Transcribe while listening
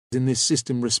in this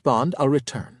system respond, I'll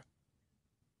return."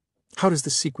 "How does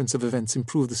this sequence of events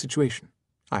improve the situation?"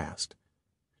 I asked.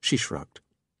 She shrugged.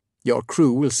 "Your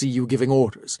crew will see you giving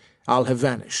orders. I'll have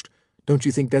vanished. Don't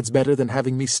you think that's better than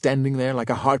having me standing there like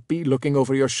a heartbeat looking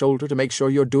over your shoulder to make sure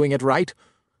you're doing it right?"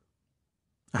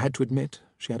 I had to admit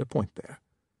she had a point there.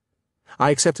 I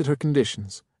accepted her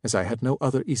conditions, as I had no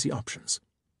other easy options.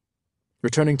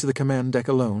 Returning to the command deck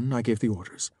alone, I gave the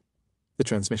orders. The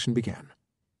transmission began.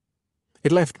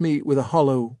 It left me with a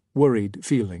hollow, worried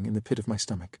feeling in the pit of my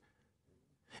stomach.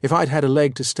 If I'd had a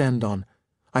leg to stand on,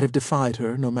 I'd have defied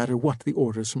her no matter what the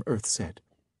orders from Earth said.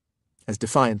 As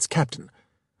Defiant's captain,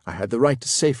 I had the right to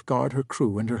safeguard her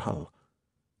crew and her hull.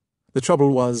 The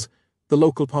trouble was, the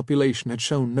local population had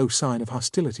shown no sign of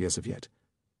hostility as of yet.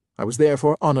 I was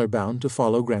therefore honor-bound to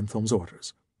follow Granthorne's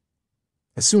orders.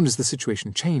 As soon as the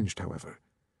situation changed, however,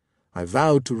 I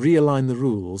vowed to realign the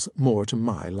rules more to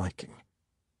my liking.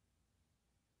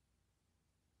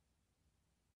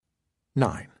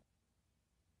 9.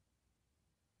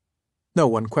 No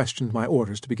one questioned my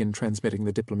orders to begin transmitting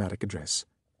the diplomatic address.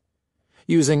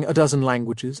 Using a dozen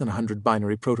languages and 100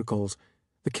 binary protocols,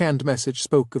 the canned message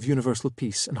spoke of universal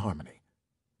peace and harmony.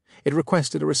 It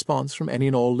requested a response from any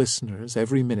and all listeners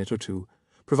every minute or two,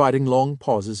 providing long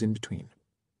pauses in between.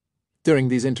 During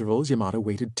these intervals, Yamada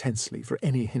waited tensely for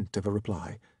any hint of a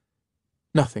reply.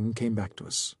 Nothing came back to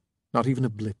us, not even a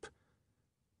blip.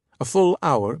 A full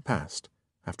hour passed,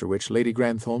 after which Lady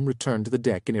Granthorne returned to the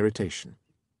deck in irritation.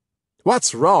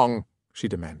 "What's wrong?" she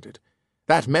demanded.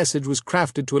 "That message was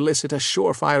crafted to elicit a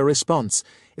surefire response.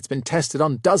 It's been tested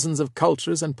on dozens of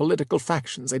cultures and political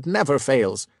factions. It never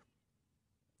fails."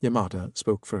 Yamada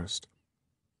spoke first.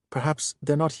 "Perhaps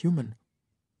they're not human."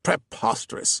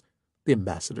 "Preposterous," the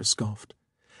ambassador scoffed,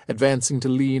 advancing to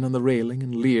lean on the railing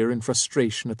and leer in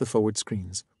frustration at the forward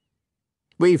screens.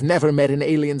 "We've never met an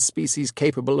alien species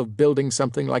capable of building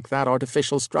something like that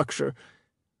artificial structure.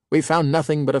 We've found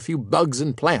nothing but a few bugs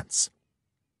and plants."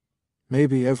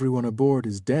 "Maybe everyone aboard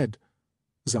is dead,"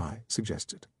 Zai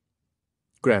suggested.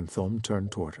 Granthorne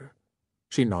turned toward her.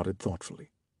 She nodded thoughtfully.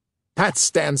 "That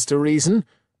stands to reason."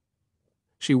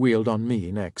 She wheeled on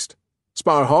me next.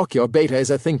 "Sparhawk, your beta is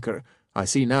a thinker. I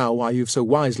see now why you've so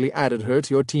wisely added her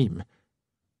to your team."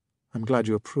 "I'm glad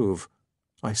you approve,"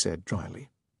 I said dryly.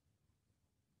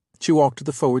 She walked to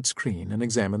the forward screen and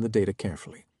examined the data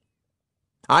carefully.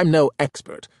 "I'm no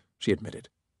expert," she admitted,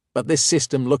 "but this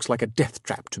system looks like a death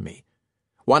trap to me.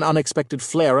 One unexpected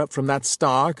flare-up from that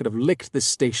star could have licked this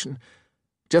station,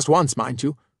 just once, mind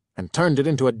you, and turned it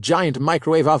into a giant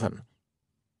microwave oven."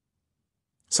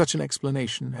 Such an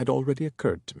explanation had already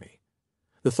occurred to me.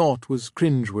 The thought was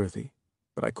cringe-worthy,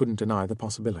 but I couldn't deny the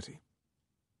possibility.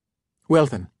 "Well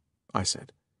then," I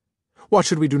said, "what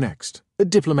should we do next?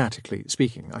 Diplomatically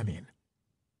speaking, I mean."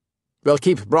 "We'll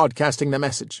keep broadcasting the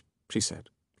message," she said,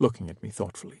 looking at me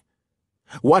thoughtfully.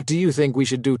 "What do you think we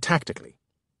should do tactically?"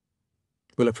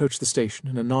 "We'll approach the station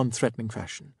in a non-threatening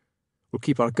fashion. We'll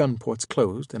keep our gun ports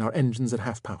closed and our engines at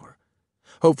half power.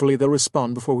 Hopefully they'll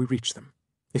respond before we reach them.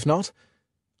 If not,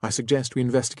 I suggest we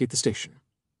investigate the station."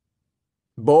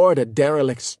 "Board a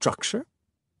derelict structure?"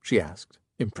 she asked,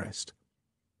 impressed.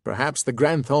 "Perhaps the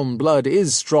Granthorne blood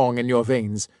is strong in your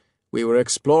veins. We were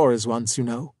explorers once, you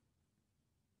know."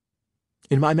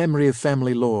 In my memory of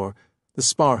family lore, the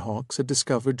Sparhawks had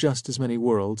discovered just as many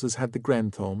worlds as had the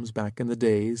Granthornes back in the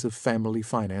days of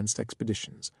family-financed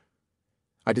expeditions.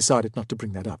 I decided not to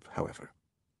bring that up, however.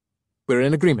 "We're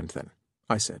in agreement, then,"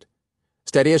 I said.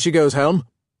 "Steady as she goes, Helm."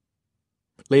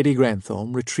 Lady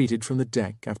Granthorne retreated from the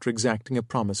deck after exacting a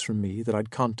promise from me that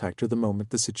I'd contact her the moment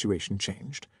the situation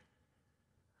changed.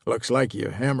 "Looks like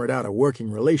you hammered out a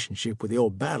working relationship with the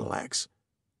old battle-axe,"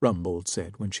 Rumbold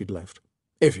said when she'd left.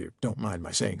 "If you don't mind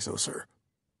my saying so, sir."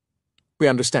 "We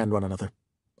understand one another,"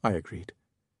 I agreed.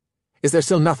 "Is there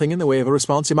still nothing in the way of a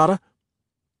response, Yamada?"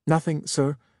 "Nothing,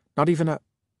 sir. Not even a—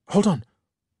 Hold on."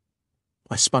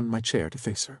 I spun my chair to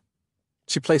face her.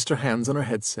 She placed her hands on her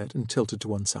headset and tilted to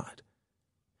one side.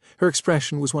 Her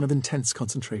expression was one of intense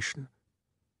concentration.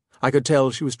 I could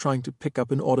tell she was trying to pick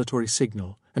up an auditory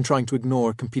signal and trying to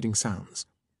ignore competing sounds.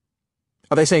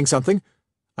 "Are they saying something?"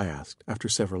 I asked after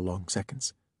several long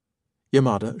seconds.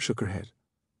 Yamada shook her head.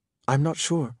 "I'm not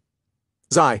sure."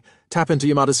 "Zai, tap into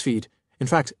Yamada's feed. In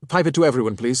fact, pipe it to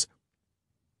everyone, please."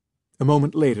 A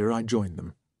moment later I joined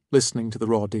them, listening to the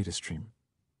raw data stream.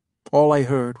 All I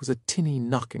heard was a tinny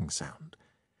knocking sound,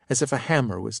 as if a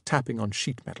hammer was tapping on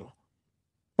sheet metal.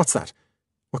 "What's that?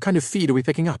 What kind of feed are we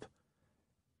picking up?"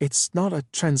 "It's not a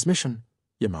transmission,"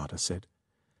 Yamada said.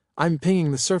 "I'm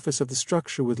pinging the surface of the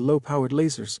structure with low-powered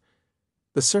lasers.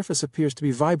 The surface appears to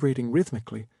be vibrating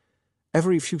rhythmically.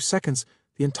 Every few seconds,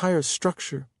 The entire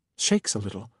structure shakes a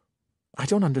little. I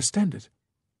don't understand it.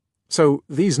 So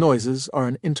these noises are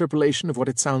an interpolation of what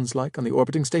it sounds like on the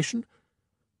orbiting station?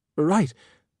 Right.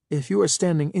 If you were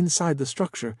standing inside the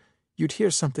structure, you'd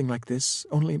hear something like this,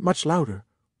 only much louder.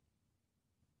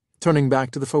 Turning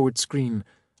back to the forward screen,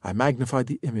 I magnified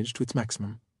the image to its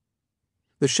maximum.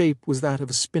 The shape was that of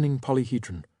a spinning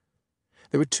polyhedron.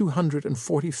 There were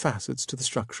 240 facets to the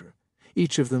structure,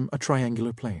 each of them a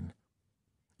triangular plane.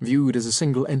 Viewed as a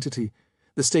single entity,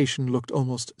 the station looked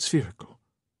almost spherical.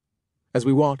 As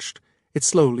we watched, it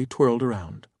slowly twirled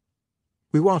around.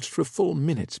 We watched for a full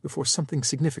minute before something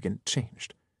significant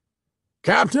changed.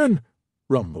 "Captain!"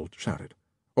 Rumbold shouted.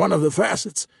 "One of the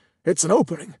facets. It's an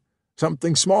opening.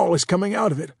 Something small is coming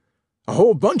out of it. A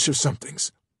whole bunch of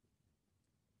somethings."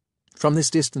 From this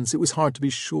distance it was hard to be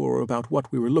sure about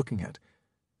what we were looking at,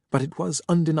 but it was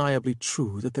undeniably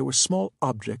true that there were small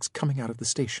objects coming out of the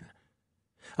station.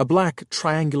 A black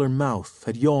triangular mouth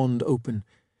had yawned open,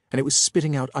 and it was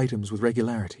spitting out items with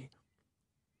regularity.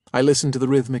 I listened to the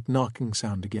rhythmic knocking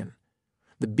sound again.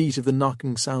 The beat of the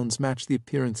knocking sounds matched the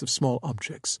appearance of small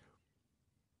objects.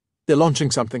 "They're launching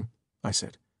something," I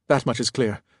said. "That much is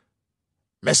clear."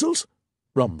 "Missiles?"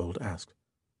 Rumbold asked.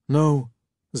 "No,"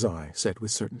 Zai said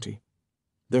with certainty.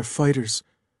 "They're fighters.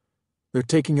 They're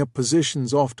taking up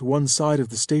positions off to one side of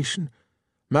the station,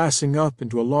 massing up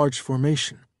into a large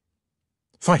formation."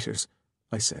 "Fighters,"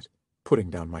 I said, putting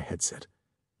down my headset.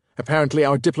 "Apparently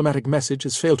our diplomatic message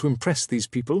has failed to impress these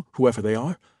people, whoever they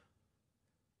are."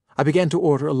 I began to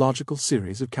order a logical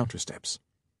series of countersteps.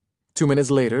 2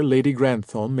 minutes later, Lady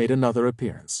Grantham made another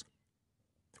appearance.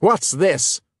 "What's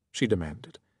this?" she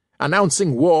demanded.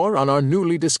 "Announcing war on our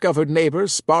newly discovered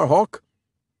neighbors, Sparhawk?"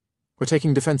 "We're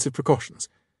taking defensive precautions.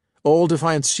 All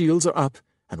Defiant's shields are up,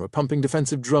 and we're pumping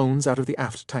defensive drones out of the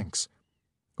aft tanks."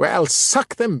 "Well,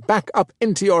 suck them back up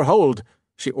into your hold,"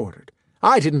 she ordered.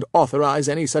 "I didn't authorize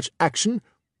any such action."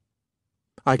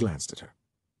 I glanced at her.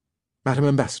 "Madam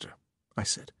Ambassador," I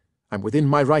said, "I'm within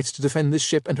my rights to defend this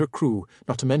ship and her crew,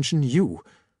 not to mention you."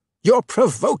 "You're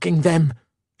provoking them,"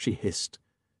 she hissed,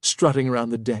 strutting around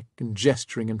the deck and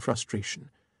gesturing in frustration.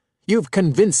 "You've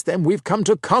convinced them we've come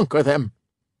to conquer them."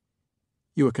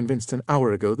 "You were convinced an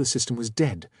hour ago the system was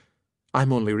dead.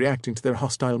 I'm only reacting to their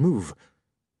hostile move."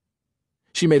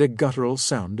 She made a guttural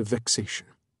sound of vexation.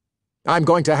 "I'm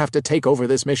going to have to take over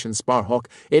this mission, Sparhawk.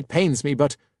 It pains me,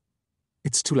 but—"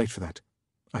 "It's too late for that,"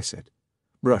 I said,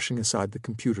 brushing aside the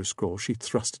computer scroll she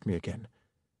thrust at me again.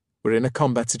 "We're in a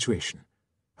combat situation.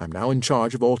 I'm now in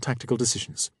charge of all tactical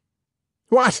decisions."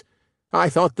 "What? I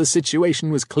thought the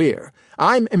situation was clear.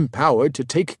 I'm empowered to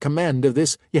take command of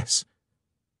this—" "Yes,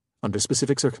 under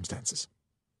specific circumstances.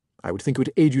 I would think it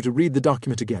would aid you to read the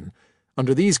document again.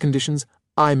 Under these conditions,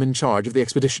 I'm in charge of the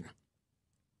expedition."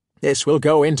 "This will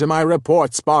go into my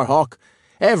report, Sparhawk.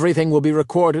 Everything will be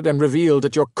recorded and revealed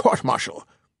at your court-martial."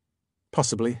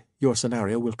 "Possibly your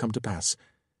scenario will come to pass,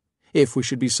 if we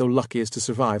should be so lucky as to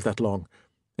survive that long.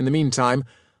 In the meantime,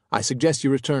 I suggest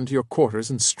you return to your quarters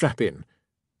and strap in.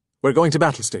 We're going to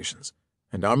battle stations,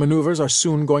 and our maneuvers are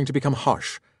soon going to become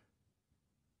harsh."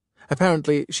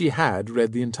 Apparently she had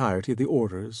read the entirety of the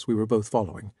orders we were both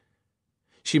following.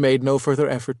 She made no further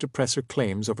effort to press her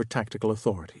claims over tactical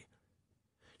authority.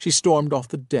 She stormed off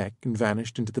the deck and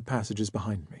vanished into the passages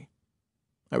behind me.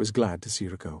 I was glad to see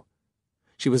her go.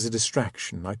 She was a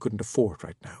distraction I couldn't afford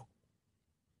right now.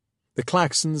 The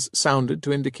klaxons sounded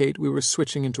to indicate we were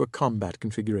switching into a combat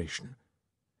configuration.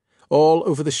 All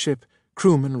over the ship,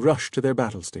 crewmen rushed to their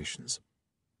battle stations.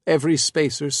 Every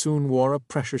spacer soon wore a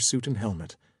pressure suit and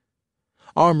helmet.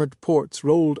 Armored ports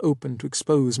rolled open to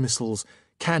expose missiles,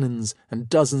 cannons, and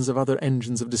dozens of other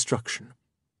engines of destruction.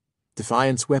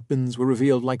 Defiant's weapons were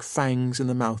revealed like fangs in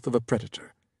the mouth of a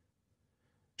predator.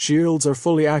 "Shields are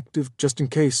fully active, just in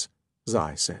case,"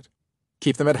 Zai said.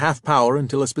 "Keep them at half power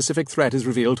until a specific threat is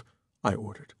revealed," I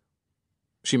ordered.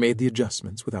 She made the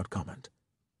adjustments without comment.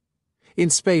 In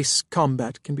space,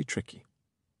 combat can be tricky.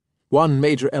 One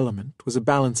major element was a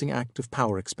balancing act of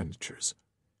power expenditures.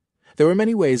 There were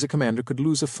many ways a commander could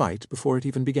lose a fight before it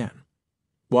even began.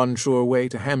 One sure way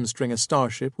to hamstring a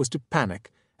starship was to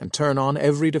panic and turn on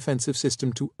every defensive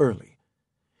system too early.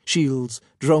 Shields,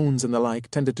 drones, and the like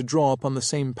tended to draw upon the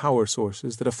same power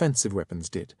sources that offensive weapons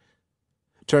did.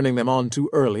 Turning them on too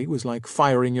early was like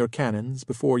firing your cannons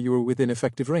before you were within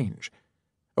effective range,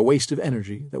 a waste of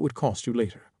energy that would cost you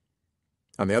later.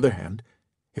 On the other hand,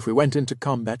 if we went into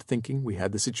combat thinking we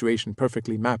had the situation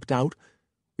perfectly mapped out,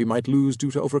 we might lose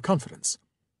due to overconfidence.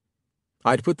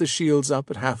 I'd put the shields up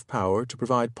at half power to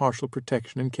provide partial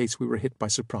protection in case we were hit by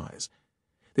surprise.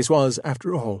 This was,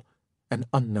 after all, an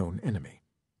unknown enemy.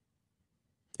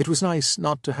 It was nice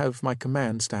not to have my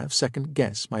command staff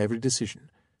second-guess my every decision.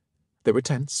 They were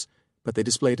tense, but they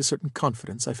displayed a certain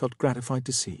confidence I felt gratified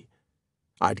to see.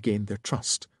 I'd gained their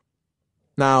trust.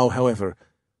 Now, however,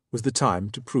 was the time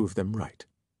to prove them right.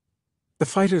 "The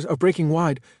fighters are breaking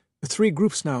wide. 3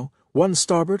 groups now, 1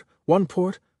 starboard, 1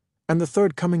 port, and the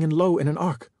 3rd coming in low in an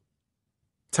arc."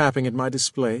 Tapping at my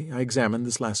display, I examined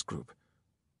this last group.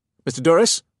 "Mr.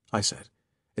 Duras," I said,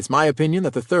 "it's my opinion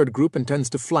that the 3rd group intends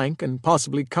to flank and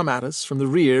possibly come at us from the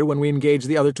rear when we engage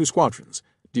the other 2 squadrons.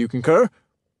 Do you concur?"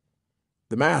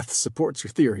 "The math supports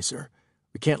your theory, sir.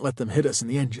 We can't let them hit us in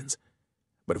the engines.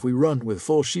 But if we run with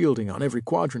full shielding on every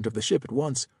quadrant of the ship at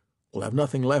once, we'll have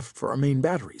nothing left for our main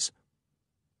batteries."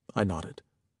 I nodded.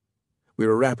 We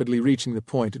were rapidly reaching the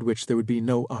point at which there would be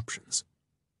no options.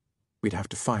 We'd have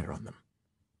to fire on them.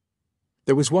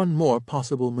 There was one more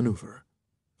possible maneuver,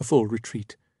 a full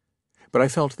retreat, but I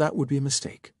felt that would be a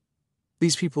mistake.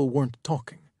 These people weren't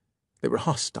talking. They were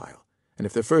hostile, and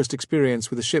if their first experience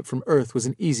with a ship from Earth was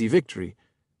an easy victory,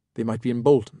 they might be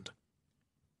emboldened.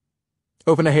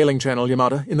 "Open a hailing channel,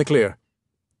 Yamada, in the clear."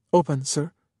 "Open,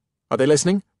 sir." "Are they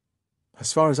listening?"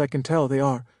 "As far as I can tell, they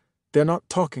are. They're not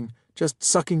talking, just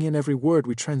sucking in every word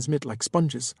we transmit like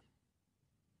sponges."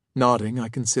 Nodding, I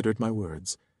considered my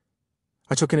words.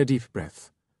 I took in a deep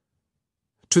breath.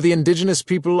 "To the indigenous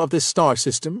people of this star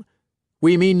system,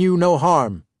 we mean you no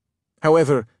harm.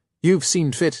 However, you've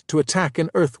seen fit to attack an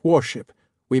Earth warship.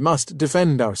 We must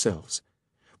defend ourselves.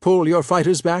 Pull your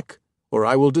fighters back, or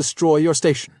I will destroy your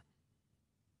station."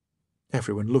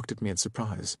 Everyone looked at me in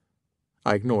surprise.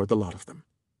 I ignored the lot of them.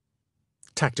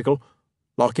 "Tactical.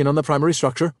 Lock in on the primary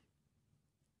structure."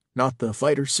 "Not the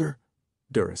fighters, sir?"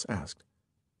 Duras asked.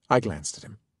 I glanced at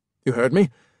him. "You heard me.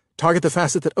 Target the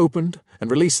facet that opened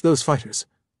and release those fighters.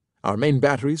 Our main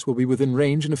batteries will be within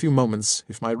range in a few moments,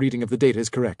 if my reading of the data is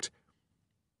correct."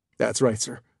 "That's right,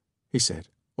 sir," he said,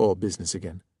 all business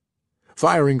again.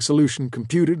 "Firing solution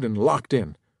computed and locked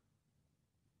in."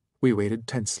 We waited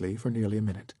tensely for nearly a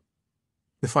minute.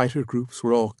 The fighter groups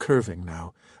were all curving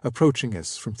now, approaching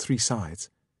us from 3 sides.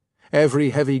 Every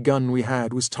heavy gun we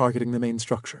had was targeting the main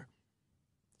structure.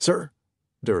 "Sir?"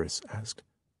 Duras asked.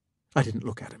 I didn't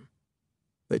look at him.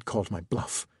 They'd called my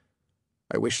bluff.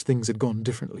 I wished things had gone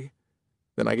differently.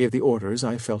 Then I gave the orders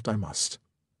I felt I must.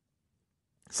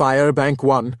 "Fire Bank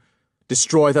 1.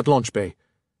 Destroy that launch bay.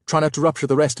 Try not to rupture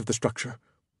the rest of the structure."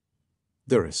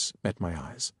 Duras met my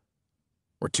eyes.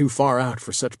 "We're too far out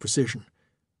for such precision.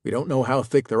 We don't know how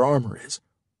thick their armor is,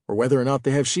 or whether or not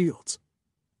they have shields."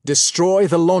 "Destroy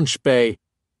the launch bay!"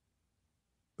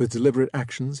 With deliberate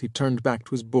actions, he turned back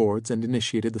to his boards and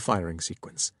initiated the firing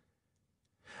sequence.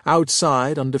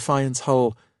 Outside, on Defiant's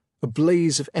hull, a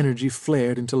blaze of energy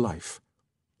flared into life.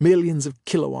 Millions of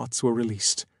kilowatts were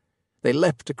released. They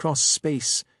leapt across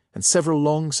space, and several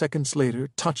long seconds later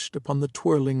touched upon the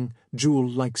twirling,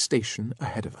 jewel-like station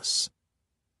ahead of us.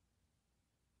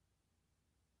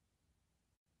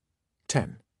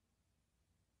 10.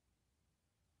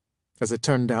 As it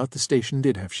turned out, the station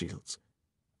did have shields.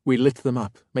 We lit them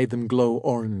up, made them glow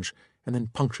orange, and then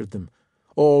punctured them,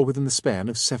 all within the span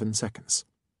of 7 seconds.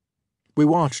 We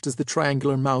watched as the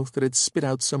triangular mouth that had spit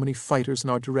out so many fighters in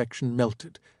our direction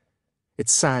melted. It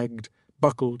sagged,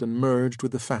 buckled, and merged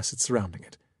with the facets surrounding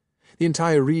it. The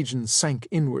entire region sank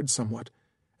inward somewhat,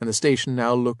 and the station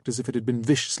now looked as if it had been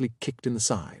viciously kicked in the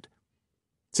side.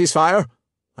 "Cease fire,"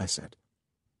 I said.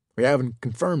 "We haven't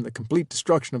confirmed the complete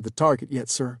destruction of the target yet,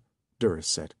 sir," Duras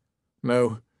said.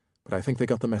 "No, but I think they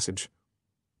got the message."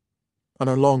 On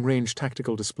our long-range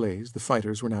tactical displays, the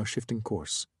fighters were now shifting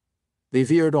course. They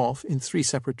veered off in 3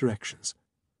 separate directions.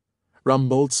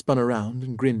 Rumbold spun around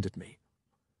and grinned at me.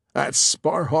 "That's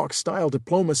Sparhawk-style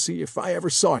diplomacy if I ever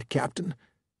saw it, Captain,"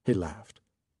 he laughed.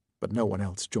 But no one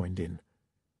else joined in.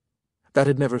 That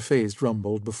had never fazed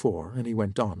Rumbold before, and he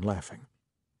went on laughing.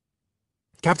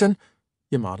 "Captain,"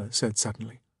 Yamada said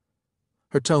suddenly.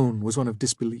 Her tone was one of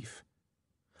disbelief.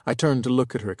 I turned to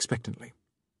look at her expectantly.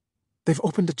 "They've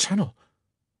opened a channel.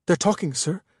 They're talking,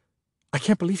 sir. I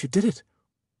can't believe you did it."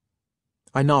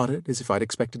 I nodded as if I'd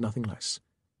expected nothing less.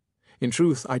 In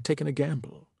truth, I'd taken a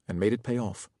gamble and made it pay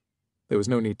off. There was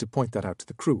no need to point that out to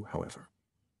the crew, however.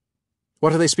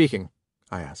 "What are they speaking?"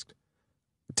 I asked.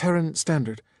 "Terran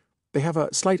Standard. They have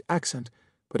a slight accent,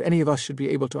 but any of us should be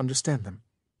able to understand them."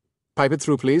 "Pipe it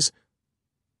through, please."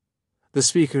 The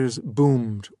speakers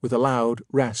boomed with a loud,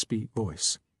 raspy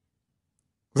voice.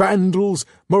 "Vandals,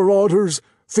 marauders,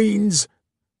 fiends,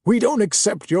 we don't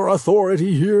accept your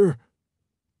authority here."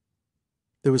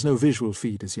 There was no visual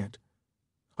feed as yet.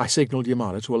 I signaled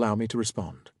Yamada to allow me to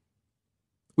respond.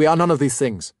 "We are none of these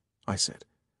things," I said.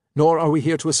 nor are we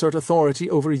here to assert authority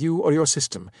over you or your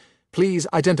system. Please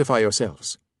identify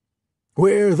yourselves."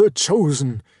 "We're the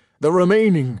chosen, the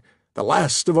remaining, the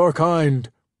last of our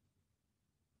kind."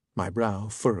 My brow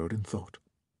furrowed in thought.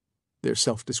 Their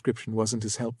self-description wasn't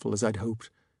as helpful as I'd hoped,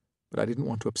 but I didn't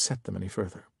want to upset them any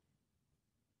further.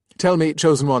 "Tell me,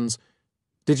 Chosen Ones,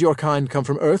 did your kind come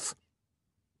from Earth?"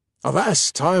 "A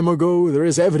vast time ago there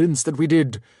is evidence that we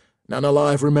did. None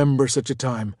alive remember such a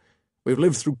time. We've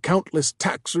lived through countless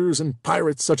taxers and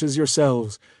pirates such as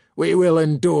yourselves. We will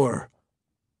endure."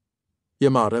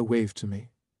 Yamada waved to me,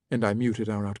 and I muted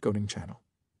our outgoing channel.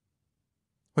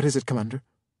 "What is it, Commander?"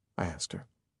 I asked her.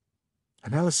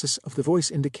 "Analysis of the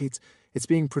voice indicates it's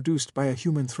being produced by a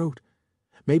human throat.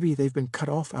 Maybe they've been cut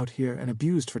off out here and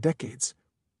abused for decades."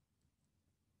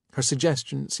 Her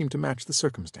suggestion seemed to match the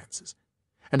circumstances,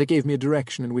 and it gave me a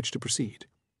direction in which to proceed.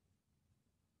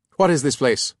 "What is this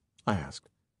place?" I asked.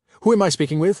 "Who am I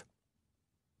speaking with?"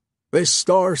 "This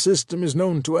star system is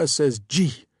known to us as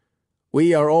G.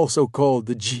 We are also called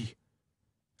the G.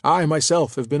 I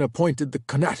myself have been appointed the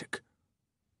Conatic."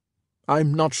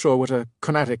 "I'm not sure what a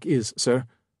Conatic is, sir,"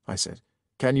 I said.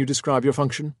 "Can you describe your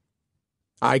function?"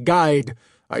 "I guide,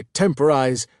 I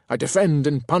temporize, I defend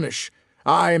and punish.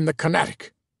 I am the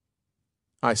Conatic."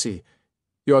 "I see.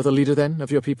 You're the leader, then,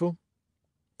 of your people?"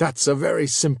 "That's a very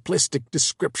simplistic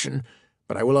description,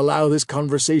 but I will allow this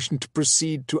conversation to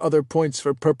proceed to other points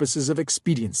for purposes of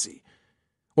expediency.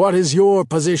 What is your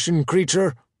position,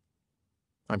 creature?"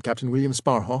 "I'm Captain William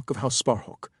Sparhawk of House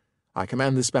Sparhawk. I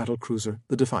command this battle cruiser,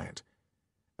 the Defiant."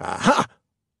 "Aha!"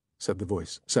 said the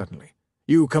voice suddenly.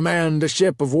 "You command a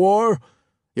ship of war?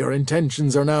 Your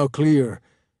intentions are now clear.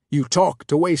 You talk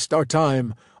to waste our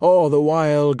time, all the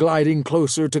while gliding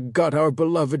closer to gut our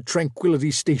beloved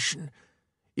Tranquility Station.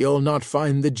 You'll not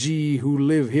find the G who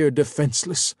live here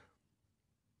defenseless."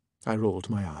 I rolled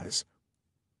my eyes.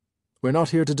 "We're not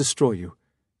here to destroy you.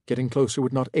 Getting closer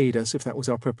would not aid us if that was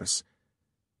our purpose.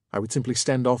 I would simply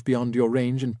stand off beyond your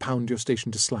range and pound your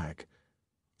station to slag."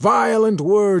 "Violent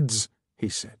words," he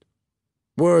said.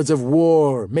 "Words of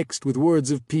war mixed with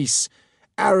words of peace.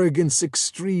 Arrogance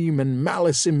extreme and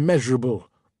malice immeasurable."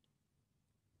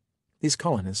 These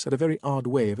colonists had a very odd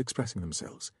way of expressing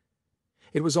themselves.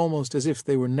 It was almost as if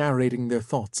they were narrating their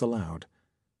thoughts aloud.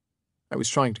 I was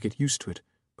trying to get used to it,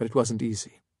 but it wasn't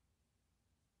easy.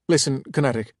 "Listen,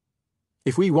 Conatic,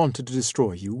 if we wanted to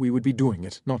destroy you, we would be doing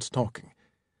it, not talking.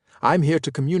 I'm here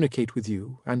to communicate with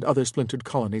you and other splintered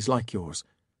colonies like yours.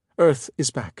 Earth is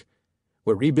back.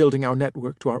 We're rebuilding our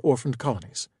network to our orphaned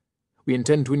colonies. We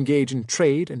intend to engage in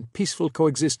trade and peaceful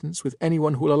coexistence with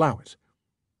anyone who will allow it."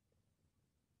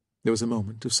 There was a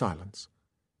moment of silence,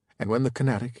 and when the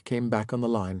Conatic came back on the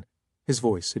line, his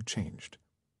voice had changed.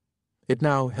 It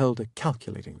now held a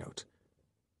calculating note.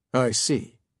 "I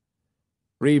see.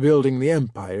 Rebuilding the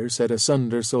empire set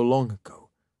asunder so long ago.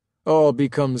 All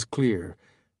becomes clear.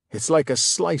 It's like a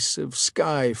slice of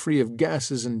sky free of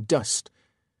gases and dust.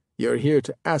 You're here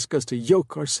to ask us to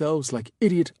yoke ourselves like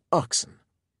idiot oxen."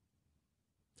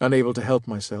 Unable to help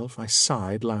myself, I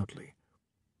sighed loudly.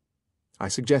 "I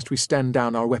suggest we stand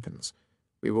down our weapons.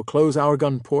 We will close our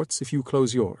gun ports if you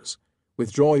close yours.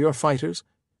 Withdraw your fighters,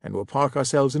 and we'll park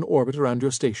ourselves in orbit around your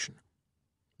station.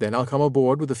 Then I'll come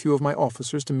aboard with a few of my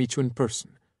officers to meet you in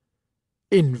person."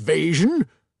 "Invasion?"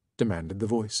 demanded the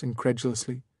voice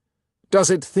incredulously.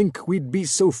 "Does it think we'd be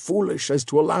so foolish as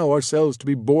to allow ourselves to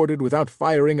be boarded without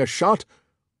firing a shot?"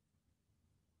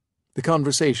 The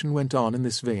conversation went on in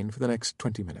this vein for the next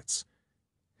 20 minutes.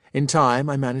 In time,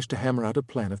 I managed to hammer out a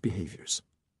plan of behaviors.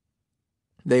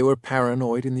 They were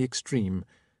paranoid in the extreme,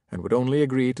 and would only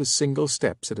agree to single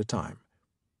steps at a time.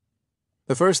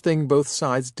 The first thing both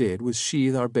sides did was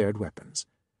sheathe our bared weapons.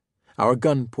 Our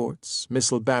gun ports,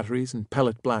 missile batteries, and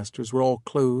pellet blasters were all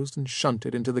closed and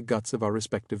shunted into the guts of our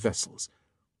respective vessels.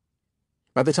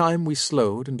 By the time we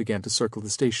slowed and began to circle the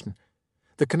station,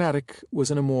 the Conatic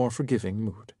was in a more forgiving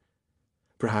mood.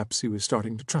 Perhaps he was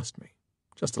starting to trust me,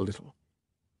 just a little.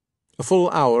 A full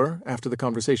hour after the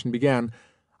conversation began,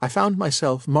 I found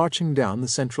myself marching down the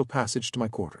central passage to my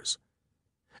quarters.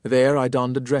 There I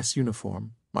donned a dress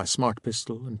uniform, my smart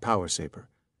pistol and power saber.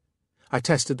 I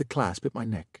tested the clasp at my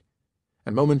neck,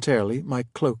 and momentarily my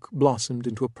cloak blossomed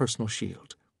into a personal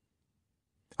shield.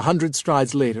 100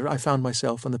 strides later I found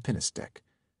myself on the pinnace deck.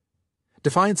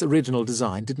 Defiant's original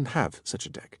design didn't have such a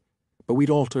deck, but we'd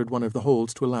altered one of the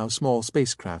holds to allow small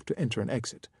spacecraft to enter and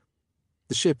exit.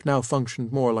 The ship now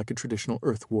functioned more like a traditional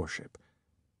Earth warship.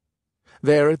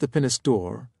 There at the pinnace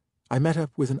door, I met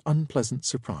up with an unpleasant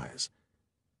surprise.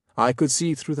 I could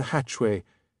see through the hatchway,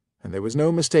 and there was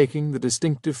no mistaking the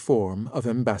distinctive form of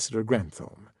Ambassador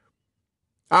Grantham.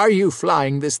 "Are you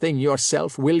flying this thing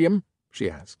yourself, William?" she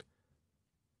asked.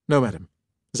 "No, madam.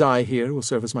 Zai here will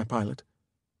serve as my pilot."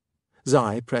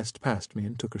 Zai pressed past me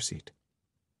and took her seat.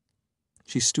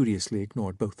 She studiously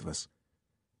ignored both of us.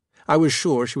 I was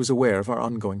sure she was aware of our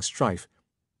ongoing strife,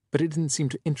 but it didn't seem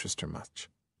to interest her much.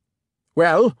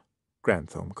 "Well,"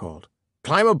 Grantham called,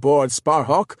 "climb aboard,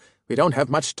 Sparhawk. We don't have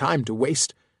much time to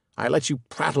waste. I let you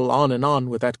prattle on and on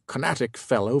with that Conatic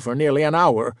fellow for nearly an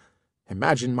hour.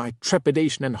 Imagine my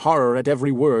trepidation and horror at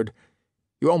every word.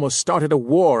 You almost started a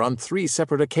war on 3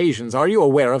 separate occasions. Are you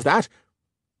aware of that?"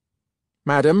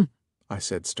 "Madam," I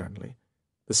said sternly,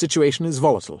 "the situation is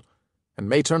volatile, and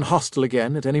may turn hostile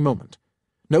again at any moment.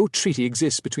 No treaty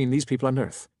exists between these people and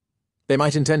Earth. They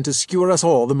might intend to skewer us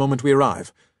all the moment we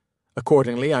arrive.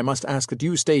 Accordingly, I must ask that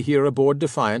you stay here aboard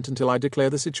Defiant until I declare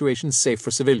the situation safe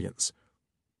for civilians."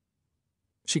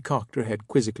 She cocked her head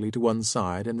quizzically to one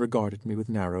side and regarded me with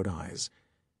narrowed eyes.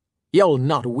 "You'll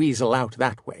not weasel out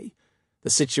that way. The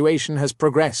situation has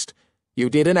progressed. You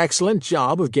did an excellent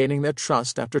job of gaining their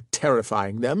trust after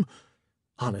terrifying them.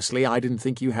 Honestly, I didn't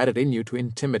think you had it in you to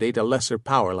intimidate a lesser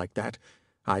power like that.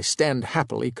 I stand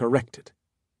happily corrected."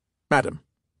 "Madam,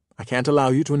 I can't allow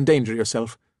you to endanger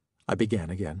yourself," I began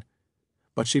again,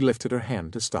 but she lifted her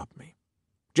hand to stop me.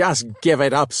 "Just give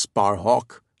it up,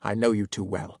 Sparhawk. I know you too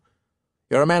well.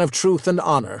 You're a man of truth and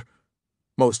honor.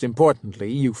 Most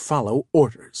importantly, you follow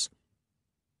orders."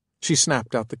 She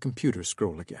snapped out the computer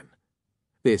scroll again.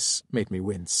 This made me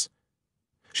wince.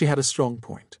 She had a strong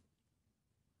point.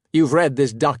 "You've read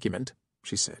this document,"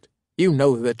 she said. "You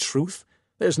know the truth.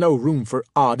 There's no room for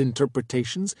odd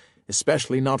interpretations,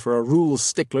 especially not for a rules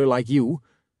stickler like you.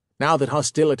 Now that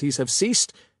hostilities have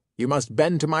ceased, you must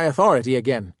bend to my authority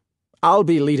again. I'll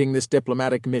be leading this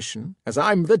diplomatic mission, as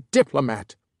I'm the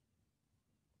diplomat."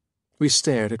 We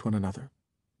stared at one another,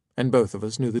 and both of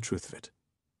us knew the truth of it.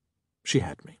 She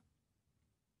had me.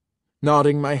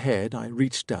 Nodding my head, I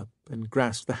reached up and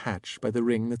grasped the hatch by the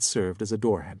ring that served as a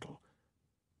door handle.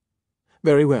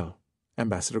 "Very well,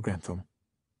 Ambassador Grantham.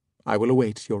 I will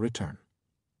await your return."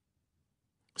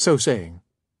 So saying,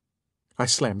 I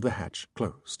slammed the hatch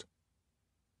closed.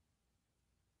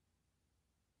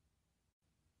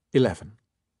 11.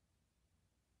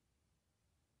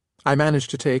 I managed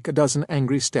to take a dozen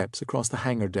angry steps across the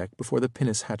hangar deck before the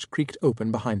pinnace hatch creaked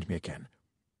open behind me again.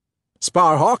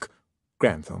 "Sparhawk,"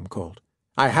 Grantham called,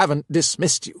 "I haven't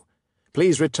dismissed you.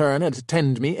 Please return and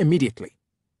attend me immediately."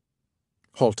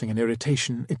 Halting in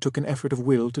irritation, it took an effort of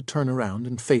will to turn around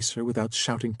and face her without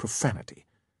shouting profanity.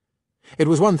 It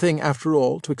was one thing, after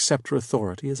all, to accept her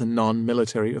authority as a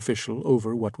non-military official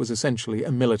over what was essentially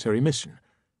a military mission.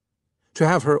 To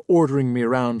have her ordering me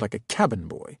around like a cabin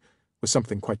boy was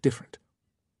something quite different.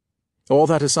 All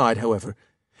that aside, however,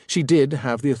 she did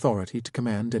have the authority to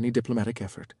command any diplomatic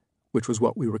effort, which was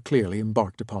what we were clearly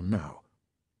embarked upon now.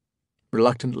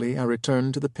 Reluctantly, I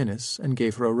returned to the pinnace and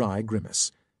gave her a wry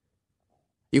grimace.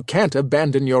 "You can't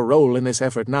abandon your role in this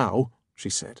effort now," she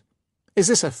said. "Is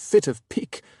this a fit of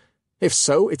pique? If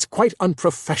so, it's quite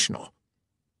unprofessional."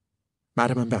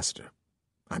 "Madam Ambassador,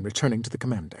 I'm returning to the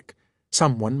command deck.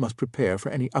 Someone must prepare for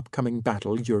any upcoming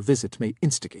battle your visit may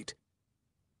instigate."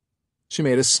 She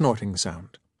made a snorting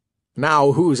sound.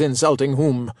 "Now who's insulting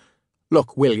whom?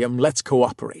 Look, William, let's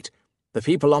cooperate. The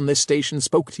people on this station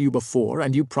spoke to you before,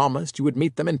 and you promised you would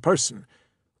meet them in person.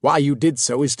 Why you did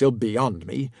so is still beyond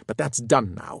me, but that's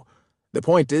done now. The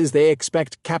point is they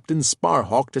expect Captain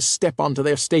Sparhawk to step onto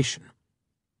their station."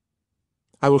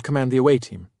 "I will command the away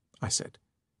team," I said.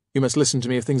 "You must listen to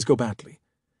me if things go badly.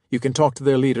 You can talk to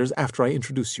their leaders after I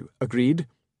introduce you. Agreed?"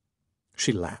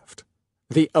 She laughed.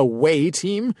 "The away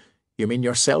team? You mean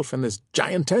yourself and this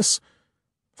giantess?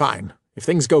 Fine. If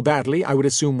things go badly, I would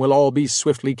assume we'll all be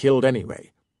swiftly killed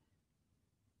anyway."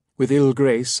 With ill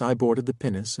grace, I boarded the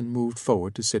pinnace and moved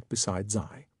forward to sit beside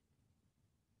Zai.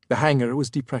 The hangar was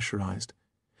depressurized,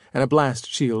 and a blast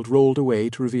shield rolled away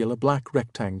to reveal a black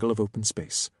rectangle of open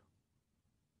space.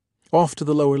 Off to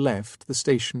the lower left, the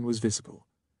station was visible.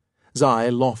 Zai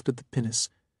lofted the pinnace,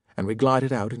 and we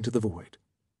glided out into the void.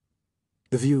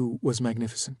 The view was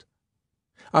magnificent.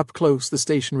 Up close, the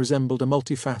station resembled a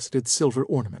multifaceted silver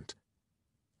ornament.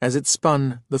 As it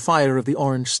spun, the fire of the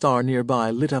orange star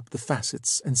nearby lit up the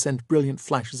facets and sent brilliant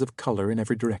flashes of color in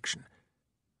every direction.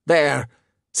 "There!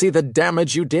 See the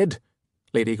damage you did?"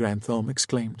 Lady Grantham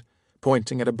exclaimed,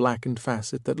 pointing at a blackened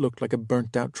facet that looked like a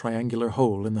burnt-out triangular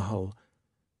hole in the hull.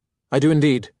 "I do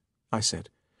indeed," I said.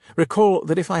 "Recall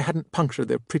that if I hadn't punctured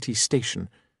their pretty station,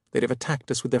 they'd have attacked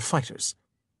us with their fighters."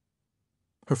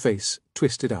 Her face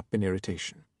twisted up in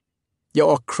irritation.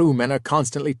 "Your crewmen are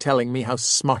constantly telling me how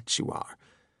smart you are.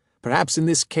 Perhaps in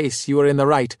this case you are in the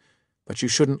right, But you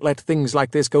shouldn't let things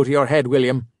like this go to your head,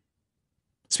 William.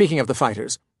 Speaking of the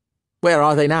fighters, where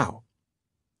are they now?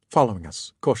 Following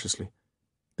us, cautiously.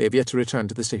 They have yet to return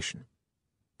to the station.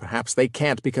 Perhaps they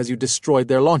can't because you destroyed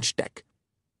their launch deck.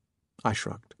 I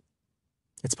shrugged.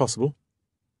 It's possible.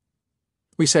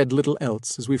 We said little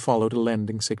else as we followed a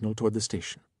landing signal toward the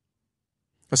station.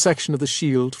 A section of the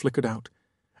shield flickered out,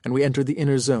 and we entered the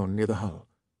inner zone near the hull.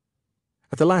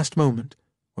 At the last moment,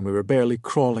 when we were barely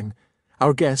crawling,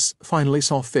 our guests finally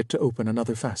saw fit to open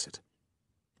another facet.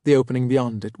 The opening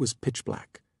beyond it was pitch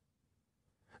black.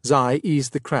 Zai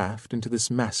eased the craft into this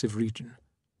massive region.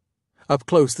 Up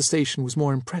close, the station was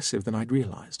more impressive than I'd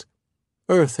realized.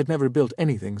 Earth had never built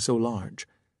anything so large.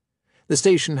 The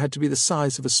station had to be the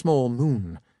size of a small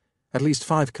moon, at least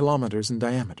 5 kilometers in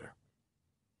diameter.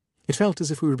 It felt as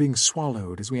if we were being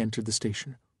swallowed as we entered the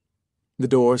station. The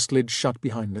door slid shut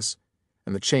behind us,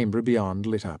 and the chamber beyond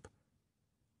lit up.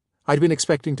 I'd been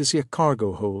expecting to see a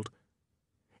cargo hold.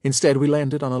 Instead, we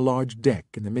landed on a large deck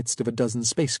in the midst of a dozen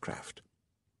spacecraft.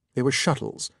 There were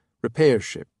shuttles, repair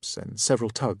ships, and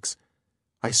several tugs.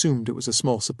 I assumed it was a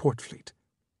small support fleet.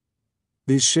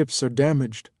 "These ships are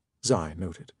damaged," Zai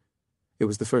noted. It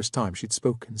was the first time she'd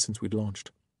spoken since we'd launched.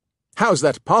 "How's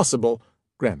that possible?"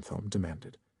 Grantham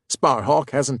demanded. "Sparhawk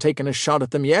hasn't taken a shot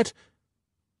at them yet."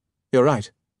 "You're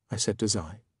right," I said to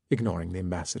Zai, ignoring the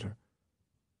ambassador.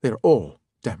 "They're all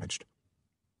damaged.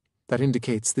 That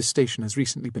indicates this station has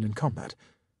recently been in combat.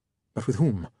 But with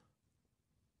whom?"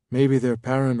 "Maybe they're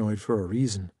paranoid for a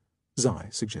reason," Zai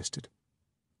suggested.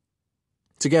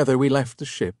 Together we left the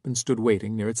ship and stood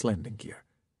waiting near its landing gear.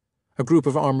 A group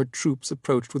of armored troops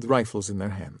approached with rifles in their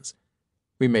hands.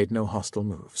 We made no hostile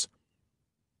moves.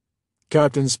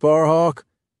 "Captain Sparhawk?"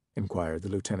 inquired the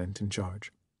lieutenant in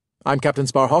charge. "I'm Captain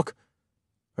Sparhawk."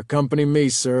 "Accompany me,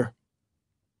 sir."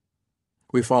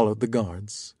 We followed the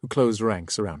guards, who closed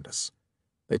ranks around us.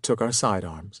 They took our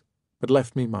sidearms, but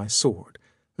left me my sword,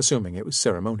 assuming it was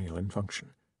ceremonial in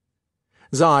function.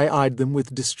 Zai eyed them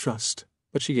with distrust,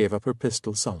 but she gave up her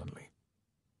pistol sullenly.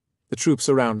 The troops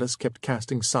around us kept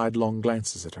casting sidelong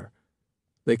glances at her.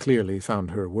 They clearly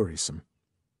found her worrisome.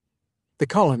 The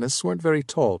colonists weren't very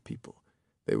tall people.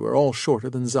 They were all shorter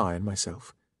than Zai and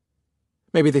myself.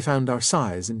 Maybe they found our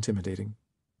size intimidating.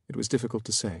 It was difficult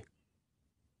to say.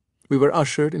 We were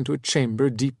ushered into a chamber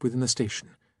deep within the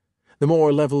station. The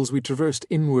more levels we traversed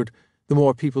inward, the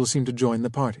more people seemed to join the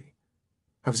party.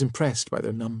 I was impressed by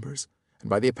their numbers and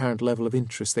by the apparent level of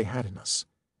interest they had in us.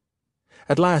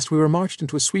 At last we were marched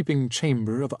into a sweeping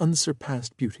chamber of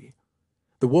unsurpassed beauty.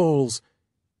 The walls,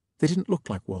 they didn't look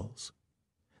like walls.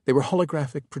 They were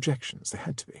holographic projections, they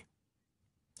had to be.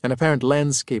 An apparent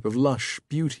landscape of lush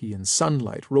beauty and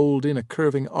sunlight rolled in a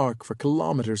curving arc for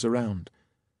kilometers around.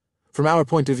 From our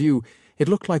point of view, it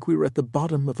looked like we were at the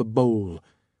bottom of a bowl,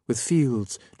 with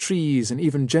fields, trees, and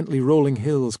even gently rolling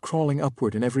hills crawling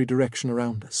upward in every direction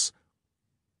around us.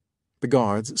 The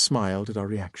guards smiled at our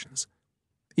reactions.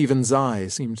 Even Zai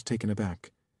seemed taken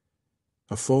aback.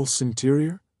 "A false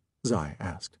interior?" Zai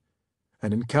asked.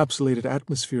 "An encapsulated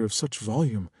atmosphere of such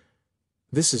volume.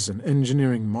 This is an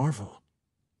engineering marvel."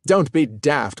 "Don't be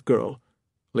daft, girl,"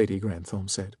 Lady Grantham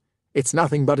said. "It's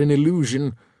nothing but an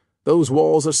illusion. Those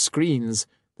walls are screens.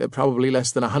 They're probably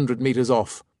less than 100 meters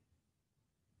off."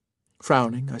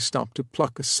 Frowning, I stopped to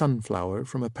pluck a sunflower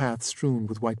from a path strewn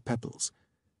with white pebbles.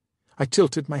 I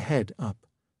tilted my head up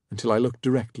until I looked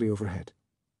directly overhead.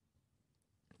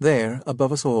 There,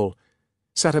 above us all,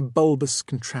 sat a bulbous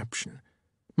contraption,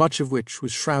 much of which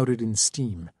was shrouded in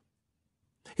steam.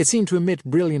 It seemed to emit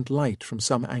brilliant light from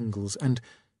some angles, and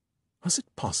was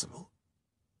it possible?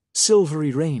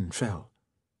 Silvery rain fell.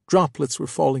 Droplets were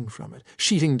falling from it,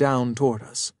 sheeting down toward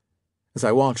us. As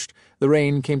I watched, the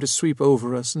rain came to sweep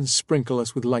over us and sprinkle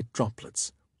us with light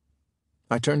droplets.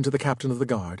 I turned to the captain of the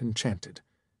guard and chanted.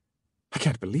 "I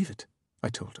can't believe it," I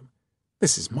told him.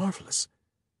 "This is marvelous.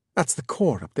 That's the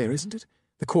core up there, isn't it?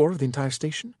 The core of the entire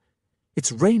station?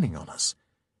 It's raining on us,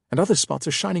 and other spots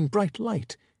are shining bright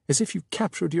light, as if you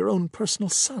captured your own personal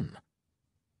sun."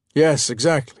 "Yes,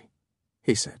 exactly,"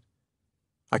 he said.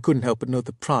 I couldn't help but note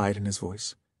the pride in his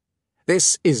voice.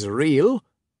 "This is real?"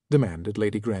 demanded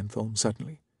Lady Grantham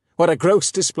suddenly. "What a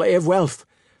gross display of wealth!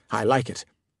 I like it.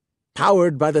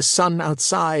 Powered by the sun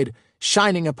outside,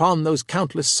 shining upon those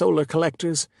countless solar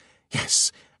collectors.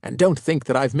 Yes, and don't think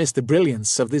that I've missed the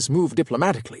brilliance of this move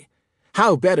diplomatically.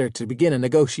 How better to begin a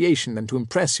negotiation than to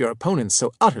impress your opponents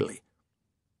so utterly?"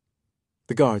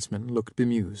 The guardsman looked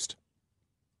bemused.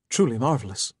 "Truly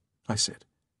marvelous," I said.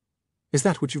 "Is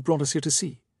that what you've brought us here to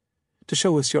see? To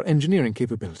show us your engineering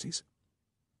capabilities?"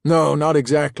 "No, not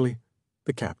exactly,"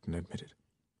 the captain admitted.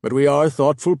 "But we are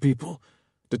thoughtful people.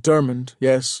 Determined,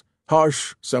 yes.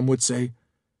 Harsh, some would say.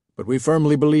 But we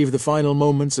firmly believe the final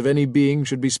moments of any being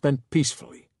should be spent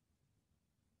peacefully.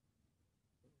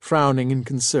 Frowning in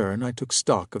concern, I took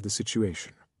stock of the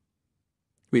situation.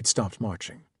 We had stopped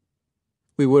marching.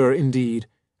 We were, indeed,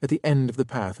 at the end of the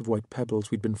path of white pebbles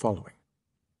we'd been following.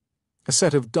 A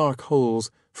set of dark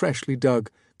holes, freshly dug,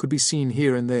 could be seen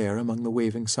here and there among the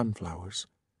waving sunflowers.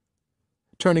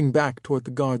 Turning back toward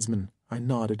the guardsman, I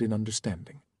nodded in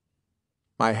understanding.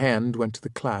 My hand went to the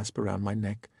clasp around my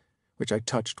neck, which I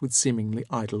touched with seemingly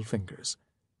idle fingers.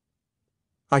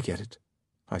 "I get it,"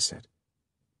 I said.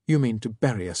 "You mean to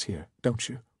bury us here, don't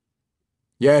you?"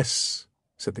 "Yes,"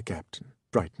 said the captain,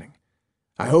 brightening.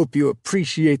 "I hope you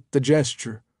appreciate the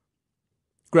gesture."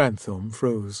 Grantham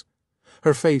froze.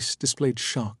 Her face displayed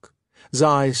shock.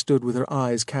 Zai stood with her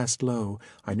eyes cast low.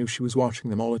 I knew she was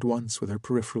watching them all at once with her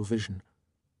peripheral vision.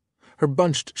 Her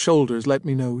bunched shoulders let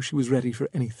me know she was ready for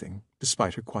anything,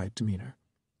 despite her quiet demeanor.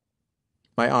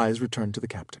 My eyes returned to the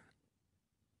captain.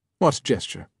 "What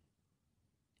gesture?"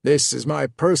 "This is my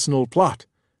personal plot.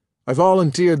 I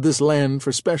volunteered this land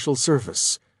for special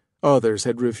service. Others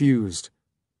had refused."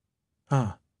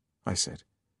 "Ah," I said.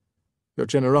 "Your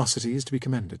generosity is to be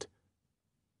commended."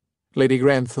 Lady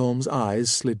Grantham's eyes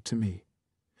slid to me.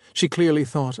 She clearly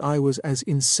thought I was as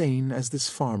insane as this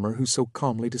farmer who so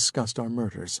calmly discussed our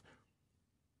murders.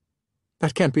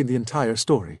 "That can't be the entire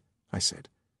story," I said.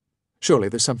 "Surely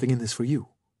there's something in this for you."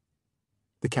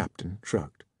 The captain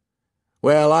shrugged.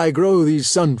 "Well, I grow these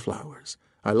sunflowers.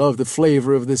 I love the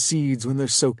flavor of the seeds when they're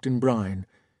soaked in brine.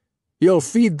 You'll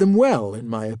feed them well, in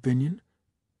my opinion.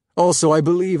 Also, I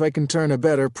believe I can turn a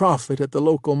better profit at the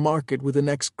local market with the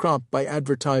next crop by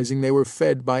advertising they were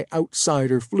fed by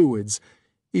outsider fluids,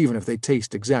 even if they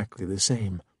taste exactly the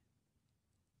same."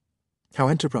 "How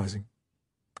enterprising,"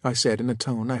 I said in a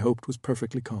tone I hoped was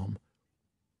perfectly calm.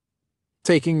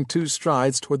 Taking 2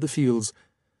 strides toward the fields,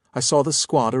 I saw the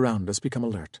squad around us become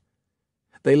alert.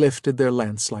 They lifted their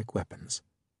lance-like weapons.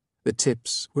 The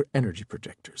tips were energy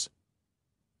projectors.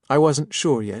 I wasn't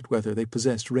sure yet whether they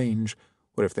possessed range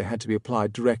or if they had to be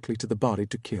applied directly to the body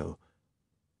to kill.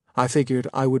 I figured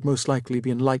I would most likely be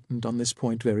enlightened on this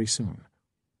point very soon.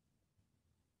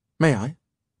 "May I?"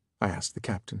 I asked the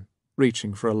captain,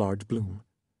 reaching for a large bloom.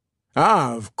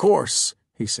 "Ah, of course,"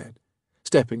 he said,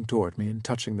 stepping toward me and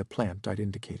touching the plant I'd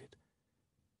indicated.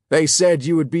 "They said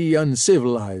you would be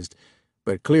uncivilized,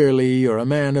 but clearly you're a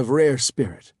man of rare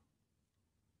spirit."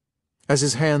 As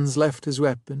his hands left his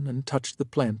weapon and touched the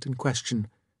plant in question,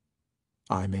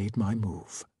 I made my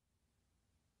move.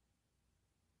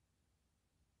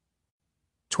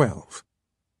 12.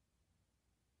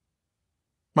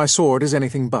 My sword is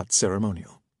anything but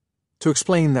ceremonial. To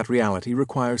explain that reality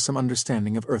requires some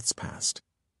understanding of Earth's past.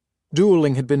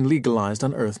 Dueling had been legalized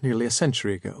on Earth nearly a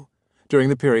century ago, during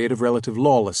the period of relative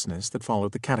lawlessness that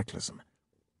followed the Cataclysm.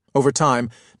 Over time,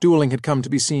 dueling had come to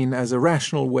be seen as a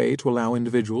rational way to allow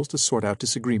individuals to sort out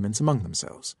disagreements among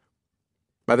themselves.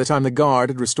 By the time the Guard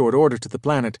had restored order to the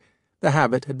planet, the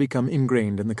habit had become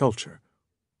ingrained in the culture.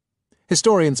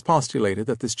 Historians postulated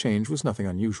that this change was nothing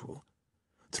unusual.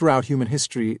 Throughout human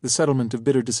history, the settlement of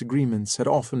bitter disagreements had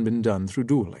often been done through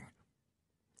dueling.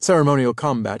 Ceremonial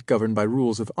combat governed by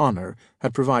rules of honor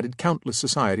had provided countless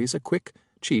societies a quick,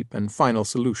 cheap, and final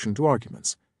solution to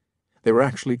arguments. They were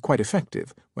actually quite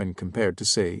effective when compared to,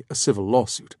 say, a civil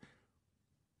lawsuit.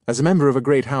 As a member of a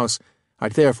great house,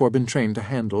 I'd therefore been trained to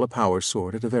handle a power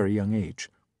sword at a very young age.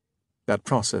 That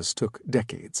process took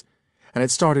decades, and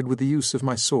it started with the use of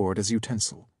my sword as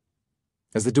utensil.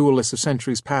 As the duelists of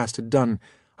centuries past had done,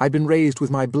 I'd been raised with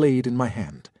my blade in my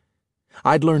hand.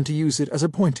 I'd learned to use it as a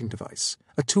pointing device,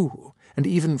 a tool, and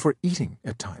even for eating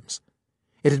at times.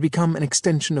 It had become an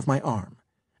extension of my arm,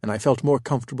 and I felt more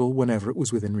comfortable whenever it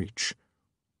was within reach.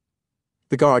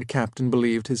 The guard captain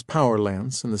believed his power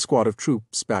lance and the squad of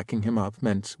troops backing him up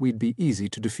meant we'd be easy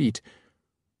to defeat,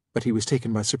 but he was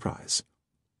taken by surprise.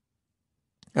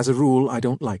 As a rule, I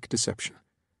don't like deception.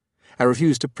 I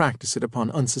refuse to practice it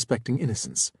upon unsuspecting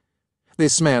innocents.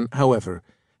 This man, however,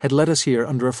 had led us here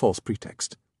under a false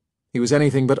pretext. He was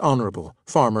anything but honorable,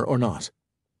 farmer or not.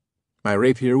 My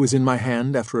rapier was in my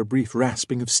hand after a brief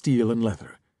rasping of steel and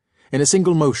leather. In a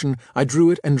single motion, I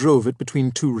drew it and drove it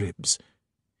between 2 ribs.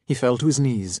 He fell to his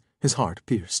knees, his heart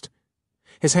pierced.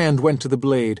 His hand went to the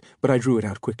blade, but I drew it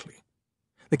out quickly.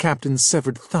 The captain's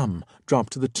severed thumb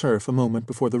dropped to the turf a moment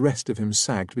before the rest of him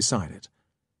sagged beside it.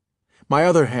 My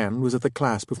other hand was at the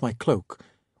clasp of my cloak,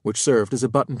 which served as a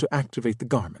button to activate the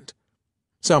garment.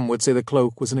 Some would say the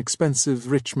cloak was an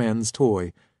expensive rich man's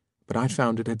toy, but I'd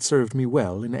found it had served me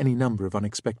well in any number of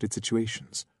unexpected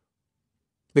situations.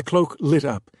 The cloak lit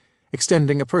up,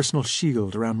 extending a personal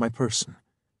shield around my person.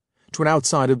 To an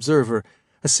outside observer,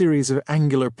 a series of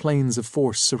angular planes of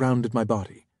force surrounded my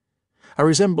body. I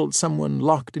resembled someone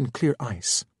locked in clear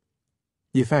ice.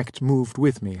 The effect moved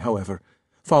with me, however,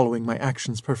 following my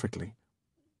actions perfectly.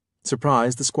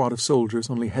 Surprised, the squad of soldiers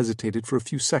only hesitated for a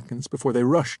few seconds before they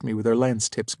rushed me with their lance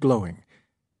tips glowing.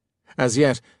 As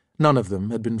yet, none of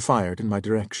them had been fired in my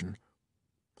direction.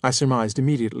 I surmised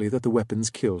immediately that the weapons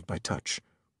killed by touch.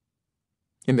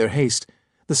 In their haste,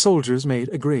 the soldiers made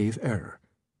a grave error.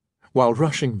 While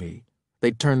rushing me,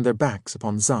 they'd turned their backs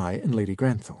upon Zai and Lady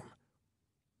Grantham.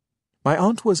 My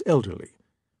aunt was elderly,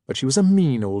 but she was a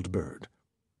mean old bird.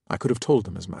 I could have told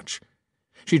them as much.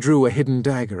 She drew a hidden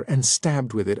dagger and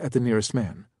stabbed with it at the nearest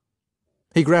man.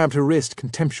 He grabbed her wrist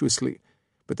contemptuously,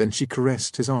 but then she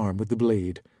caressed his arm with the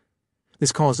blade.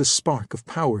 This caused a spark of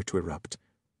power to erupt.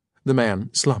 The man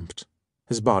slumped,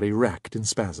 his body racked in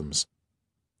spasms.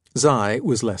 Zai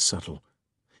was less subtle.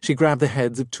 She grabbed the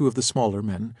heads of two of the smaller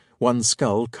men, one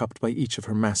skull cupped by each of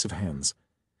her massive hands.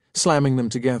 Slamming them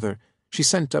together, she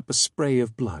sent up a spray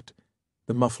of blood.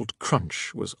 The muffled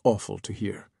crunch was awful to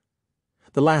hear.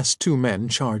 The last two men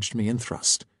charged me and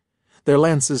thrust. Their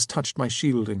lances touched my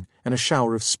shielding, and a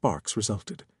shower of sparks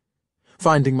resulted.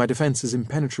 Finding my defenses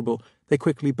impenetrable, they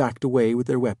quickly backed away with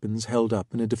their weapons held up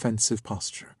in a defensive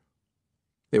posture.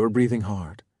 They were breathing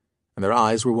hard, and their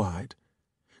eyes were wide.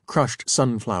 Crushed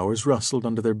sunflowers rustled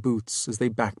under their boots as they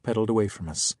backpedaled away from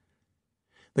us.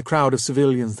 The crowd of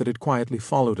civilians that had quietly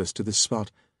followed us to this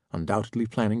spot, undoubtedly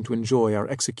planning to enjoy our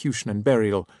execution and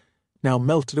burial, now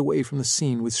melted away from the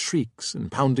scene with shrieks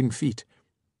and pounding feet.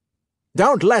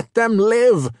 "Don't let them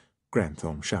live!"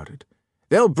 Grantham shouted.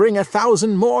 "They'll bring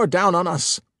 1,000 more down on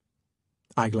us."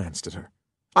 I glanced at her.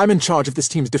 "I'm in charge of this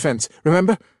team's defense,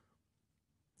 remember?"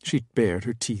 She bared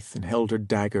her teeth and held her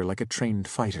dagger like a trained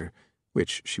fighter,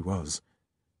 which she was.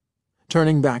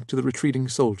 Turning back to the retreating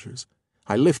soldiers,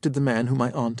 I lifted the man whom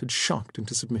my aunt had shocked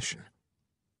into submission.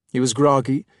 He was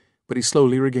groggy, but he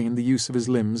slowly regained the use of his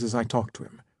limbs as I talked to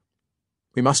him.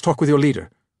 "We must talk with your leader,"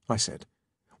 I said.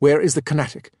 "Where is the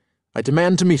Kanatic? I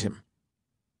demand to meet him."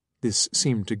 This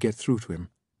seemed to get through to him.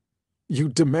 "You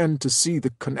demand to see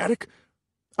the Kanatic?"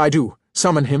 "I do.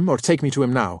 Summon him or take me to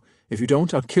him now. If you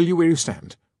don't, I'll kill you where you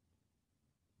stand."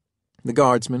 The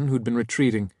guardsmen who'd been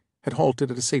retreating had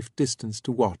halted at a safe distance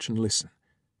to watch and listen.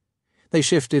 They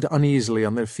shifted uneasily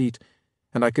on their feet,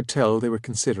 and I could tell they were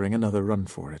considering another run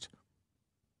for it.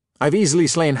 "I've easily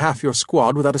slain half your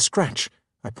squad without a scratch,"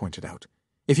 I pointed out.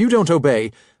 "If you don't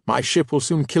obey, my ship will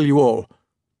soon kill you all."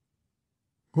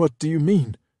 "What do you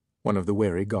mean?" one of the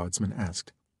wary guardsmen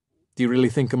asked. "Do you really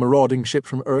think a marauding ship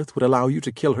from Earth would allow you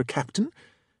to kill her captain?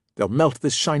 They'll melt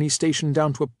this shiny station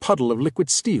down to a puddle of liquid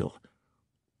steel."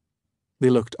 They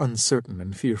looked uncertain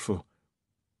and fearful.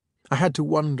 I had to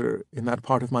wonder, in that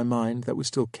part of my mind that was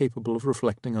still capable of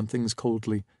reflecting on things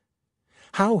coldly,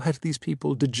 how had these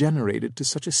people degenerated to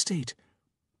such a state?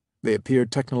 They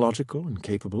appeared technological and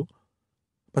capable,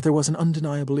 but there was an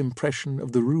undeniable impression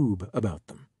of the rube about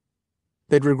them.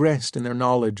 They'd regressed in their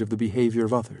knowledge of the behavior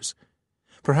of others.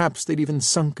 Perhaps they'd even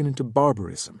sunken into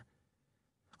barbarism.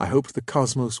 I hoped the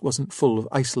cosmos wasn't full of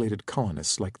isolated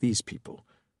colonists like these people.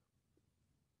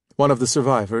 One of the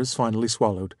survivors finally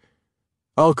swallowed.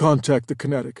 "I'll contact the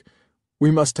Kanatic. We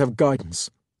must have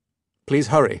guidance." "Please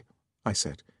hurry," I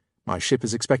said. "My ship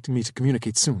is expecting me to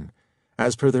communicate soon.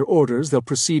 As per their orders, they'll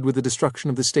proceed with the destruction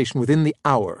of the station within the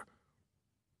hour."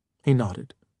 He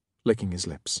nodded, licking his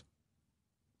lips.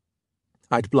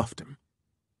 I'd bluffed him,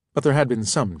 but there had been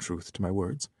some truth to my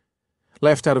words.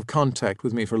 Left out of contact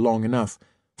with me for long enough,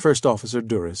 First Officer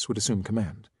Duras would assume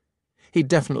command. He'd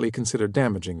definitely consider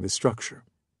damaging this structure.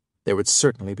 There would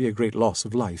certainly be a great loss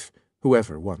of life,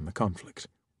 whoever won the conflict.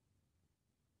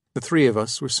 The three of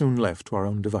us were soon left to our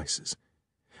own devices.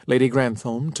 Lady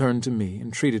Grantham turned to me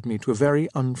and treated me to a very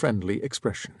unfriendly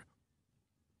expression.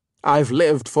 "I've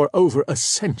lived for over a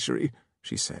century,"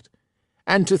 she said,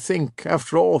 "and to think,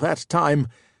 after all that time,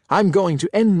 I'm going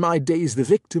to end my days the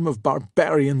victim of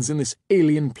barbarians in this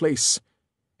alien place.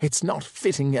 It's not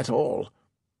fitting at all."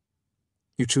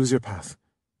 "You choose your path.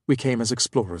 We came as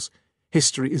explorers.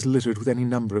 History is littered with any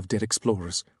number of dead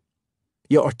explorers."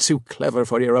 "You're too clever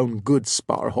for your own good,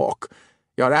 Sparhawk.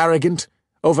 You're arrogant,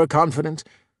 overconfident.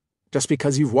 Just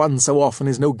because you've won so often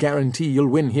is no guarantee you'll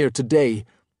win here today.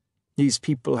 These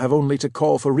people have only to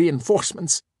call for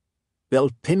reinforcements.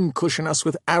 They'll pincushion us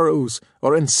with arrows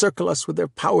or encircle us with their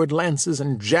powered lances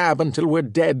and jab until we're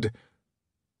dead."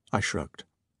 I shrugged.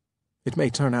 "It may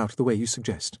turn out the way you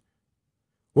suggest."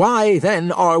 "Why,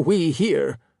 then, are we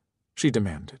here?" she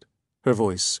demanded, her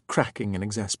voice cracking in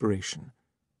exasperation.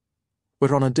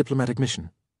 "We're on a diplomatic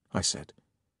mission," I said.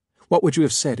 "What would you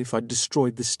have said if I'd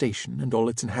destroyed the station and all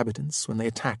its inhabitants when they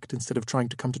attacked instead of trying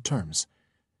to come to terms?"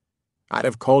 "I'd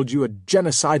have called you a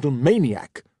genocidal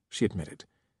maniac," she admitted.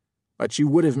 "But you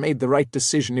would have made the right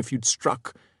decision if you'd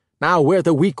struck. Now we're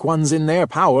the weak ones in their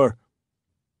power."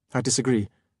 "I disagree.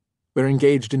 We're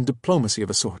engaged in diplomacy of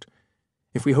a sort.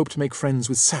 If we hope to make friends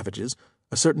with savages,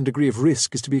 a certain degree of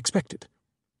risk is to be expected."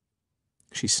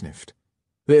 She sniffed.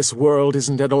 "This world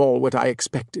isn't at all what I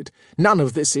expected. None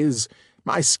of this is.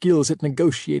 My skills at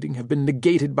negotiating have been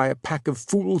negated by a pack of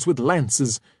fools with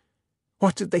lances.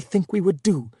 What did they think we would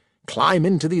do? Climb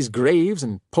into these graves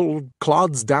and pull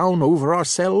clods down over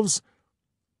ourselves?"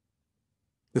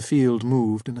 The field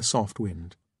moved in a soft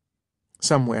wind.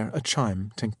 Somewhere a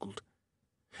chime tinkled.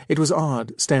 It was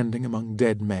odd standing among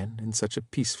dead men in such a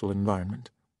peaceful environment.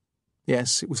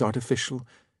 Yes, it was artificial,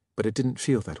 but it didn't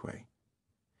feel that way.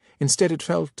 Instead, it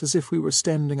felt as if we were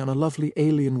standing on a lovely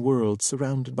alien world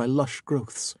surrounded by lush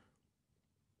growths.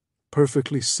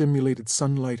 "Perfectly simulated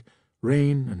sunlight,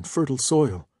 rain, and fertile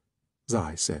soil,"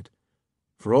 Zai said.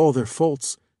 "For all their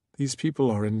faults, these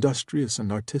people are industrious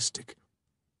and artistic."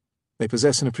 "They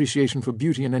possess an appreciation for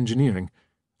beauty and engineering,"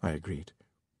 I agreed.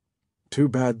 "Too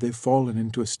bad they've fallen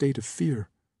into a state of fear,"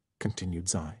 continued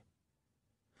Zai.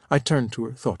 I turned to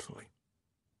her thoughtfully.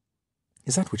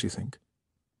 "Is that what you think?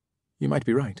 You might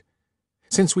be right.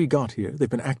 Since we got here, they've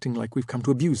been acting like we've come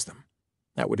to abuse them.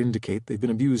 That would indicate they've been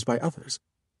abused by others.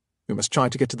 We must try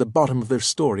to get to the bottom of their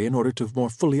story in order to more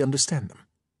fully understand them."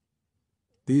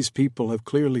 "These people have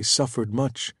clearly suffered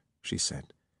much," she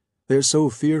said. "They're so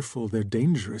fearful, they're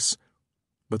dangerous.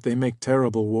 But they make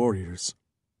terrible warriors."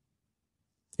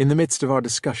 In the midst of our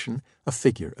discussion, a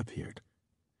figure appeared.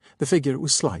 The figure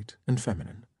was slight and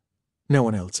feminine. No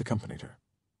one else accompanied her.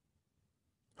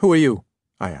 "Who are you?"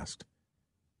 I asked.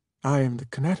 "I am the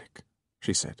Kinetic,"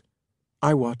 she said.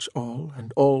 "I watch all,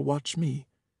 and all watch me.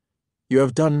 You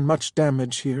have done much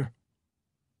damage here."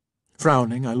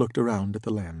 Frowning, I looked around at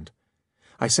the land.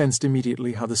 I sensed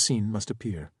immediately how the scene must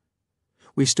appear.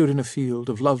 We stood in a field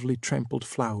of lovely trampled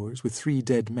flowers with 3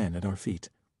 dead men at our feet.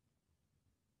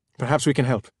 "Perhaps we can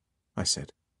help," I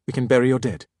said. "We can bury your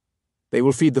dead. They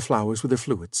will feed the flowers with their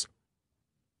fluids."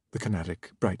 The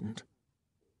Kinetic brightened.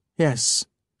 "Yes,"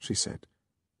 she said.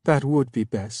 "That would be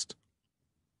best."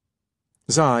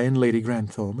 Zai and Lady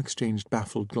Grantham exchanged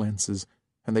baffled glances,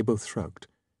 and they both shrugged.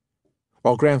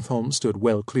 While Grantham stood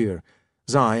well clear,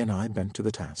 Zai and I bent to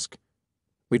the task.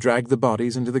 We dragged the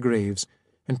bodies into the graves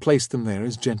and placed them there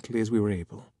as gently as we were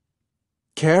able.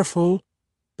 "Careful,"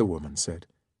 the woman said,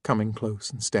 coming close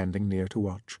and standing near to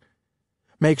watch.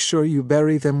 "Make sure you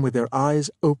bury them with their eyes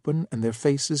open and their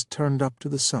faces turned up to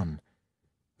the sun.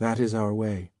 That is our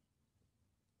way."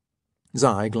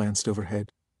 Zai glanced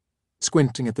overhead,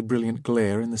 squinting at the brilliant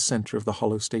glare in the center of the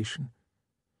hollow station.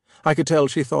 I could tell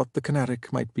she thought the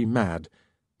Kinetic might be mad,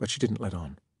 but she didn't let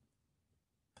on.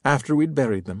 After we'd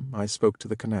buried them, I spoke to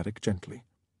the Kinetic gently.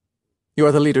 "You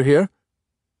are the leader here?"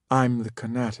 "I'm the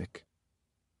Kinetic."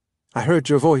 "I heard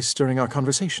your voice during our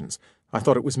conversations. I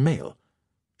thought it was male."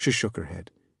 She shook her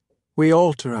head. "We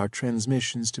alter our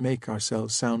transmissions to make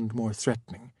ourselves sound more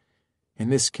threatening. In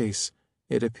this case,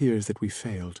 it appears that we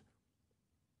failed."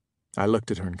 I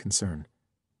looked at her in concern.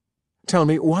 "Tell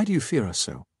me, why do you fear us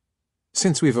so?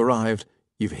 Since we've arrived,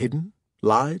 you've hidden,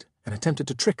 lied, and attempted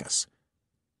to trick us."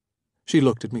 She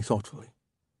looked at me thoughtfully.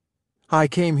 "I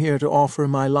came here to offer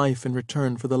my life in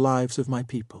return for the lives of my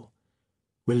people.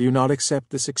 Will you not accept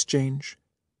this exchange?"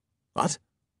 "What?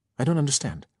 I don't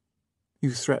understand."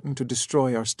 "You threatened to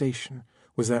destroy our station.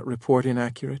 Was that report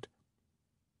inaccurate?"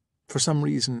 For some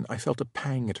reason, I felt a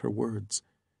pang at her words.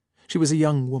 She was a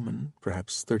young woman,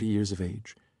 perhaps 30 years of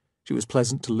age. She was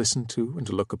pleasant to listen to and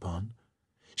to look upon.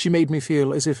 She made me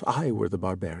feel as if I were the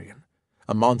barbarian,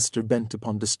 a monster bent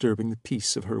upon disturbing the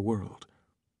peace of her world.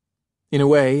 In a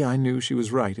way, I knew she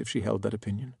was right if she held that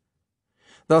opinion.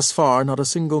 Thus far, not a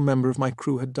single member of my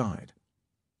crew had died.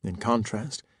 In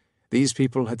contrast, these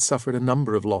people had suffered a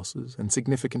number of losses and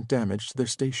significant damage to their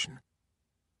station.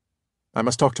 "I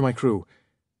must talk to my crew.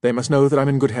 They must know that I'm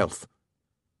in good health."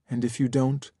 "And if you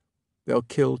don't, they'll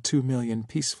kill 2 million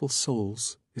peaceful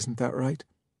souls, isn't that right?"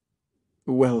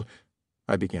 "Well,"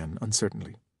 I began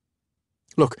uncertainly.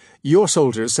 "Look, your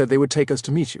soldiers said they would take us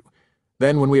to meet you.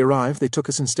 Then when we arrived, they took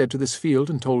us instead to this field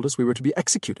and told us we were to be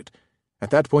executed. At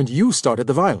that point you started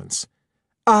the violence."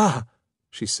 "Ah!"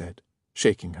 she said,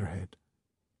 shaking her head.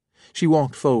 She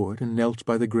walked forward and knelt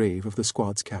by the grave of the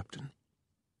squad's captain.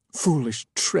 "Foolish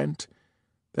Trent!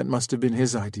 That must have been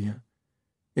his idea.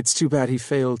 It's too bad he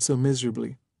failed so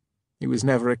miserably. He was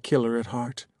never a killer at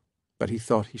heart, but he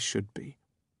thought he should be."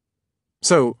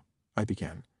 "So," I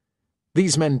began,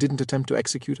 These men didn't attempt to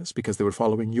execute us because they were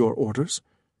following your orders?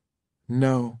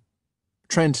 No.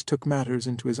 Trent took matters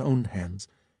into his own hands.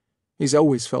 He's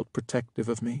always felt protective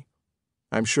of me.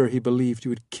 I'm sure he believed you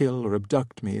would kill or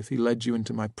abduct me if he led you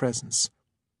into my presence.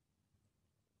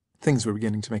 Things were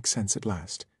beginning to make sense at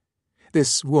last.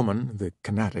 This woman, the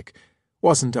Canatic,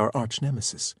 wasn't our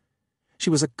arch-nemesis. She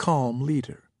was a calm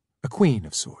leader, a queen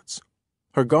of sorts.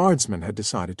 Her guardsmen had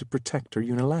decided to protect her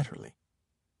unilaterally.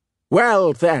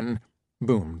 "Well, then,"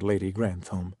 boomed Lady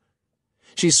Grantham.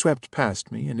 She swept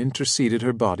past me and interceded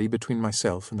her body between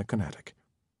myself and the Canatic.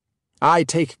 "I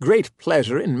take great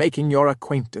pleasure in making your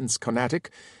acquaintance,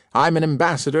 Canatic. I'm an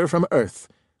ambassador from Earth.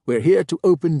 We're here to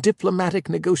open diplomatic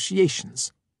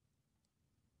negotiations."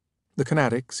 The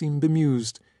Canatic seemed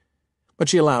bemused, but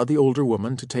she allowed the older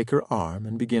woman to take her arm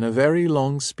and begin a very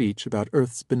long speech about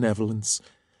Earth's benevolence,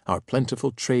 our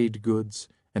plentiful trade goods,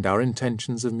 and our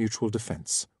intentions of mutual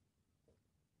defense.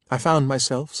 I found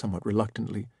myself, somewhat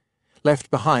reluctantly, left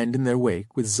behind in their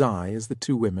wake with Zai as the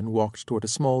two women walked toward a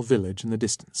small village in the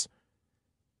distance.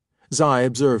 Zai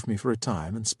observed me for a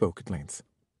time and spoke at length.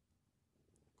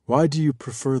 "Why do you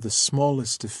prefer the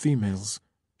smallest of females?"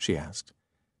 she asked.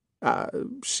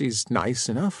 She's nice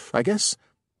enough, I guess."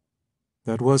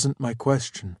 "That wasn't my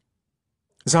question.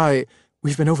 Zai,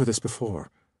 we've been over this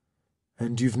before,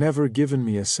 and you've never given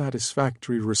me a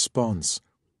satisfactory response."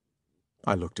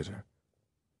 I looked at her.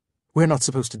 "We're not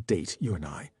supposed to date, you and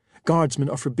I. Guardsmen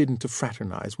are forbidden to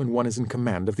fraternize when one is in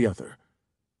command of the other."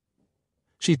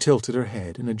 She tilted her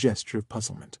head in a gesture of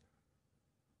puzzlement.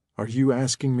 "Are you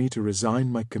asking me to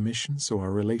resign my commission so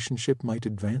our relationship might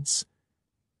advance?"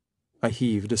 I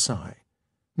heaved a sigh.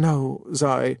 "No,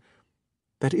 Zai,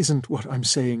 that isn't what I'm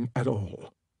saying at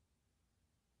all."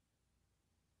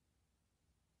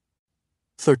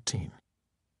 13.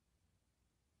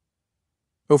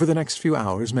 Over the next few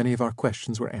hours, many of our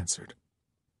questions were answered.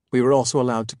 We were also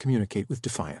allowed to communicate with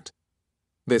Defiant.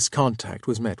 This contact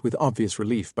was met with obvious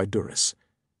relief by Duras.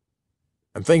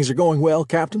 "And things are going well,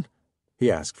 Captain?"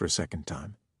 he asked for a second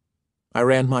time. I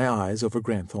ran my eyes over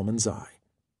Grantham and Zai.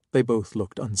 They both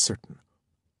looked uncertain.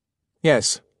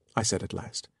 "Yes," I said at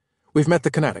last. "We've met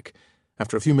the Canatic.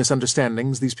 After a few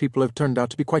misunderstandings, these people have turned out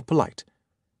to be quite polite."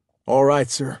 "All right,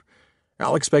 sir.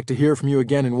 I'll expect to hear from you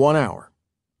again in 1 hour."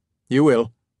 "You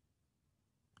will."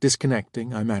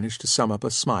 Disconnecting, I managed to sum up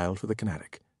a smile for the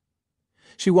Canatic.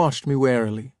 She watched me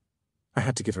warily. I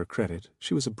had to give her credit.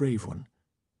 She was a brave one.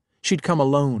 She'd come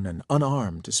alone and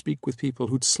unarmed to speak with people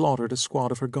who'd slaughtered a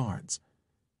squad of her guards.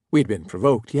 We'd been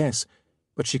provoked, yes,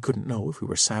 but she couldn't know if we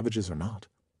were savages or not.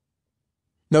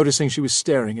 Noticing she was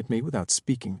staring at me without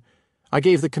speaking, I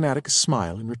gave the Canatic a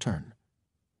smile in return.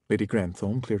 Lady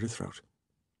Grantham cleared her throat.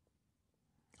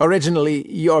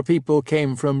 "Originally, your people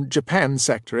came from Japan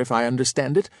sector, if I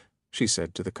understand it," she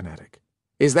said to the Canatic.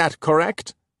 "Is that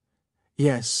correct?"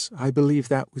 "Yes, I believe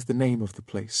that was the name of the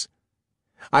place."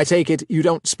 "I take it you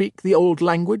don't speak the old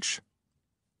language?"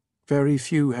 "Very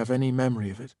few have any memory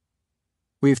of it.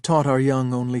 We've taught our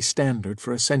young only Standard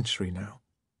for a century now."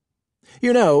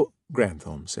 "You know,"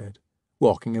 Grantham said,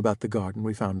 walking about the garden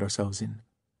we found ourselves in,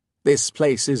 "this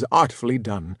place is artfully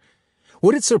done.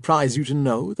 Would it surprise you to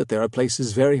know that there are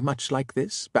places very much like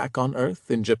this back on Earth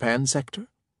in Japan sector?"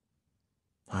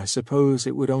 "I suppose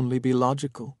it would only be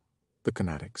logical," the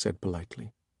Canatic said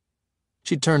politely.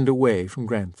 She turned away from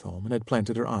Grantham and had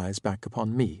planted her eyes back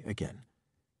upon me again.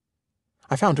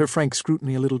 I found her frank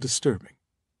scrutiny a little disturbing.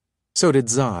 So did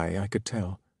Zai, I could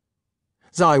tell.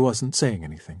 Zai wasn't saying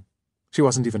anything. She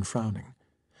wasn't even frowning,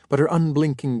 but her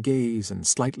unblinking gaze and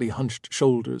slightly hunched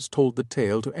shoulders told the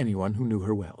tale to anyone who knew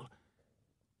her well.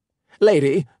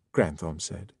 "Lady," Grantham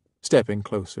said, stepping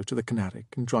closer to the Canatic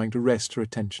and trying to wrest her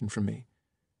attention from me.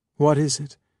 "What is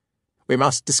it?" "We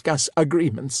must discuss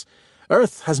agreements.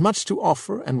 Earth has much to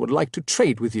offer and would like to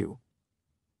trade with you."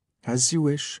 "As you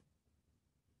wish.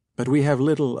 But we have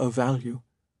little of value.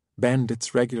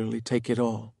 Bandits regularly take it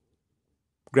all."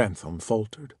 Grantham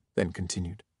faltered, then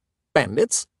continued.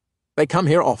 "Bandits? They come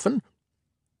here often?"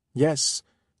 "Yes,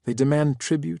 they demand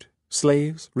tribute,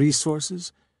 slaves,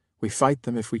 resources. We fight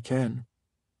them if we can."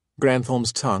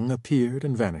 Grantham's tongue appeared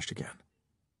and vanished again.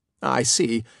 "I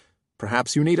see.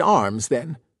 Perhaps you need arms,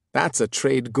 then. That's a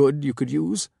trade good you could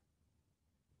use."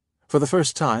 For the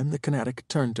first time, the Canatic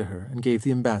turned to her and gave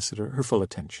the ambassador her full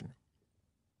attention.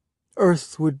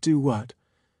 "Earth would do what?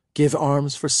 Give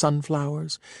arms for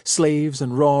sunflowers, slaves,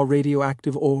 and raw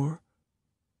radioactive ore?"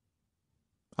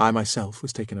 I myself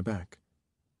was taken aback.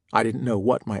 I didn't know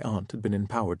what my aunt had been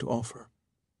empowered to offer.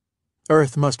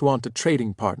 Earth must want a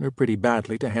trading partner pretty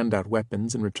badly to hand out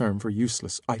weapons in return for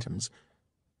useless items.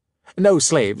 "No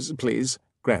slaves, please,"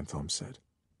 Grantham said.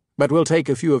 but we'll take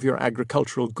a few of your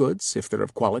agricultural goods if they're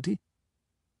of quality.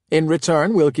 In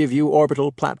return, we'll give you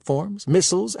orbital platforms,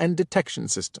 missiles, and detection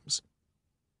systems."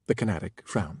 The Canatic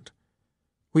frowned.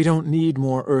 "We don't need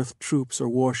more Earth troops or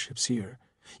warships here.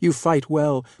 You fight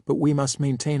well, but we must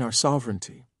maintain our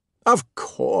sovereignty." Of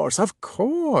course,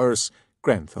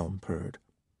 Grantham purred.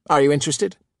 "Are you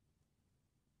interested?"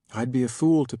 "I'd be a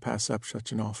fool to pass up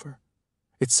such an offer.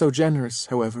 It's so generous,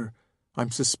 however,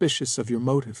 I'm suspicious of your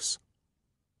motives."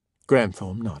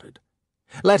 Grantham nodded.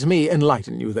 "Let me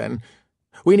enlighten you, then.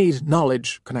 We need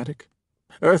knowledge, Canatic.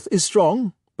 Earth is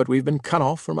strong, but we've been cut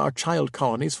off from our child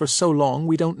colonies for so long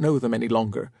we don't know them any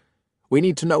longer. We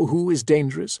need to know who is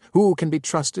dangerous, who can be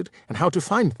trusted, and how to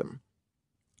find them."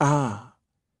 "Ah,"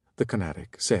 the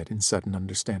Canatic said in sudden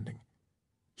understanding.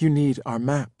 "You need our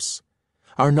maps,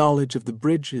 our knowledge of the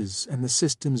bridges and the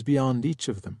systems beyond each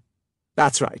of them."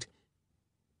 "That's right."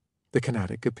 The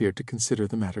Canatic appeared to consider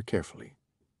the matter carefully.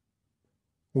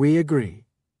 "We agree,"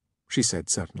 she said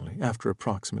suddenly, after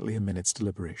approximately a minute's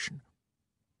deliberation.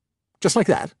 "Just like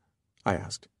that?" I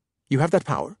asked. "You have that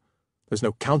power? There's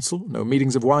no council, no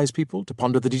meetings of wise people to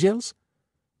ponder the details?"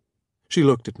 She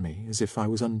looked at me as if I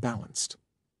was unbalanced.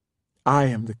 "I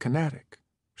am the Canatic,"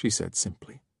 she said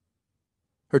simply.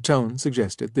 Her tone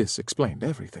suggested this explained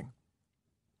everything.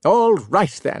 "All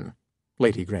right, then,"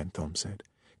 Lady Grantham said,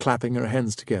 clapping her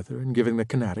hands together and giving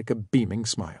the Canatic a beaming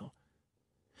smile.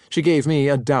 She gave me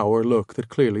a dour look that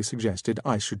clearly suggested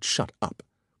I should shut up.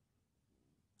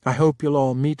 "I hope you'll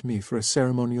all meet me for a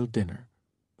ceremonial dinner,"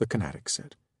 the Canatic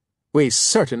said. "We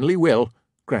certainly will,"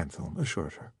 Grantham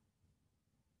assured her.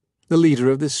 The leader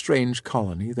of this strange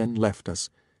colony then left us,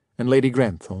 and Lady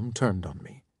Grantham turned on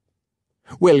me.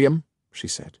 "William," she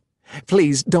said,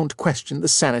 "please don't question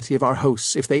the sanity of our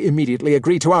hosts if they immediately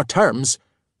agree to our terms."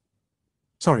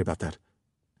 "Sorry about that.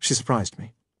 She surprised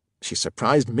me." "She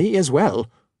surprised me as well,"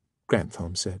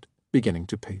 Grantham said, beginning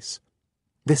to pace.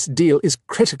 "This deal is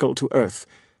critical to Earth.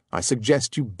 I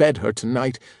suggest you bed her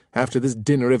tonight, after this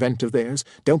dinner event of theirs.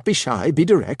 Don't be shy, be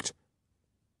direct."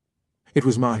 It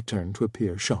was my turn to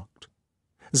appear shocked.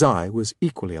 Zai was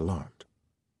equally alarmed.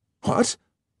 "What?"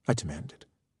 I demanded.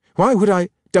 "Why would I—"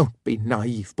 "Don't be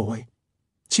naive, boy.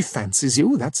 She fancies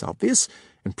you, that's obvious.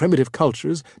 In primitive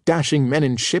cultures, dashing men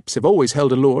in ships have always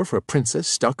held a lure for a princess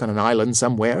stuck on an island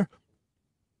somewhere."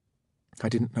 I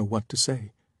didn't know what to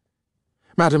say.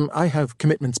 "Madam, I have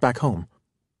commitments back home."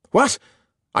 "What?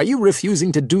 Are you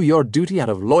refusing to do your duty out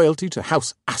of loyalty to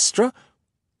House Astra?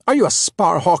 Are you a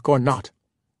Sparhawk or not?"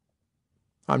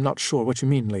 "I'm not sure what you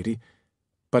mean, lady,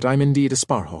 but I'm indeed a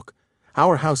Sparhawk.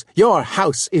 Our house—" "Your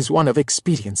house is one of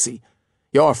expediency.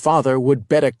 Your father would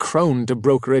bet a crone to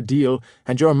broker a deal,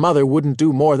 and your mother wouldn't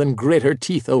do more than grit her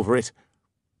teeth over it."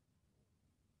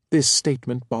 This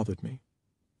statement bothered me,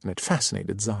 and it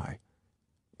fascinated Zai.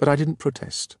 But I didn't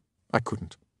protest. I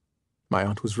couldn't. My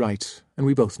aunt was right, and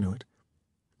we both knew it.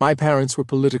 My parents were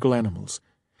political animals.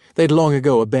 They'd long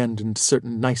ago abandoned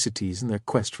certain niceties in their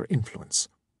quest for influence.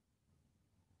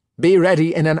 "Be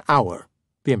ready in an hour,"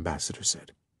 the ambassador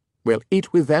said. "We'll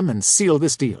eat with them and seal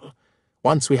this deal.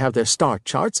 Once we have their star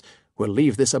charts, we'll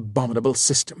leave this abominable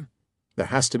system. There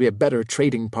has to be a better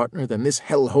trading partner than this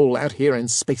hellhole out here in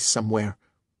space somewhere."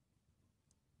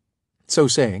 So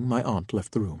saying, my aunt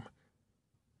left the room.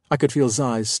 I could feel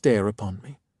Zai's stare upon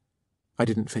me. I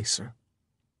didn't face her.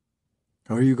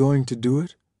 "Are you going to do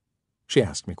it?" she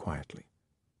asked me quietly.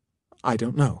 "I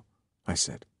don't know," I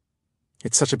said.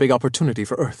 "It's such a big opportunity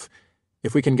for Earth.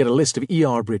 If we can get a list of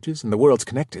ER bridges and the world's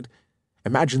connected,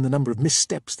 imagine the number of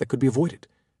missteps that could be avoided.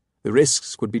 The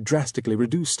risks would be drastically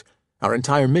reduced. Our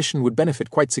entire mission would benefit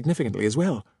quite significantly as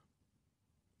well."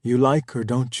 "You like her,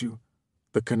 don't you?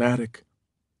 The Canatic?"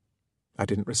 I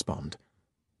didn't respond.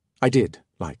 I did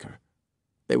like her.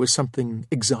 There was something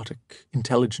exotic,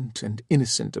 intelligent, and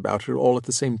innocent about her all at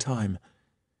the same time.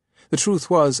 The truth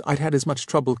was, I'd had as much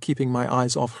trouble keeping my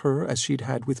eyes off her as she'd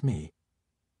had with me.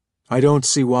 "I don't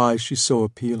see why she's so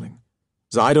appealing."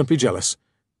 "Zai, don't be jealous."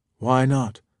 "Why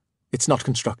not?" "It's not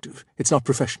constructive. It's not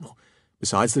professional.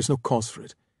 Besides, there's no cause for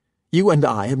it. You and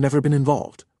I have never been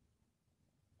involved."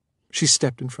 She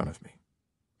stepped in front of me,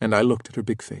 and I looked at her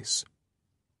big face.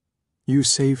 "You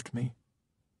saved me.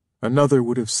 Another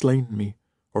would have slain me,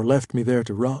 or left me there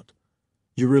to rot.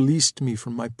 You released me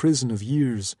from my prison of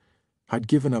years. I'd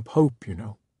given up hope, you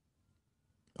know."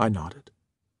 I nodded.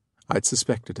 I'd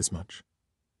suspected as much.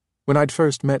 When I'd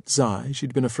first met Zai,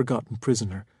 she'd been a forgotten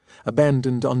prisoner,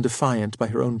 abandoned on defiant by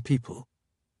her own people.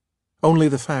 Only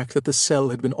the fact that the cell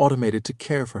had been automated to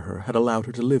care for her had allowed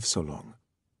her to live so long.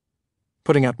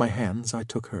 Putting out my hands, I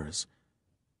took hers.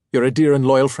 "You're a dear and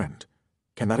loyal friend.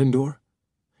 Can that endure?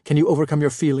 Can you overcome your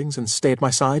feelings and stay at my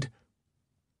side?"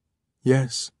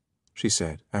 "Yes," she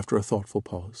said, after a thoughtful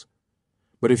pause.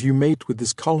 "But if you mate with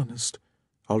this colonist,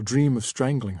 I'll dream of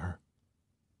strangling her."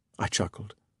 I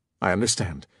chuckled. "I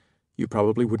understand. You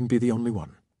probably wouldn't be the only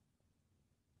one."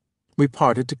 We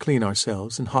parted to clean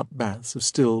ourselves in hot baths of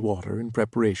still water in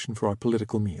preparation for our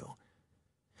political meal.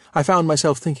 I found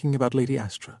myself thinking about Lady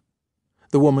Astra,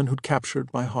 the woman who'd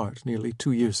captured my heart nearly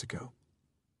 2 years ago.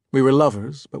 We were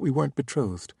lovers, but we weren't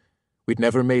betrothed. We'd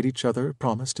never made each other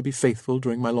promise to be faithful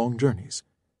during my long journeys.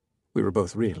 We were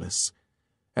both realists,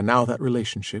 and now that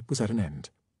relationship was at an end.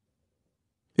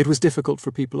 It was difficult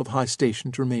for people of high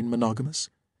station to remain monogamous,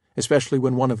 especially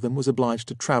when one of them was obliged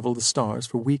to travel the stars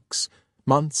for weeks,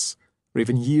 months, or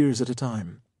even years at a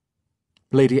time.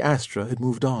 Lady Astra had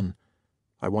moved on.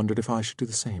 I wondered if I should do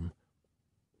the same.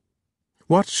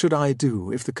 What should I do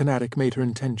if the Kanatic made her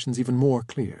intentions even more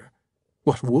clear?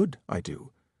 What would I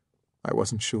do? I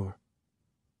wasn't sure.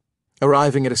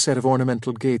 Arriving at a set of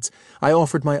ornamental gates, I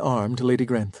offered my arm to Lady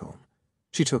Grantham.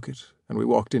 She took it, and we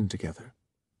walked in together.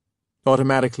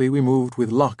 Automatically we moved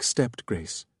with lock-stepped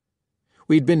grace.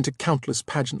 We'd been to countless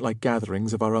pageant-like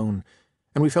gatherings of our own,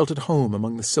 and we felt at home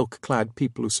among the silk-clad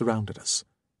people who surrounded us.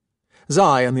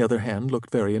 Zai, on the other hand, looked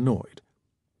very annoyed.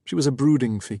 She was a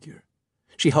brooding figure.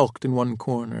 She hulked in one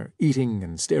corner, eating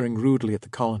and staring rudely at the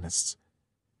colonists.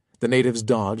 The natives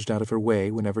dodged out of her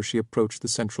way whenever she approached the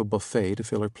central buffet to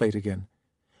fill her plate again,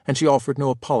 and she offered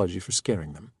no apology for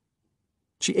scaring them.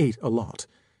 She ate a lot,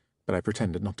 but I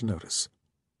pretended not to notice.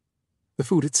 The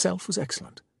food itself was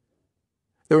excellent.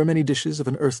 There were many dishes of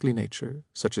an earthly nature,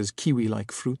 such as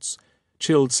kiwi-like fruits,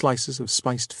 chilled slices of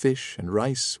spiced fish, and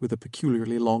rice with a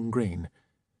peculiarly long grain.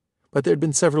 But there had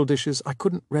been several dishes I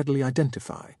couldn't readily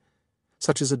identify,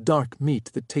 such as a dark meat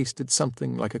that tasted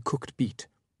something like a cooked beet.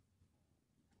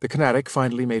 The Kanatic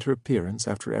finally made her appearance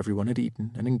after everyone had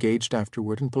eaten and engaged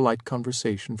afterward in polite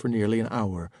conversation for nearly an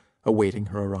hour, awaiting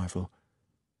her arrival.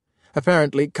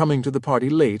 Apparently, coming to the party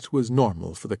late was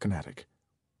normal for the Kanatic.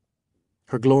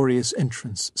 Her glorious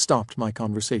entrance stopped my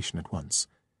conversation at once.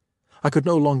 I could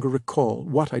no longer recall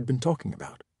what I'd been talking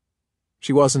about.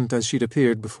 She wasn't as she'd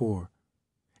appeared before.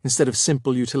 Instead of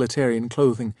simple utilitarian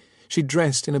clothing, she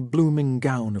dressed in a blooming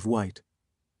gown of white.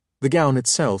 The gown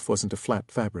itself wasn't a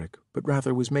flat fabric, but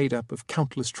rather was made up of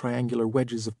countless triangular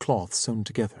wedges of cloth sewn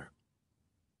together.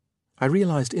 I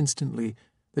realized instantly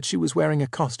that she was wearing a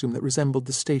costume that resembled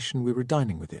the station we were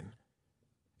dining within.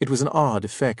 It was an odd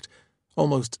effect,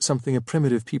 almost something a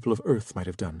primitive people of Earth might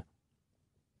have done.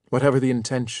 Whatever the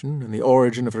intention and the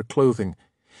origin of her clothing,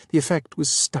 the effect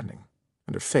was stunning,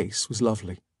 and her face was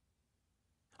lovely.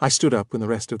 I stood up when the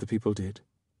rest of the people did,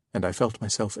 and I felt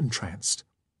myself entranced.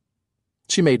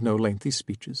 She made no lengthy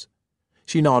speeches.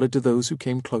 She nodded to those who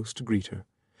came close to greet her,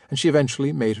 and she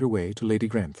eventually made her way to Lady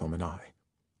Grantham and I.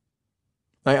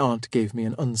 My aunt gave me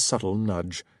an unsubtle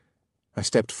nudge. I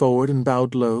stepped forward and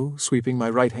bowed low, sweeping my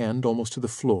right hand almost to the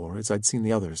floor as I'd seen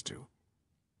the others do.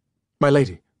 "My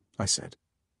lady," I said,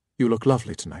 "you look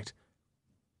lovely tonight."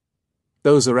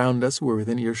 Those around us who were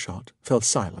within earshot fell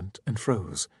silent and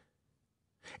froze.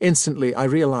 Instantly I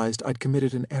realized I'd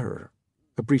committed an error,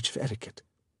 a breach of etiquette.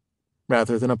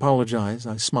 Rather than apologize,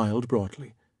 I smiled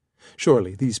broadly.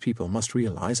 Surely these people must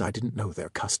realize I didn't know their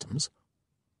customs.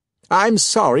 "I'm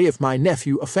sorry if my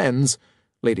nephew offends,"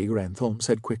 Lady Grantham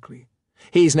said quickly.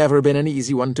 "He's never been an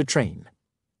easy one to train."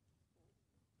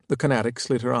 The Kanatic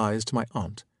slid her eyes to my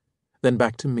aunt, then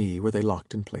back to me where they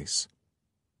locked in place.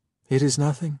 "It is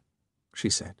nothing," she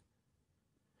said.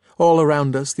 All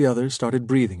around us the others started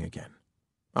breathing again.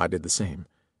 I did the same.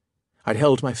 I'd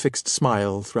held my fixed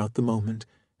smile throughout the moment,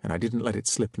 and I didn't let it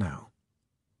slip now.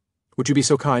 "Would you be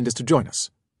so kind as to join us?"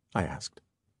 I asked.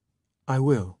 "I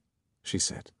will," she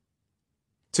said.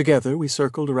 Together we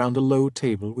circled around a low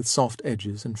table with soft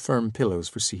edges and firm pillows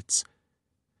for seats.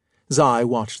 Zai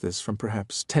watched this from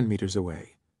perhaps 10 meters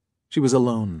away. She was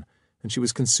alone, and she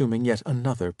was consuming yet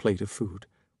another plate of food.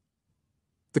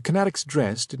 The Kanatic's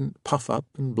dress didn't puff up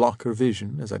and block her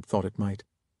vision as I'd thought it might.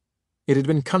 It had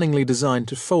been cunningly designed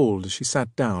to fold as she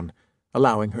sat down,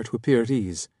 allowing her to appear at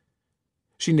ease.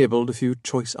 She nibbled a few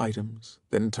choice items,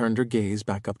 then turned her gaze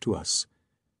back up to us.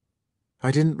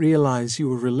 "I didn't realize you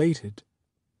were related."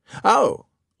 "Oh,"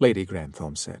 Lady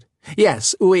Grantham said.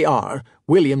 "Yes, we are.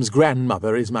 William's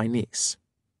grandmother is my niece."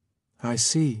 "I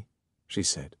see," she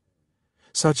said.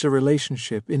 "Such a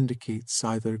relationship indicates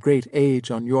either great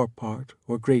age on your part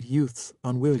or great youth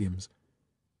on William's.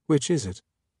 Which is it?"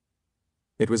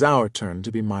 It was our turn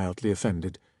to be mildly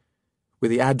offended. With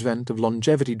the advent of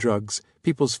longevity drugs,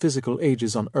 people's physical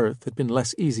ages on Earth had been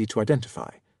less easy to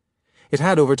identify. It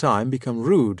had over time become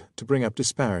rude to bring up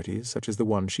disparities such as the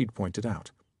one she'd pointed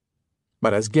out.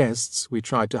 But as guests we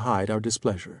tried to hide our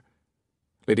displeasure.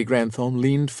 Lady Grantham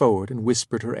leaned forward and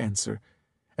whispered her answer,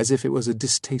 as if it was a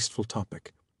distasteful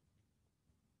topic.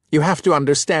 "You have to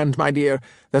understand, my dear,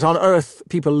 that on Earth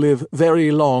people live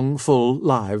very long, full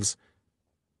lives."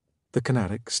 The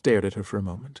Canatic stared at her for a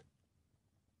moment.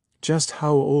 "Just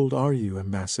how old are you,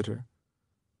 Ambassador?"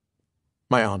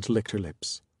 My aunt licked her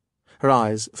lips. Her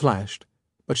eyes flashed,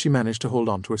 but she managed to hold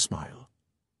on to her smile.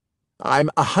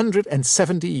 "I'm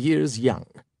 170 years young."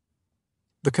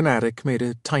 The Canatic made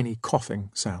a tiny coughing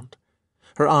sound.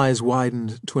 Her eyes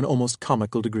widened to an almost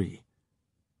comical degree.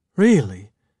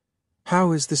 "Really?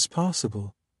 How is this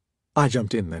possible?" I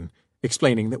jumped in then,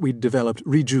 explaining that we'd developed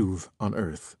Rejuve on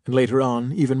Earth, and later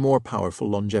on even more powerful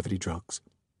longevity drugs.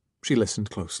 She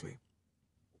listened closely.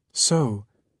 "So,"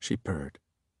 she purred,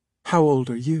 "how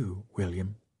old are you,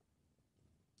 William?"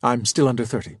 "I'm still under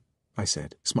 30, I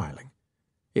said, smiling.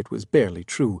 It was barely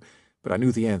true, but I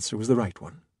knew the answer was the right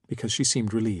one, because she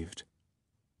seemed relieved.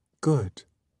 "Good."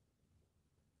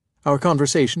 Our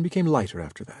conversation became lighter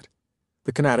after that.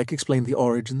 The Canatic explained the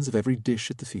origins of every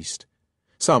dish at the feast.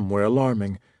 Some were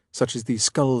alarming, such as the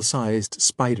skull-sized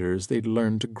spiders they'd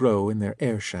learned to grow in their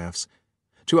air shafts,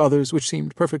 to others which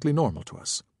seemed perfectly normal to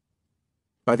us.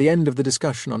 By the end of the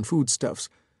discussion on foodstuffs,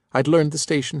 I'd learned the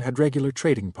station had regular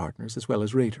trading partners as well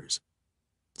as raiders.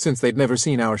 Since they'd never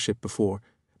seen our ship before,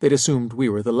 they'd assumed we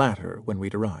were the latter when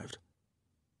we'd arrived.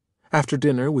 After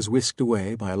dinner was whisked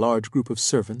away by a large group of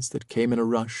servants that came in a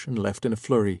rush and left in a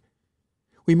flurry,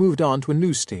 we moved on to a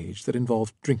new stage that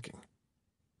involved drinking.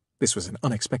 This was an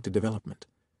unexpected development.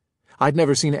 I'd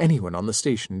never seen anyone on the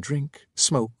station drink,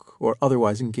 smoke, or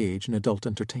otherwise engage in adult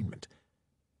entertainment.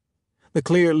 The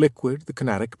clear liquid the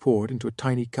Canatic poured into a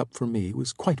tiny cup for me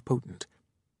was quite potent.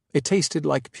 It tasted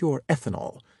like pure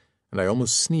ethanol, and I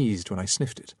almost sneezed when I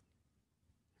sniffed it.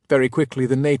 Very quickly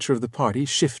the nature of the party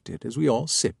shifted as we all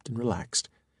sipped and relaxed.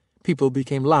 People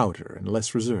became louder and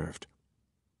less reserved.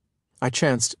 I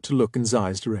chanced to look in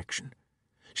Zai's direction.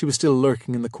 She was still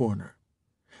lurking in the corner.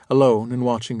 Alone and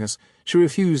watching us, she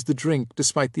refused the drink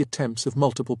despite the attempts of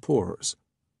multiple pourers.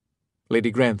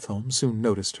 Lady Grantham soon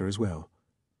noticed her as well.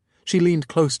 She leaned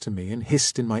close to me and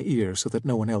hissed in my ear so that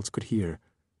no one else could hear.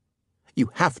 "You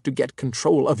have to get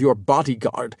control of your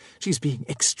bodyguard. She's being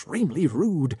extremely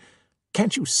rude.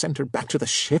 Can't you send her back to the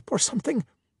ship or something?"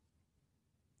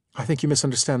 "I think you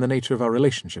misunderstand the nature of our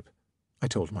relationship," I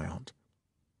told my aunt.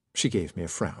 She gave me a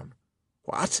frown.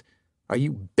 "What? Are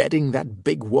you bedding that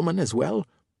big woman as well?"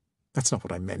 "That's not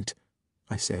what I meant,"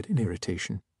 I said in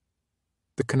irritation.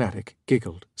 The Canatic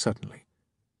giggled suddenly.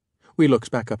 We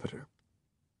looked back up at her.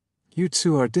 "You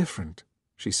two are different,"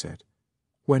 she said.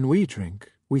 "When we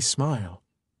drink, we smile."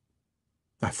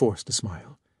 I forced a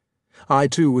smile. I,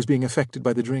 too, was being affected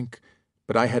by the drink,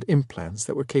 but I had implants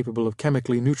that were capable of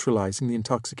chemically neutralizing the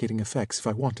intoxicating effects if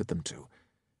I wanted them to.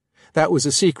 That was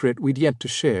a secret we'd yet to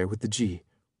share with the G.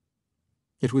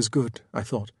 It was good, I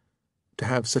thought, to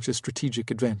have such a strategic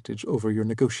advantage over your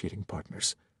negotiating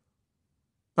partners.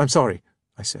 "I'm sorry,"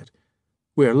 I said.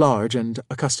 "We're large and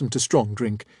accustomed to strong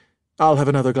drink. I'll have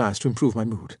another glass to improve my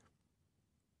mood."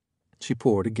 She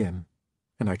poured again,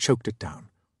 and I choked it down.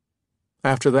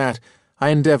 After that, I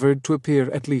endeavored to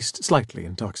appear at least slightly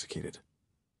intoxicated.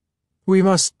 "We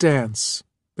must dance,"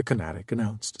 the Canatic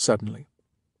announced suddenly.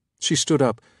 She stood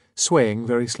up, swaying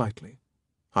very slightly.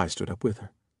 I stood up with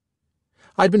her.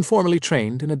 I'd been formally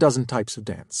trained in a dozen types of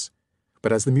dance,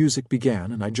 but as the music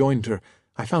began and I joined her,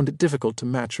 I found it difficult to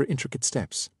match her intricate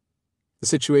steps. The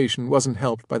situation wasn't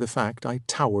helped by the fact I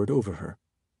towered over her.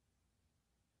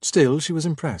 Still, she was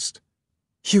impressed.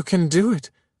 "You can do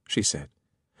it," she said.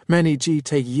 "Many G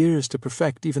take years to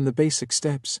perfect even the basic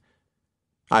steps."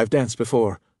 "I've danced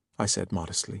before," I said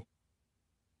modestly.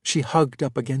 She hugged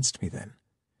up against me then,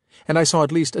 and I saw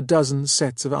at least a dozen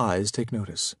sets of eyes take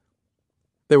notice.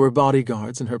 There were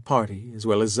bodyguards in her party as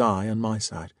well as Zai on my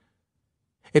side.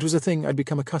 It was a thing I'd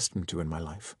become accustomed to in my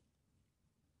life.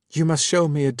 "You must show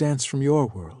me a dance from your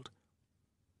world."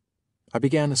 I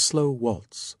began a slow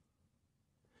waltz.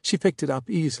 She picked it up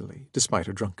easily, despite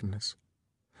her drunkenness.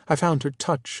 I found her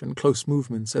touch and close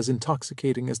movements as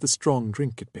intoxicating as the strong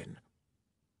drink had been.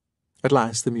 At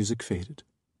last the music faded.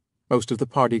 Most of the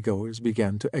party-goers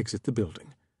began to exit the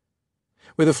building.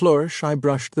 With a flourish, I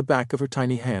brushed the back of her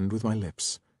tiny hand with my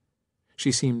lips.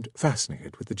 She seemed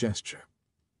fascinated with the gesture.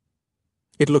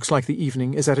 "It looks like the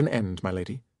evening is at an end, my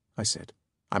lady," I said.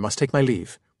 "I must take my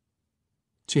leave."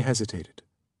 She hesitated,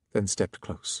 then stepped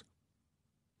close.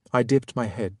 I dipped my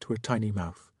head to her tiny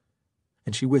mouth,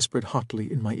 and she whispered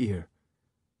hotly in my ear,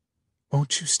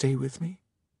 "Won't you stay with me?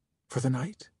 For the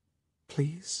night,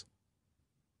 please?"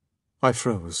 I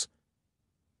froze.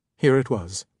 Here it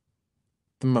was,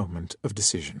 the moment of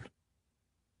decision.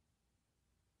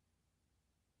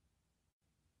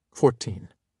 14.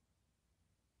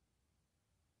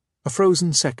 A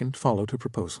frozen second followed her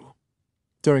proposal.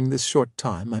 During this short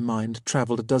time my mind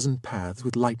travelled a dozen paths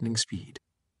with lightning speed.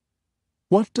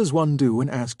 What does one do when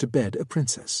asked to bed a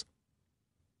princess?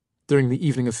 During the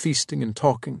evening of feasting and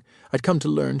talking, I'd come to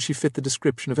learn she fit the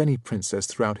description of any princess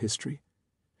throughout history.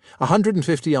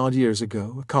 150-odd years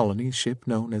ago, a Colonies ship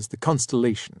known as the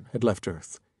Constellation had left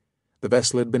Earth. The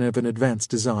vessel had been of an advanced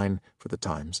design for the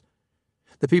times.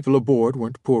 The people aboard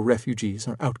weren't poor refugees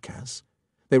or outcasts.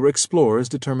 They were explorers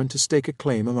determined to stake a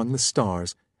claim among the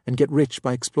stars and get rich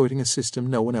by exploiting a system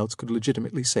no one else could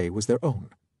legitimately say was their own.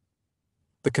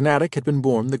 The Canatic had been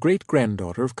born the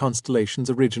great-granddaughter of Constellation's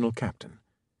original captain.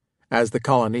 As the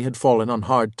colony had fallen on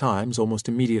hard times almost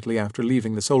immediately after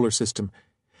leaving the solar system,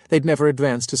 they'd never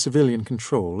advanced to civilian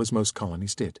control as most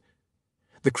colonies did.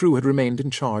 The crew had remained in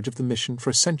charge of the mission for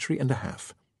a century and a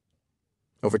half.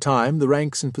 Over time, the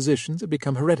ranks and positions had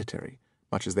become hereditary,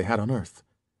 much as they had on Earth.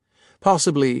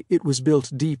 Possibly it was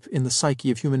built deep in the psyche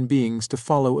of human beings to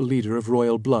follow a leader of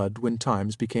royal blood when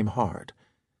times became hard.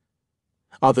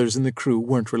 Others in the crew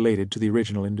weren't related to the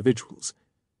original individuals.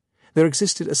 There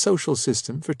existed a social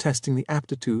system for testing the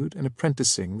aptitude and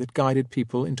apprenticing that guided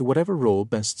people into whatever role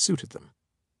best suited them.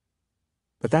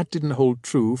 But that didn't hold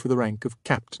true for the rank of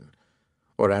captain,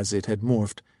 or as it had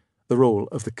morphed, the role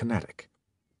of the Canatic.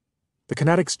 The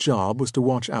Canatic's job was to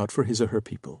watch out for his or her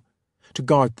people, to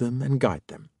guard them and guide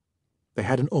them. They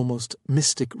had an almost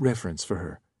mystic reverence for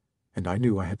her, and I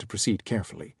knew I had to proceed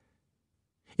carefully.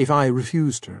 If I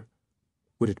refused her,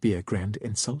 would it be a grand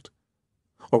insult?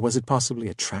 Or was it possibly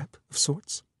a trap of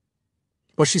sorts?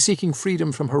 Was she seeking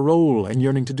freedom from her role and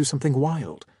yearning to do something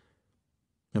wild?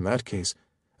 In that case,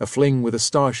 a fling with a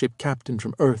starship captain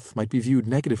from Earth might be viewed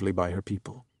negatively by her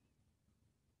people.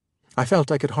 I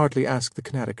felt I could hardly ask the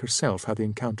Canatic herself how the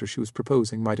encounter she was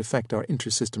proposing might affect our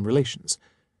inter-system relations.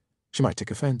 She might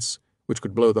take offense, which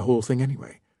could blow the whole thing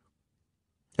anyway.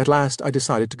 At last I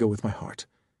decided to go with my heart.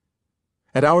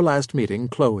 At our last meeting,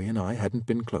 Chloe and I hadn't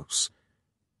been close.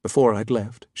 Before I'd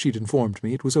left, she'd informed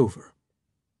me it was over.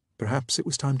 Perhaps it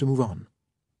was time to move on.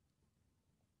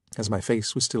 As my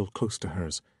face was still close to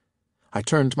hers, I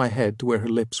turned my head to where her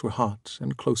lips were hot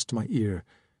and close to my ear,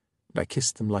 and I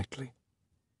kissed them lightly.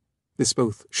 This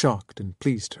both shocked and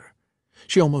pleased her.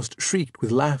 She almost shrieked with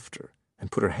laughter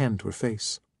and put her hand to her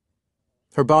face.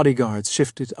 Her bodyguards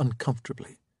shifted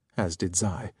uncomfortably, as did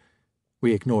Zai.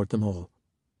 We ignored them all.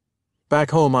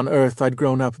 Back home on Earth, I'd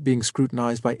grown up being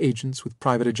scrutinized by agents with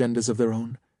private agendas of their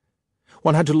own.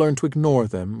 One had to learn to ignore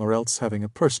them, or else having a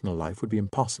personal life would be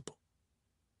impossible.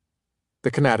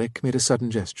 The Canatic made a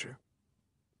sudden gesture.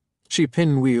 She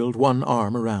pinwheeled one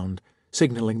arm around,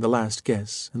 signaling the last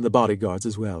guess, and the bodyguards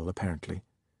as well, apparently.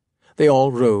 They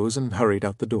all rose and hurried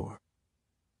out the door.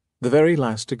 The very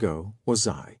last to go was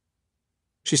Zai.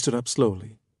 She stood up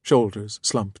slowly, shoulders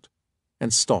slumped,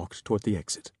 and stalked toward the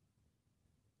exit.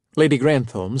 Lady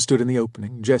Grantham stood in the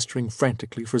opening, gesturing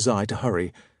frantically for Zai to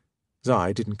hurry.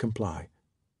 Zai didn't comply.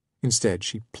 Instead,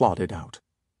 she plodded out.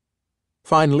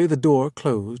 Finally, the door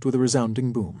closed with a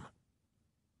resounding boom.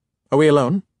 "Are we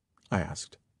alone?" I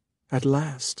asked. "At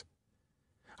last.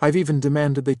 I've even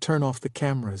demanded they turn off the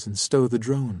cameras and stow the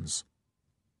drones."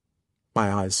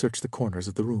 My eyes searched the corners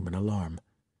of the room in alarm.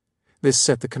 This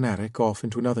set the Canatic off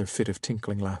into another fit of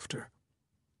tinkling laughter.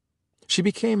 She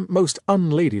became most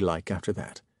unladylike after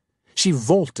that. She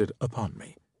vaulted upon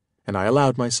me, and I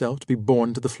allowed myself to be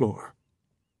borne to the floor.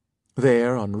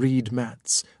 There, on reed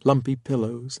mats, lumpy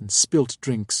pillows, and spilt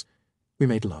drinks, we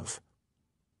made love.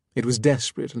 It was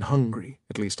desperate and hungry,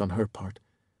 at least on her part.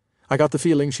 I got the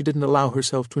feeling she didn't allow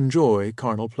herself to enjoy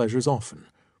carnal pleasures often.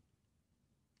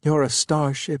 "You're a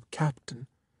starship captain,"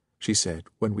 she said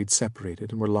when we'd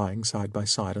separated and were lying side by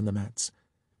side on the mats.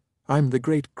 "I'm the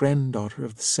great-granddaughter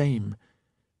of the same.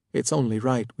 It's only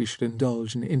right we should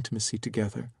indulge in intimacy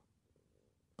together."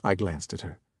 I glanced at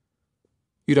her.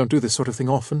 "You don't do this sort of thing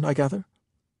often, I gather?"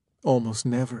 "Almost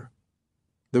never.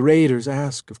 The raiders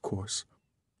ask, of course,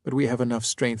 but we have enough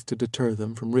strength to deter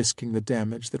them from risking the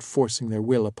damage that forcing their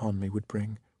will upon me would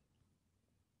bring."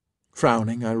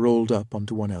 Frowning, I rolled up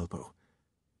onto one elbow.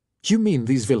 "You mean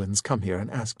these villains come here and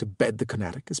ask to bed the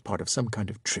Canatic as part of some kind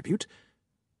of tribute?"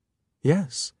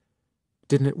 "Yes.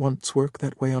 Didn't it once work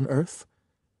that way on Earth?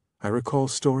 I recall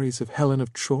stories of Helen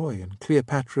of Troy and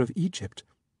Cleopatra of Egypt."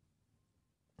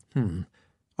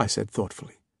 I said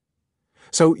thoughtfully.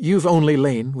 "So you've only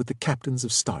lain with the captains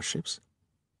of starships?"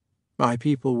 "My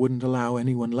people wouldn't allow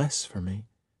anyone less for me.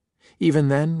 Even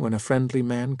then, when a friendly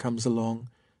man comes along,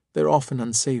 they're often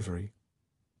unsavory.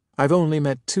 I've only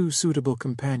met 2 suitable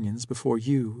companions before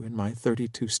you in my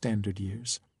 32 standard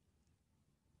years."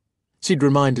 She'd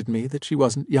reminded me that she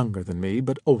wasn't younger than me,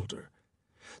 but older.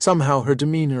 Somehow her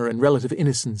demeanor and relative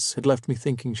innocence had left me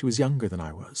thinking she was younger than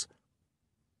I was.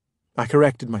 I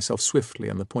corrected myself swiftly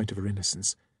on the point of her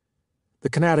innocence. The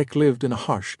Canatic lived in a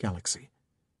harsh galaxy.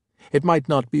 It might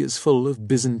not be as full of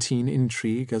Byzantine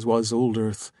intrigue as was old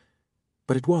Earth,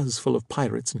 but it was full of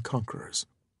pirates and conquerors.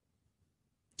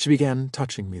 She began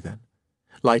touching me then,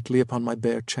 lightly upon my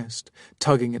bare chest,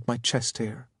 tugging at my chest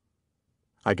hair.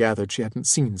 I gathered she hadn't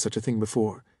seen such a thing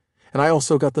before, and I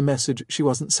also got the message she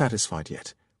wasn't satisfied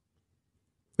yet.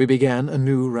 We began a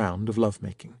new round of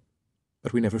love-making,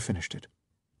 but we never finished it.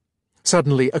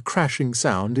 Suddenly a crashing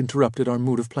sound interrupted our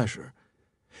mood of pleasure.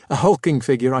 A hulking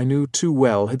figure I knew too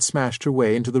well had smashed her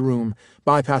way into the room,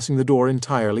 bypassing the door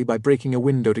entirely by breaking a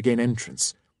window to gain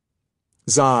entrance.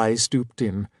 Zai stooped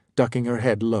in, ducking her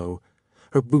head low.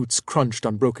 Her boots crunched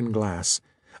on broken glass.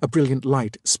 A brilliant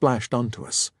light splashed onto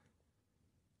us.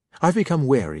 I've become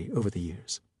wary over the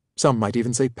years. Some might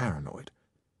even say paranoid.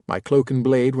 My cloak and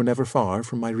blade were never far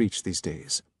from my reach these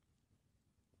days.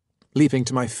 Leaping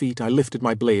to my feet, I lifted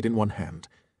my blade in one hand.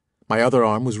 My other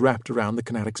arm was wrapped around the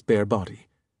Canatic's bare body.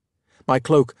 My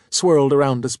cloak swirled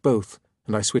around us both,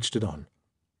 and I switched it on.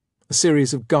 A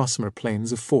series of gossamer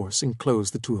planes of force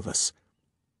enclosed the 2 of us.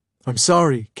 "I'm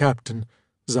sorry, Captain,"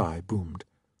 Zai boomed.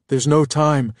 "There's no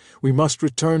time. We must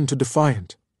return to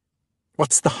Defiant."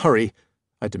 "What's the hurry?"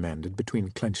 I demanded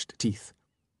between clenched teeth.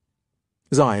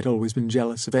 Zai had always been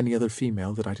jealous of any other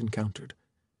female that I'd encountered.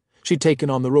 She'd taken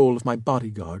on the role of my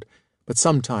bodyguard, but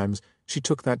sometimes she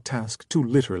took that task too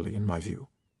literally in my view.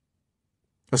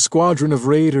 "A squadron of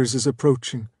raiders is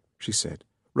approaching," she said,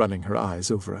 running her eyes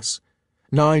over us.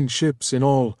 9 ships in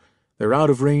all. They're out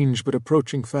of range but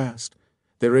approaching fast.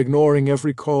 They're ignoring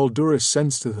every call Duras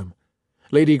sends to them.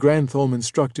 Lady Grantham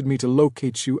instructed me to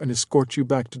locate you and escort you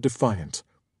back to Defiant."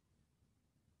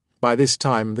 By this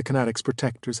time the Canatic's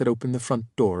protectors had opened the front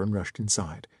door and rushed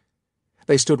inside.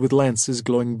 They stood with lances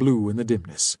glowing blue in the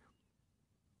dimness.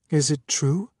 "Is it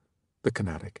true," the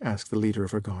Canatic asked the leader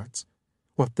of her guards,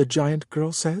 "what the giant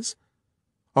girl says?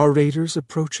 Are raiders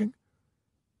approaching?"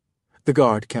 The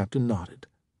guard captain nodded.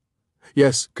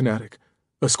 "Yes, Canatic.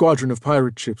 A squadron of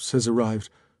pirate ships has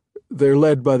arrived. They're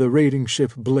led by the raiding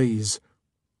ship Blaze."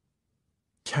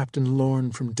 "Captain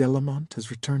Lorne from Delamont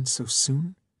has returned so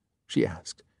soon?" she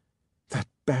asked. "That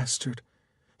bastard.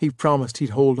 He promised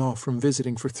he'd hold off from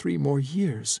visiting for 3 more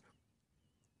years."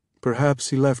 "Perhaps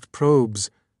he left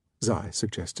probes," Zai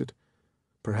suggested.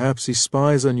 "Perhaps he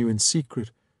spies on you in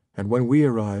secret, and when we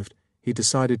arrived, he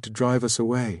decided to drive us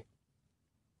away."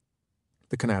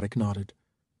 The Canatic nodded.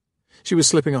 She was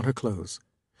slipping on her clothes.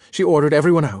 She ordered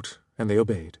everyone out, and they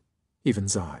obeyed, even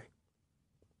Zai.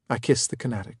 I kissed the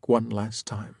Canatic one last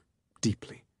time,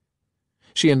 deeply.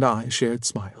 She and I shared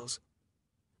smiles.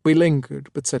 We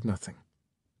lingered, but said nothing.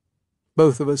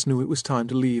 Both of us knew it was time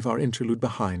to leave our interlude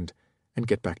behind and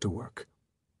get back to work.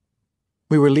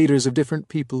 We were leaders of different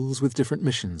peoples with different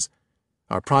missions.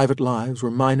 Our private lives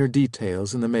were minor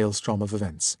details in the maelstrom of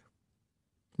events.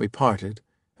 We parted,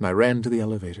 and I ran to the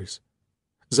elevators.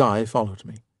 Zai followed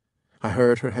me. I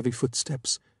heard her heavy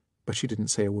footsteps, but she didn't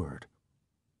say a word.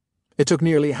 It took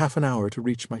nearly half an hour to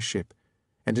reach my ship,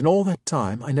 and in all that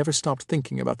time I never stopped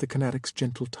thinking about the Canatic's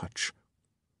gentle touch.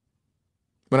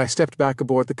 When I stepped back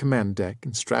aboard the command deck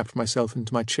and strapped myself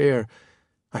into my chair,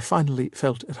 I finally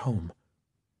felt at home.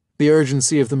 The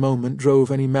urgency of the moment drove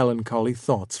any melancholy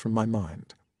thoughts from my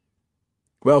mind.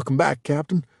 "Welcome back,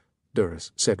 Captain,"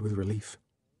 Duras said with relief.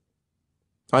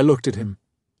 I looked at him,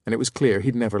 and it was clear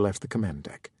he'd never left the command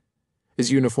deck.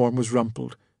 His uniform was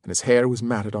rumpled, and his hair was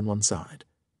matted on one side.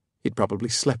 He'd probably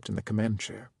slept in the command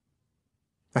chair.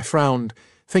 I frowned,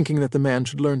 thinking that the man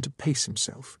should learn to pace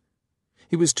himself.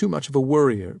 He was too much of a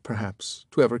worrier, perhaps,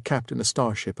 to ever captain a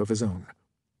starship of his own.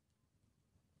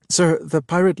 "Sir, the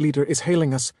pirate leader is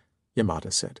hailing us,"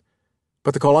 Yamada said.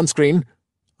 "Put the call on screen,"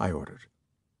 I ordered.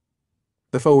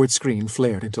 The forward screen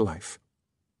flared into life.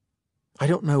 I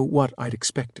don't know what I'd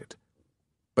expected,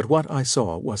 but what I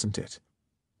saw wasn't it.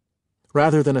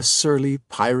 Rather than a surly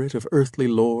pirate of earthly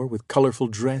lore with colorful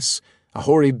dress, a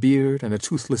hoary beard, and a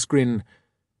toothless grin,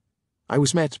 I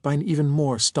was met by an even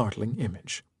more startling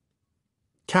image.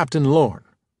 Captain Lorne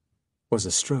was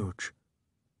a Stroge.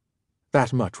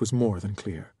 That much was more than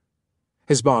clear.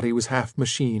 His body was half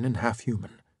machine and half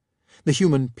human. The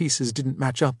human pieces didn't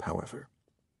match up, however.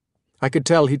 I could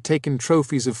tell he'd taken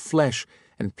trophies of flesh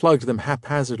and plugged them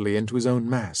haphazardly into his own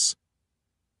mass.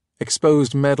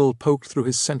 Exposed metal poked through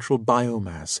his central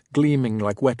biomass, gleaming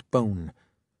like wet bone.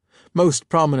 Most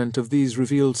prominent of these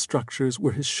revealed structures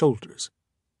were his shoulders.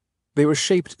 They were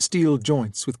shaped steel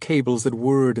joints with cables that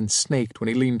whirred and snaked when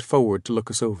he leaned forward to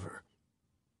look us over.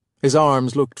 His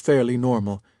arms looked fairly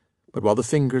normal, but while the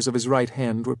fingers of his right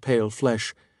hand were pale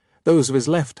flesh, those of his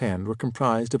left hand were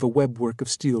comprised of a webwork of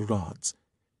steel rods.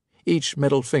 Each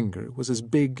metal finger was as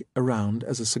big around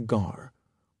as a cigar.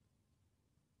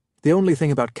 The only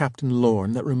thing about Captain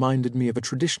Lorne that reminded me of a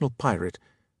traditional pirate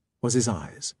was his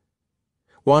eyes.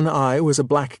 One eye was a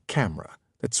black camera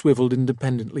that swiveled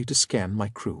independently to scan my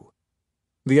crew.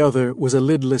 The other was a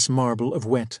lidless marble of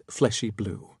wet, fleshy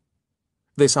blue.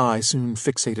 This eye soon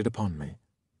fixated upon me,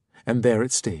 and there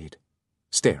it stayed,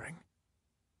 staring.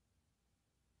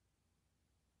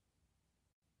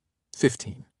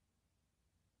 15.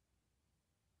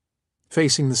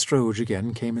 Facing the Stroge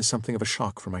again came as something of a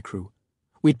shock for my crew.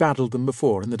 We'd battled them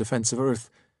before in the defense of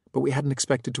Earth, but we hadn't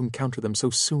expected to encounter them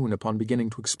so soon upon beginning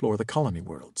to explore the colony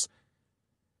worlds.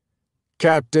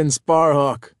 "Captain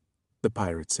Sparhawk," the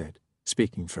pirate said,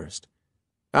 speaking first.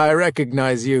 "I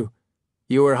recognize you.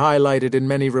 You were highlighted in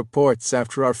many reports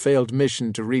after our failed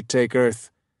mission to retake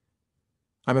Earth."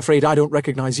 "I'm afraid I don't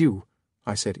recognize you,"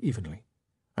 I said evenly.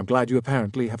 "I'm glad you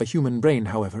apparently have a human brain,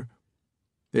 however."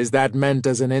 "Is that meant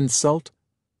as an insult?"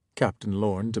 Captain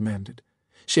Lorne demanded,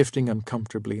 shifting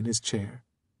uncomfortably in his chair.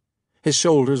 His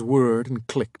shoulders whirred and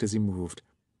clicked as he moved.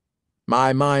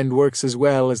 "My mind works as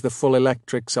well as the full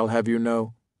electrics, I'll have you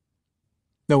know."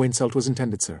 "No insult was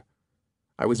intended, sir.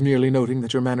 I was merely noting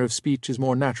that your manner of speech is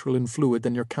more natural and fluid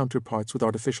than your counterparts with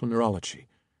artificial neurology."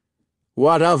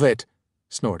 "What of it?"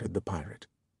 snorted the pirate.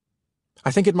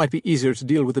 "I think it might be easier to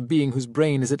deal with a being whose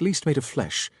brain is at least made of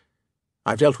flesh.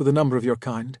 I've dealt with a number of your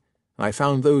kind, and I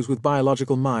found those with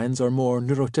biological minds are more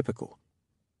neurotypical."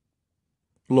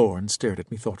 Lorne stared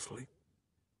at me thoughtfully.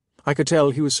 I could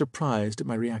tell he was surprised at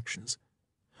my reactions.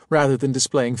 Rather than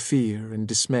displaying fear and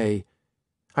dismay,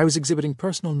 I was exhibiting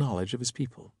personal knowledge of his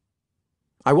people.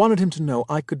 I wanted him to know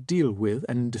I could deal with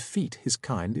and defeat his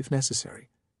kind if necessary.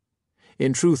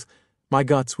 In truth, my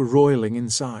guts were roiling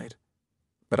inside,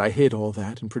 but I hid all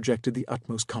that and projected the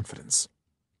utmost confidence.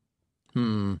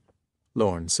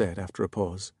 Lorne said after a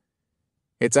pause.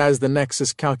 "It's as the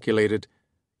Nexus calculated.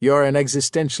 You're an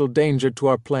existential danger to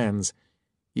our plans.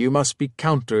 You must be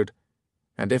countered,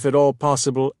 and if at all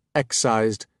possible,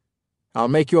 excised. I'll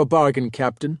make you a bargain,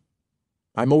 Captain."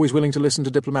 "I'm always willing to listen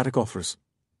to diplomatic offers."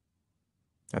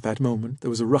 At that moment there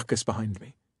was a ruckus behind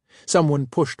me. Someone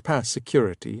pushed past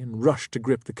security and rushed to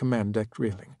grip the command deck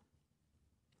railing.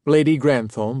 Lady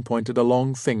Grantham pointed a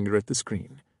long finger at the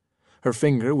screen. Her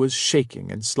finger was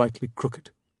shaking and slightly crooked.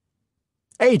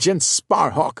 "Agent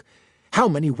Sparhawk, how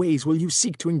many ways will you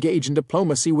seek to engage in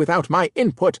diplomacy without my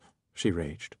input?" she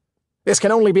raged. "This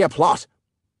can only be a plot."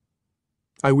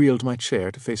 I wheeled my chair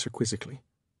to face her quizzically.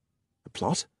 "A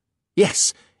plot?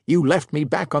 Yes, you left me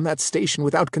back on that station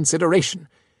without consideration.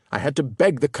 I had to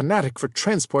beg the Conatic for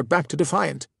transport back to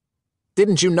Defiant.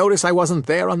 Didn't you notice I wasn't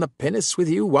there on the pinnace with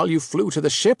you while you flew to the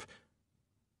ship?"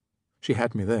 She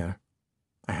had me there.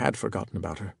 I had forgotten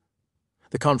about her.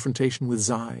 The confrontation with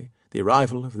Zai, the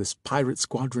arrival of this pirate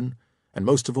squadron, and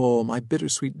most of all my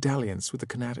bittersweet dalliance with the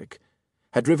Conatic,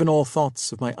 had driven all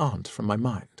thoughts of my aunt from my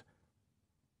mind.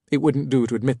 It wouldn't do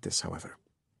to admit this, however.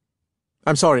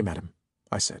 "I'm sorry, madam,"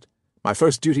 I said. "My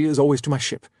first duty is always to my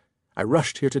ship. I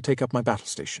rushed here to take up my battle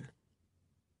station."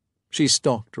 She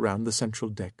stalked around the central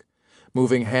deck,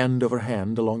 moving hand over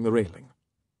hand along the railing.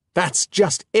 "That's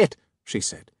just it," she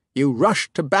said. "You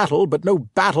rushed to battle, but no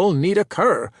battle need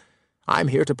occur. I'm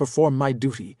here to perform my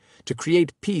duty, to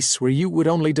create peace where you would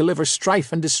only deliver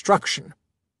strife and destruction."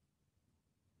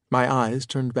 My eyes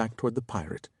turned back toward the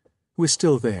pirate, who was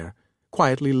still there,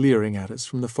 quietly leering at us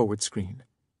from the forward screen.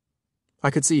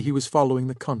 I could see he was following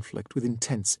the conflict with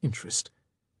intense interest.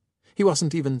 He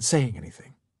wasn't even saying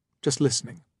anything, just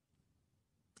listening.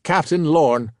 "Captain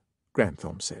Lorne,"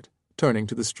 Grantham said, turning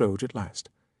to the Stroge at last,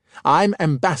 "I'm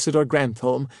Ambassador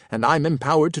Grantham, and I'm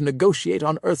empowered to negotiate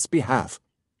on Earth's behalf.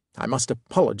 I must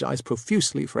apologize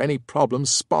profusely for any problems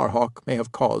Sparhawk may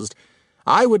have caused.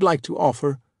 I would like to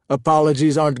offer—"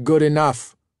 "Apologies aren't good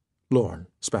enough," Lorne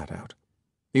spat out.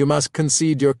 "You must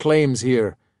concede your claims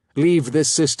here. Leave this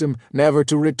system, never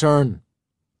to return."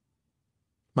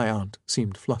 My aunt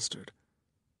seemed flustered.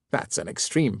 "That's an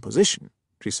extreme position,"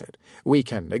 she said. "We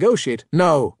can negotiate."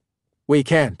 "No, we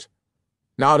can't.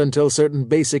 Not until certain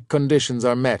basic conditions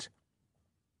are met."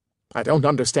 "I don't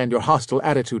understand your hostile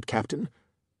attitude, Captain."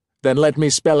 "Then let me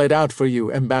spell it out for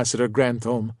you, Ambassador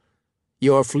Grantham.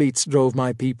 Your fleets drove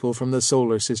my people from the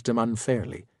solar system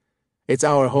unfairly. It's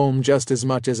our home just as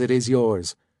much as it is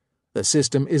yours. The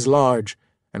system is large,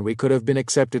 and we could have been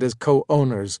accepted as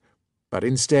co-owners, but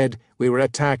instead we were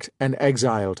attacked and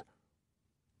exiled."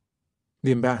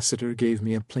 The ambassador gave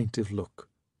me a plaintive look,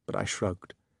 but I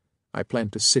shrugged. I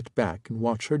planned to sit back and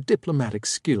watch her diplomatic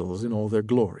skills in all their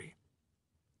glory.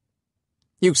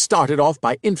 "You started off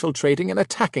by infiltrating and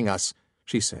attacking us,"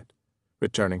 she said,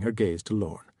 returning her gaze to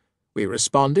Lorne. "We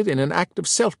responded in an act of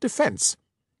self-defense."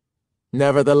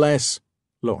 "Nevertheless,"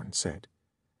 Lorne said,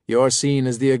 "you're seen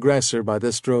as the aggressor by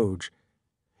the Stroge.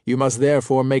 You must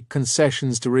therefore make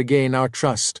concessions to regain our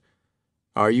trust.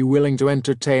 Are you willing to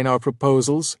entertain our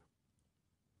proposals?"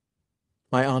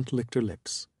 My aunt licked her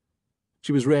lips.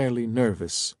 She was rarely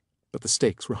nervous, but the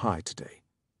stakes were high today.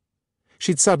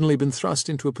 She'd suddenly been thrust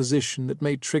into a position that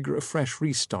may trigger a fresh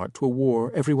restart to a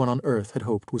war everyone on Earth had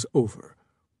hoped was over.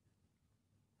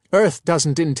 "Earth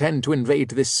doesn't intend to invade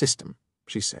this system,"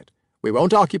 she said. "We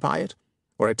won't occupy it,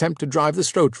 or attempt to drive the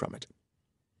Stroge from it.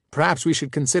 Perhaps we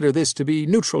should consider this to be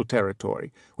neutral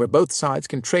territory, where both sides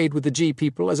can trade with the G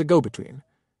people as a go-between.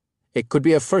 It could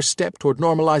be a first step toward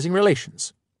normalizing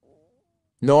relations."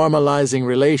 "Normalizing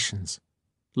relations?"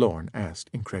 Lorne asked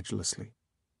incredulously.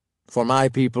 "For my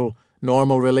people,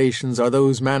 normal relations are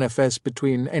those manifest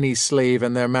between any slave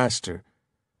and their master.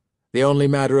 The only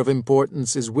matter of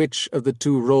importance is which of the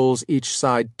two roles each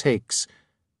side takes.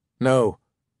 No,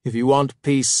 if you want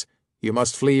peace, you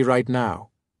must flee right now."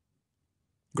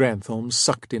 Grantham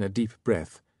sucked in a deep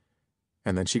breath,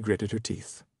 and then she gritted her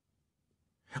teeth.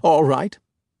 "All right,"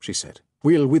 she said.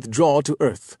 "We'll withdraw to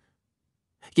Earth.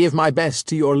 Give my best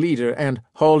to your leader and—"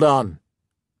 "Hold on,"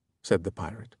 said the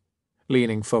pirate,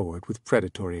 leaning forward with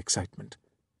predatory excitement.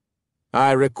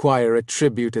 "I require a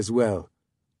tribute as well,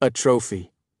 a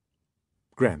trophy."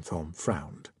 Grantham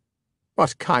frowned.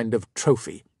 "What kind of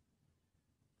trophy?"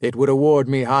 "It would award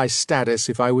me high status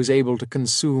if I was able to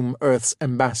consume Earth's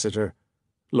ambassador,"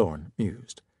 Lorne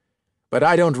mused. "But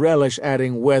I don't relish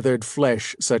adding weathered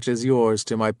flesh such as yours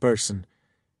to my person.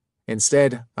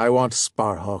 Instead, I want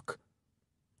Sparhawk.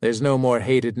 There's no more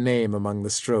hated name among the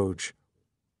Stroge."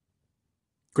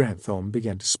 Grantham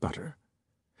began to sputter.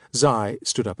 Zai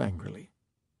stood up angrily.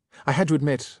 I had to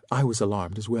admit I was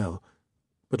alarmed as well,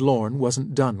 but Lorne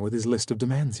wasn't done with his list of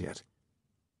demands yet.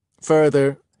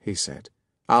 "Further," he said,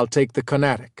 "I'll take the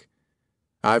Conatic.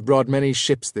 I've brought many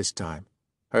ships this time.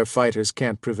 Her fighters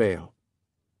can't prevail."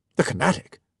 "The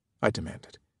Conatic?" I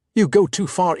demanded. "You go too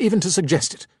far even to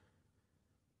suggest it."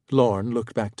 Lorne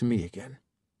looked back to me again.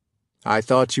 "I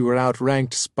thought you were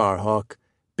outranked, Sparhawk.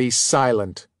 Be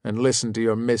silent and listen to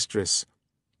your mistress."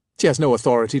 "She has no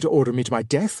authority to order me to my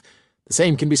death. The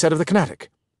same can be said of the Conatic."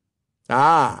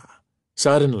 "Ah,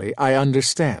 suddenly I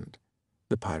understand,"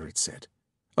 the pirate said.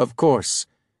 "Of course,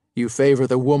 you favor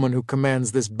the woman who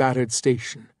commands this battered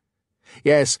station.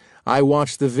 Yes, I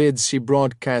watched the vids she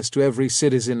broadcast to every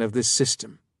citizen of this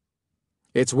system.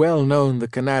 It's well known the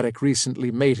Conatic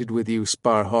recently mated with you,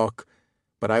 Sparhawk,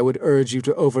 but I would urge you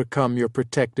to overcome your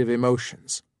protective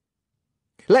emotions."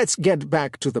 "Let's get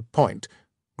back to the point,"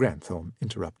 Grantham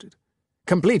interrupted.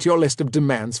 "Complete your list of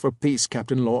demands for peace,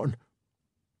 Captain Lorne."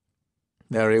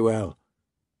 "Very well.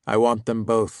 I want them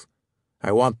both.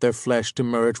 I want their flesh to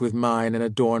merge with mine and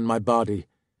adorn my body.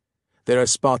 There are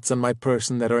spots on my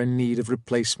person that are in need of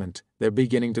replacement. They're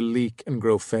beginning to leak and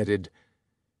grow fetid.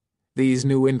 These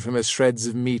new infamous shreds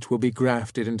of meat will be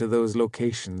grafted into those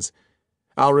locations.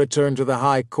 I'll return to the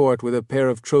High Court with a pair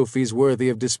of trophies worthy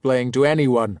of displaying to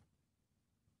anyone."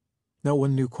 No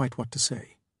one knew quite what to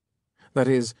say. That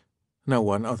is, no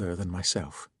one other than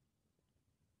myself.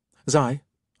 "Zai,"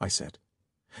 I said,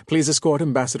 "please escort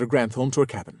Ambassador Grantham to her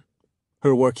cabin.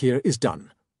 Her work here is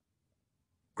done."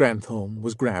 Grantham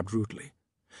was grabbed rudely.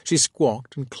 She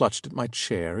squawked and clutched at my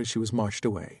chair as she was marched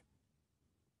away.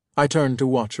 I turned to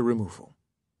watch her removal.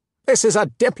 "This is a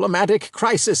diplomatic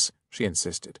crisis," she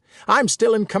insisted. "I'm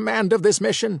still in command of this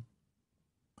mission."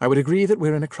 "I would agree that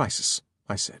we're in a crisis,"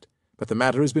 I said, "but the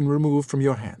matter has been removed from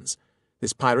your hands.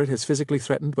 This pirate has physically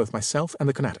threatened both myself and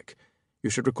the Conatic. You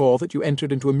should recall that you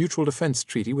entered into a mutual defense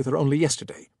treaty with her only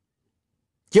yesterday."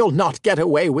 "You'll not get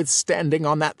away with standing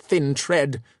on that thin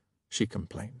tread," she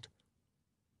complained.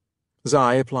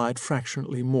 Zai applied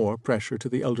fractionally more pressure to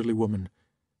the elderly woman,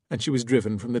 and she was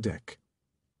driven from the deck.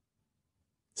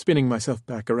 Spinning myself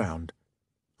back around,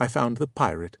 I found the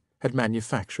pirate had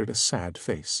manufactured a sad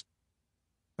face.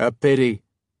 "A pity,"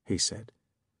 he said.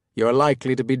 "You're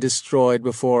likely to be destroyed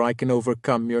before I can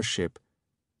overcome your ship.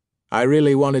 I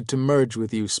really wanted to merge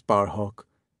with you, Sparhawk.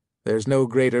 There's no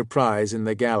greater prize in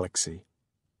the galaxy."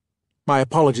 "My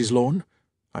apologies, Lorne,"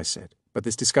 I said, "but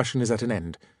this discussion is at an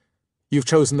end. You've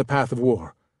chosen the path of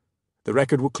war. The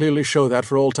record will clearly show that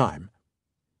for all time."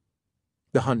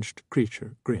 The hunched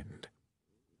creature grinned.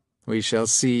 "We shall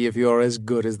see if you're as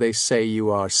good as they say you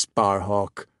are,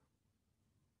 Sparhawk."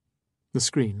 The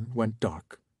screen went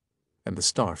dark, and the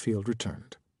star field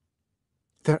returned.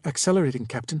 "They're accelerating,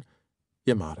 Captain,"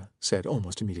 Yamada said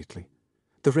almost immediately.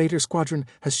 "The Raider squadron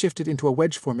has shifted into a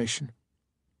wedge formation."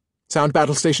 "Sound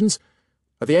battle stations?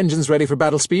 Are the engines ready for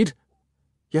battle speed?"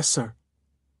 "Yes, sir."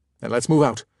 "Then let's move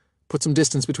out. Put some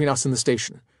distance between us and the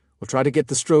station. We'll try to get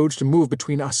the Stroge to move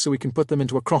between us so we can put them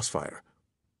into a crossfire."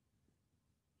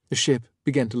 The ship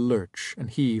began to lurch and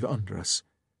heave under us.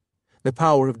 The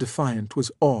power of Defiant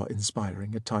was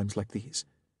awe-inspiring at times like these.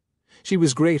 She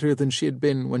was greater than she had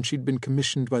been when she'd been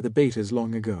commissioned by the Betas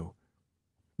long ago.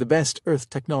 The best Earth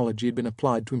technology had been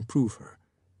applied to improve her.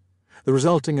 The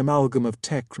resulting amalgam of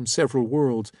tech from several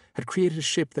worlds had created a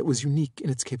ship that was unique in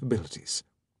its capabilities.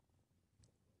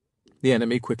 The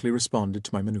enemy quickly responded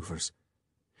to my maneuvers.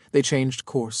 They changed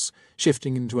course,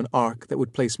 shifting into an arc that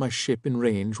would place my ship in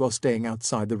range while staying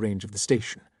outside the range of the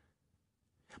station.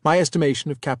 My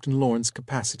estimation of Captain Lorne's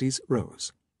capacities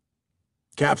rose.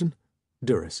 "Captain,"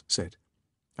 Duras said,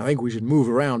 "I think we should move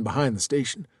around behind the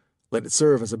station. Let it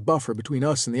serve as a buffer between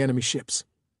us and the enemy ships."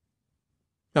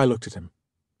 I looked at him,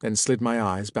 then slid my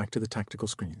eyes back to the tactical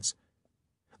screens.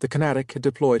 The Kinetic had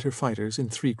deployed her fighters in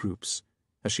 3 groups,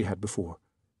 as she had before.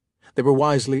 They were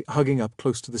wisely hugging up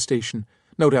close to the station,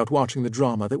 no doubt watching the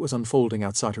drama that was unfolding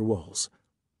outside her walls.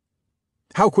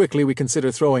 "How quickly we consider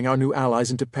throwing our new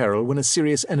allies into peril when a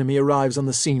serious enemy arrives on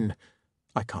the scene,"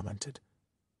 I commented.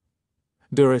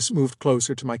 Duras moved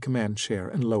closer to my command chair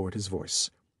and lowered his voice.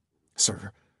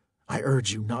 "Sir, I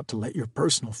urge you not to let your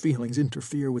personal feelings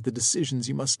interfere with the decisions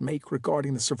you must make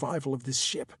regarding the survival of this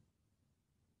ship."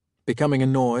 Becoming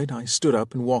annoyed, I stood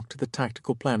up and walked to the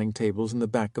tactical planning tables in the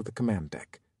back of the command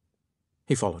deck.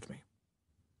 He followed me.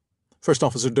 "First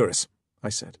Officer Duras," I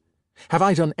said, "have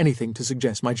I done anything to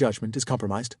suggest my judgment is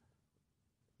compromised?"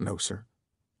 "No, sir."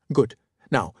 "Good.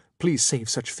 Now, please save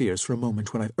such fears for a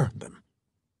moment when I've earned them."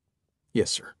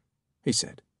 "Yes, sir," he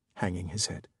said, hanging his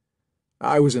head.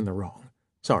 "I was in the wrong.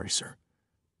 Sorry, sir.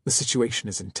 The situation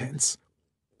is intense."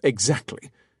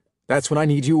 "Exactly. That's when I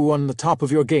need you on the top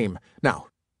of your game. Now,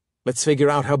 let's figure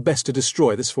out how best to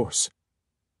destroy this force."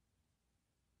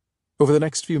 Over the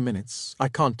next few minutes, I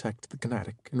contacted the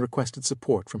Kinetic and requested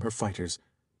support from her fighters,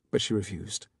 but she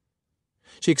refused.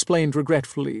 She explained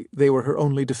regretfully they were her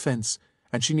only defense,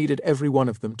 and she needed every one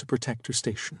of them to protect her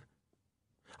station.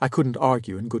 I couldn't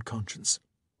argue in good conscience.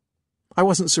 I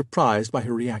wasn't surprised by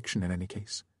her reaction in any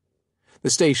case.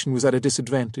 The station was at a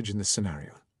disadvantage in this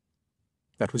scenario.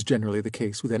 That was generally the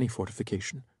case with any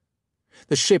fortification.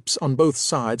 The ships on both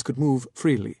sides could move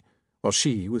freely, while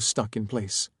she was stuck in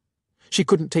place. She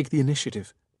couldn't take the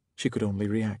initiative. She could only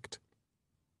react.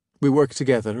 We worked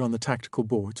together on the tactical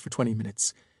boards for 20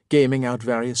 minutes, gaming out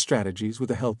various strategies with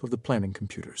the help of the planning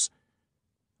computers.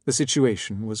 The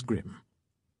situation was grim.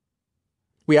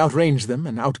 "We outrange them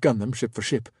and outgun them ship for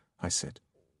ship," I said,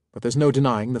 "but there's no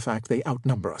denying the fact they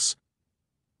outnumber us."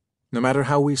 No matter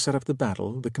how we set up the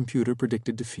battle, the computer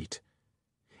predicted defeat.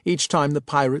 Each time the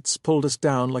pirates pulled us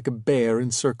down like a bear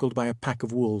encircled by a pack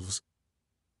of wolves.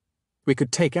 We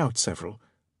could take out several,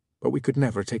 but we could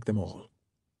never take them all.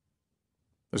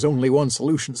 "There's only one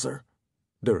solution, sir,"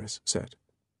 Duras said.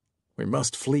 "We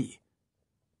must flee."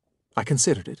 I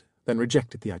considered it, then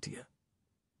rejected the idea.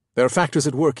 "There are factors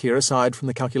at work here aside from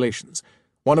the calculations.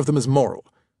 One of them is moral.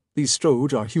 These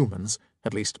Stroge are humans,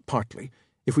 at least partly.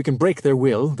 If we can break their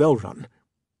will, they'll run."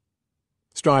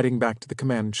 Striding back to the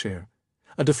command chair,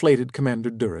 a deflated Commander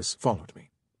Duras followed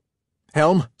me.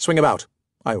 "Helm, swing about,"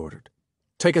 I ordered.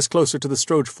 "Take us closer to the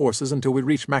Stroge forces until we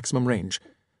reach maximum range.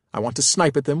 I want to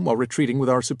snipe at them while retreating with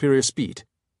our superior speed."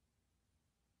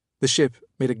 The ship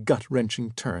made a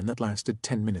gut-wrenching turn that lasted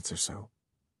 10 minutes or so.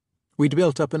 We'd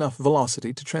built up enough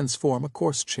velocity to transform a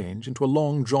course change into a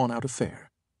long, drawn-out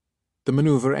affair. The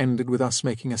maneuver ended with us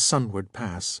making a sunward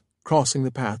pass, crossing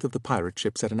the path of the pirate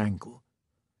ships at an angle.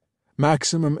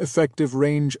 "Maximum effective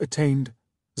range attained,"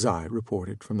 Zai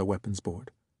reported from the weapons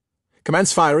board.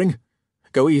 "Commence firing.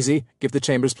 Go easy, give the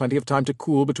chambers plenty of time to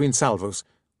cool between salvos.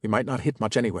 We might not hit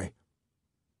much anyway."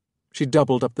 She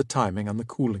doubled up the timing on the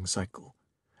cooling cycle,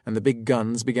 and the big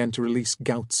guns began to release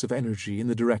gouts of energy in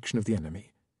the direction of the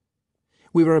enemy.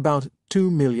 We were about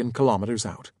 2 million kilometers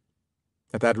out.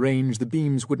 At that range, the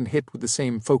beams wouldn't hit with the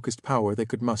same focused power they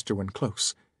could muster when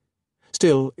close.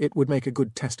 Still, it would make a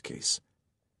good test case.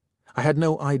 I had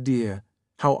no idea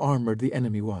how armored the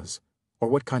enemy was, or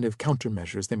what kind of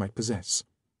countermeasures they might possess.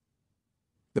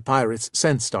 The pirates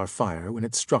sensed our fire when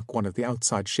it struck one of the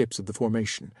outside ships of the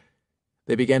formation.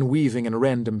 They began weaving in a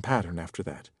random pattern after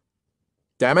that.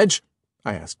 "Damage?"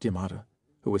 I asked Yamada,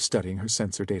 who was studying her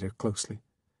sensor data closely.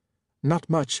 Not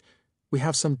much. We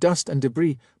have some dust and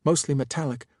debris, mostly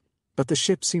metallic, but the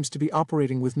ship seems to be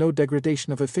operating with no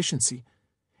degradation of efficiency.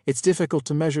 It's difficult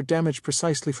to measure damage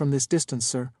precisely from this distance,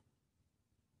 sir."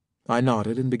 I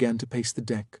nodded and began to pace the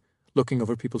deck, looking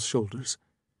over people's shoulders.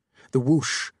 The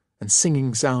whoosh and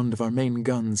singing sound of our main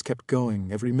guns kept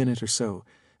going every minute or so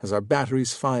as our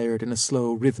batteries fired in a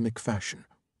slow, rhythmic fashion.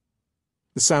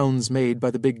 The sounds made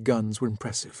by the big guns were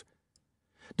impressive.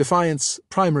 Defiant's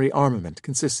primary armament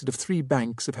consisted of 3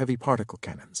 banks of heavy particle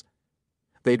cannons.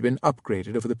 They'd been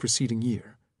upgraded over the preceding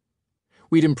year.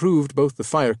 We'd improved both the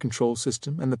fire control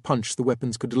system and the punch the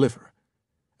weapons could deliver.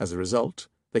 As a result,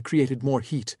 they created more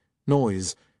heat,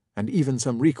 noise, and even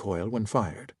some recoil when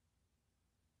fired.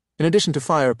 In addition to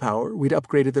firepower, we'd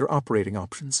upgraded their operating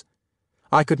options.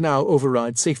 I could now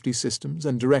override safety systems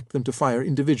and direct them to fire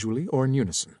individually or in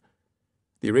unison.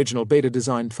 The original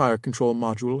beta-designed fire control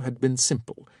module had been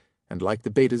simple, and like the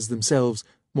betas themselves,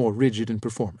 more rigid in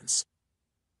performance.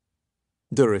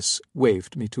 Duras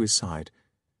waved me to his side,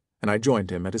 and I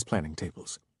joined him at his planning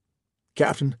tables.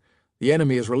 "Captain, the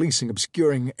enemy is releasing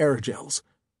obscuring aerogels."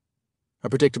 "A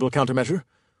predictable countermeasure?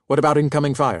 What about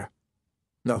incoming fire?"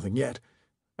 "Nothing yet.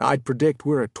 I'd predict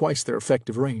we're at twice their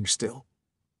effective range still."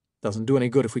 "Doesn't do any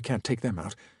good if we can't take them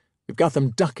out. We've got them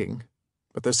ducking,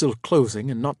 but they're still closing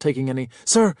and not taking any—"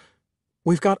 "Sir,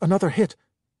 we've got another hit,"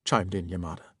 chimed in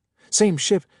Yamada. "Same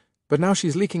ship, but now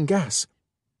she's leaking gas."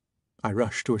 I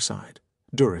rushed to her side.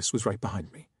 Duras was right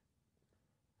behind me.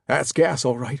 "That's gas,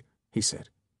 all right," he said.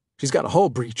 "She's got a hull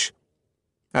breach."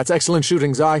 "That's excellent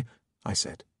shooting, Zai," I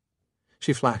said.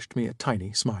 She flashed me a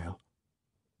tiny smile.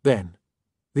 Then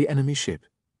the enemy ship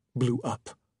blew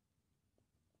up.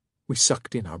 We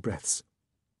sucked in our breaths.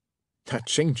 "That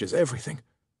changes everything,"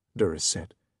 Duras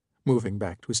said, moving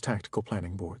back to his tactical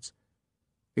planning boards.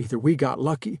 "Either we got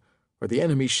lucky, or the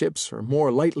enemy ships are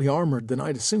more lightly armored than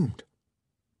I'd assumed."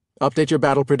 "Update your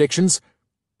battle predictions."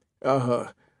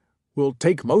 We'll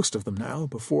take most of them now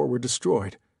before we're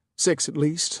destroyed. 6 at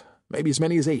least, maybe as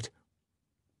many as 8.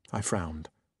 I frowned.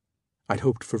 I'd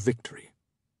hoped for victory.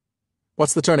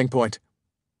 "What's the turning point?"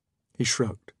 He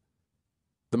shrugged.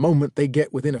 "The moment they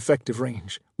get within effective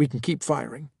range, we can keep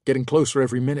firing, getting closer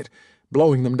every minute,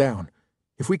 blowing them down.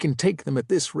 If we can take them at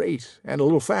this rate, and a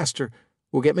little faster,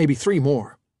 we'll get maybe 3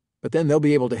 more. But then they'll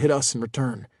be able to hit us in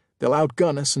return. They'll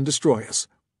outgun us and destroy us."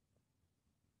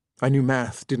 I knew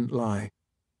math didn't lie,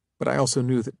 but I also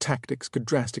knew that tactics could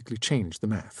drastically change the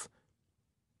math.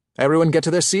 "Everyone get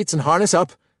to their seats and harness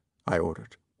up," I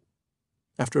ordered.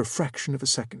 After a fraction of a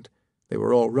second, they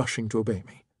were all rushing to obey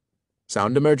me.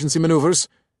 "Sound emergency maneuvers.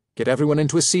 Get everyone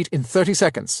into a seat in 30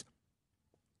 seconds.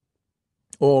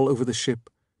 All over the ship,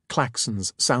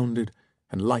 klaxons sounded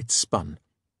and lights spun.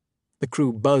 The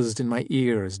crew buzzed in my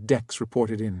ear as decks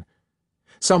reported in.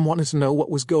 Some wanted to know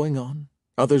what was going on.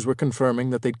 Others were confirming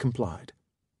that they'd complied.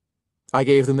 I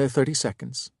gave them their 30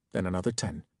 seconds, then another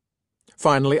 10.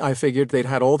 Finally, I figured they'd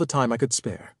had all the time I could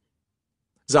spare.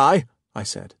 "Zai," I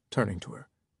said, turning to her.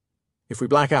 "If we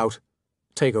black out,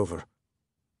 take over."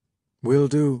 "Will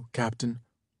do, Captain."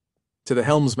 To the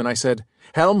helmsman I said,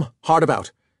 "Helm, hard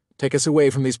about. Take us away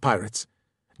from these pirates.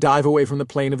 Dive away from the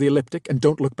plane of the elliptic and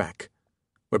don't look back.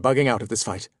 We're bugging out of this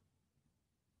fight."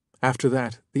 After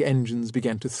that, the engines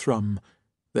began to thrum,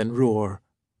 then roar,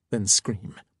 then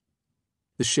scream.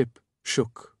 The ship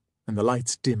shook, and the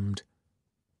lights dimmed.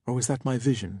 Or was that my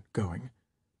vision going?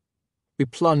 We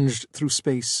plunged through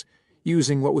space,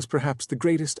 using what was perhaps the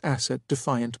greatest asset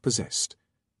Defiant possessed: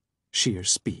 sheer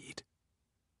speed.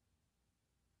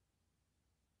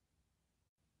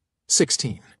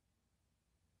 16.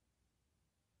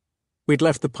 We'd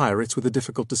left the pirates with a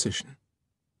difficult decision.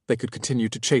 They could continue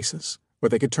to chase us, or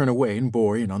they could turn away and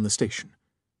bore in on the station.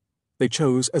 They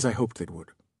chose as I hoped they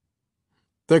would.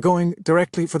 "They're going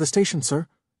directly for the station, sir,"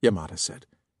 Yamada said.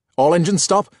 "All engines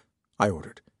stop," I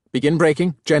ordered. "Begin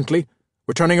braking, gently.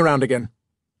 We're turning around again."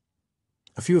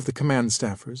 A few of the command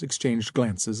staffers exchanged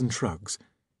glances and shrugs.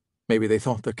 Maybe they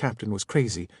thought their captain was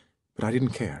crazy, but I didn't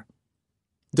care.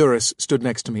 Duras stood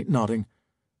next to me, nodding.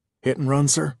 "Hit and run,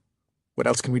 sir?" "What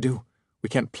else can we do? We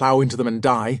can't plow into them and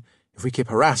die. If we keep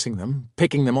harassing them,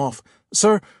 picking them off—"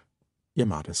 "Sir,"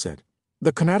 Yamada said,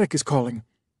 "the Konatic is calling."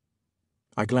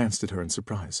 I glanced at her in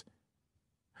surprise.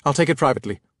 "I'll take it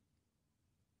privately."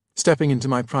 Stepping into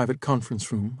my private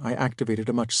conference room, I activated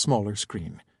a much smaller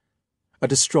screen. A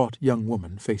distraught young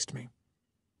woman faced me.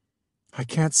 "I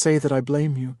can't say that I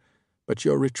blame you, but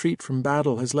your retreat from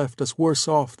battle has left us worse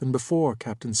off than before,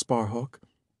 Captain Sparhawk."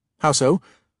 "How so?"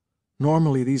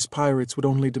 Normally these pirates would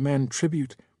only demand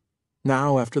tribute.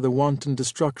 Now, after the wanton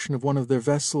destruction of one of their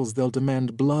vessels, they'll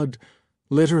demand blood,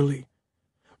 literally.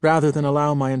 Rather than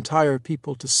allow my entire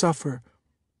people to suffer,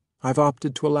 I've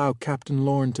opted to allow Captain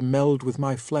Lorne to meld with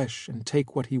my flesh and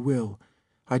take what he will.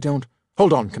 I don't—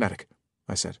 "Hold on, Kinetic,"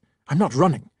 I said. "I'm not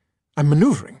running. I'm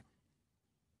maneuvering."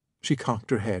 She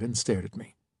cocked her head and stared at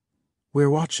me.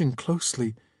 "We're watching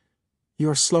closely.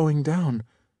 You're slowing down.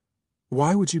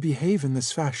 Why would you behave in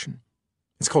this fashion?"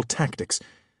 "It's called tactics.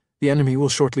 The enemy will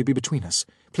shortly be between us.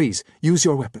 Please, use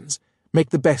your weapons. Make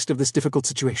the best of this difficult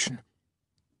situation."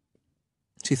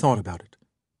 She thought about it,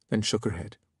 then shook her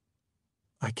head.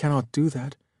 "I cannot do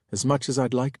that, as much as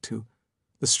I'd like to.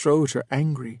 The Stroge are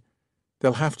angry.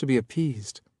 They'll have to be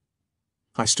appeased."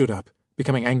 I stood up,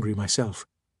 becoming angry myself.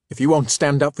 "If you won't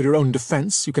stand up for your own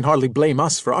defense, you can hardly blame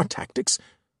us for our tactics."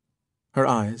 Her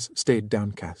eyes stayed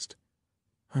downcast.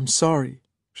 "I'm sorry,"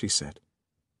 she said.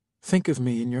 "Think of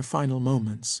me in your final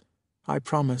moments. I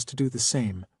promise to do the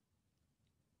same."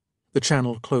 The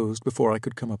channel closed before I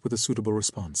could come up with a suitable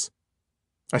response.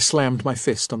 I slammed my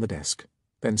fist on the desk,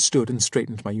 then stood and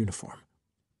straightened my uniform.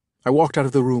 I walked out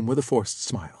of the room with a forced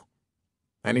smile.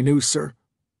 "Any news, sir?"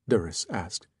 Duras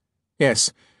asked.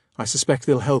 "Yes. I suspect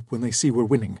they'll help when they see we're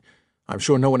winning. I'm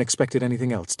sure no one expected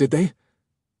anything else, did they?"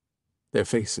 Their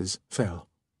faces fell.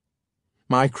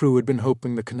 My crew had been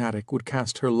hoping the Kinetic would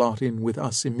cast her lot in with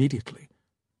us immediately.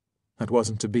 That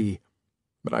wasn't to be,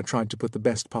 but I tried to put the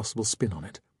best possible spin on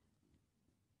it.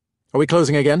 "Are we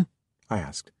closing again?" I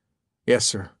asked. "Yes,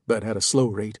 sir, but at a slow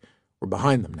rate. We're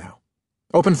behind them now.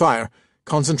 Open fire,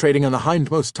 concentrating on the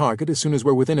hindmost target as soon as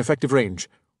we're within effective range."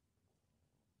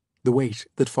 The wait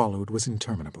that followed was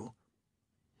interminable.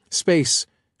 Space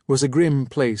was a grim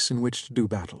place in which to do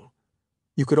battle.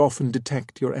 You could often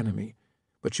detect your enemy,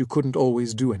 but you couldn't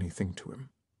always do anything to him.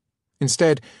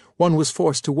 Instead, one was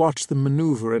forced to watch them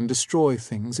maneuver and destroy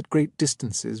things at great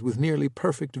distances with nearly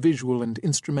perfect visual and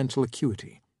instrumental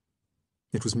acuity.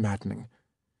 It was maddening.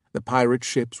 The pirate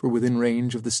ships were within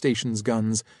range of the station's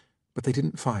guns, but they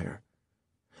didn't fire.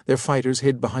 Their fighters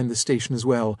hid behind the station as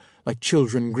well, like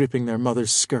children gripping their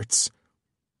mothers' skirts.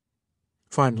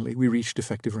 Finally, we reached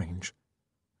effective range.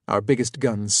 Our biggest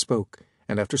guns spoke,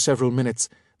 and after several minutes,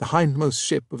 the hindmost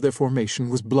ship of their formation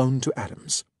was blown to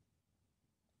atoms.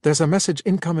 "There's a message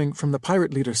incoming from the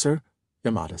pirate leader, sir,"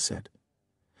 Yamada said.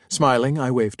 Smiling,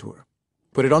 I waved to her.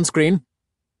 "Put it on screen."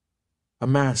 A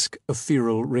mask of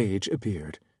feral rage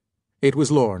appeared. It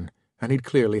was Lorne, and he'd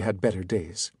clearly had better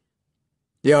days.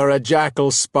 "You're a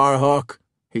jackal, Sparhawk,"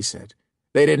 he said.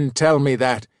 "They didn't tell me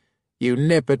that. You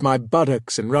nip at my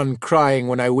buttocks and run crying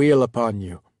when I wheel upon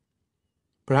you."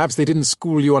 "Perhaps they didn't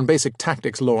school you on basic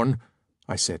tactics, Lorne,"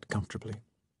 I said comfortably.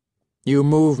 "You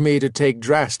move me to take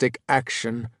drastic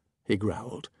action," he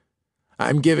growled.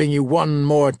 "I'm giving you one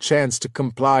more chance to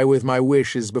comply with my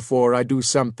wishes before I do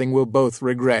something we'll both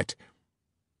regret."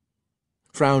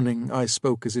 Frowning, I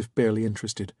spoke as if barely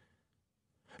interested.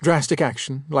 "Drastic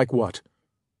action? Like what?"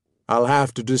 "I'll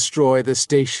have to destroy the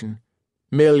station.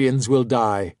 Millions will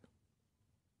die."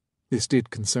 This did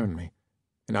concern me,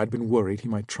 and I'd been worried he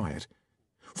might try it.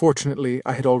 Fortunately,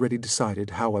 I had already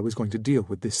decided how I was going to deal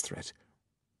with this threat.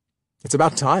 "It's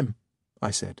about time,"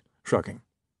 I said, shrugging.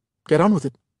 "Get on with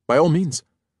it, by all means.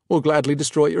 We'll gladly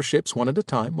destroy your ships one at a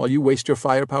time while you waste your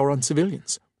firepower on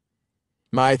civilians."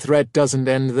 "My threat doesn't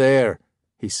end there,"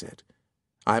 he said.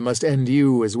 "I must end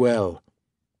you as well."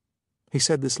 He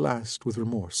said this last with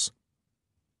remorse.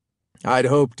 "I'd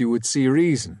hoped you would see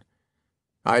reason.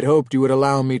 I'd hoped you would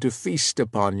allow me to feast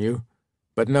upon you.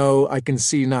 But no, I can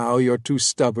see now you're too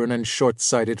stubborn and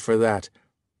short-sighted for that."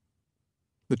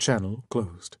 The channel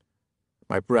closed.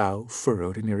 My brow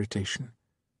furrowed in irritation.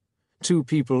 2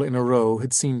 people in a row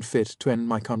had seen fit to end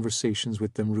my conversations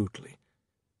with them rudely.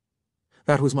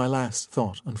 That was my last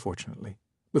thought, unfortunately,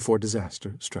 before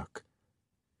disaster struck.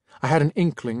 I had an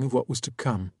inkling of what was to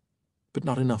come, but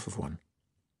not enough of one.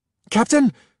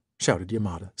 "Captain!" shouted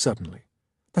Yamada suddenly.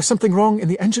 "There's something wrong in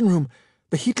the engine room.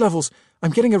 The heat levels.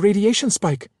 I'm getting a radiation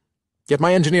spike." "Get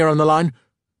my engineer on the line."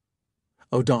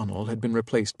 O'Donnell had been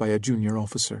replaced by a junior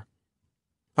officer.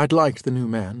 I'd liked the new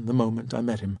man the moment I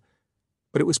met him,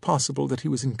 but it was possible that he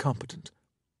was incompetent.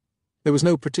 There was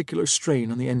no particular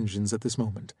strain on the engines at this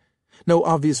moment, no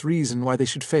obvious reason why they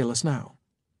should fail us now.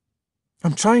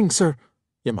 "I'm trying, sir,"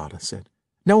 Yamada said.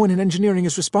 "No one in engineering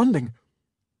is responding."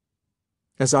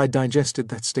 As I digested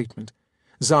that statement,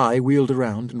 Zai wheeled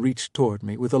around and reached toward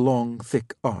me with a long,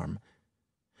 thick arm.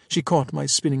 She caught my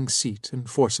spinning seat and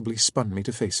forcibly spun me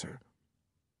to face her.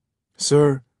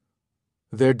 "Sir,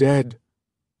 they're dead."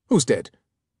 "Who's dead?"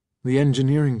 "The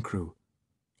engineering crew.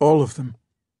 All of them.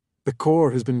 The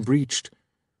core has been breached.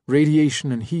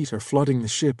 Radiation and heat are flooding the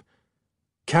ship.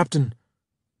 Captain,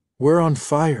 we're on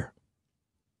fire."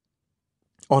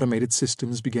 Automated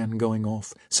systems began going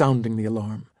off, sounding the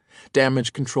alarm.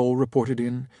 Damage control reported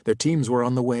in. Their teams were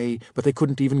on the way, but they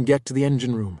couldn't even get to the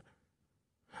engine room.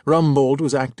 Rumbold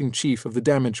was acting chief of the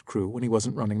damage crew when he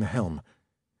wasn't running the helm.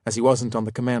 As he wasn't on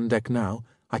the command deck now,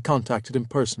 I contacted him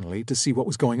personally to see what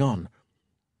was going on.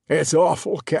 "It's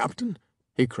awful, Captain,"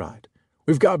 he cried.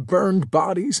 "We've got burned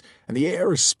bodies, and the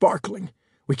air is sparkling.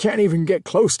 We can't even get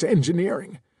close to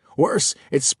engineering. Worse,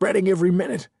 it's spreading every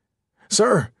minute.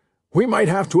 Sir, we might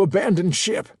have to abandon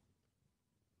ship."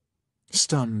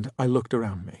 Stunned, I looked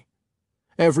around me.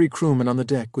 Every crewman on the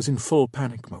deck was in full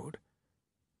panic mode.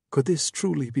 Could this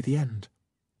truly be the end?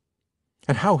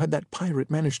 And how had that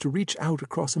pirate managed to reach out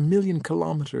across 1,000,000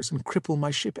 kilometers and cripple my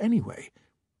ship anyway?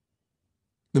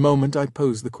 The moment I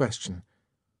posed the question,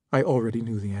 I already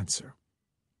knew the answer.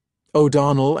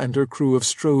 O'Donnell and her crew of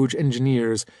Stroge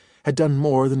engineers had done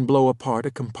more than blow apart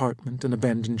a compartment and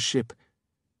abandon ship.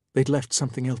 They'd left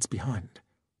something else behind.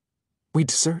 We'd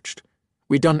searched.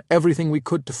 We'd done everything we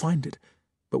could to find it,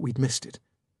 but we'd missed it.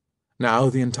 Now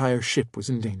the entire ship was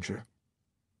in danger.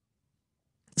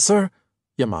 "Sir,"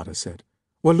 Yamada said,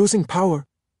 "we're losing power.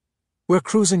 We're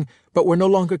cruising, but we're no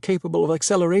longer capable of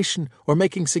acceleration or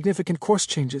making significant course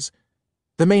changes.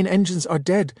 The main engines are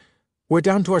dead. We're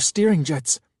down to our steering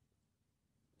jets."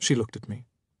 She looked at me.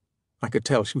 I could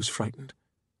tell she was frightened,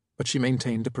 but she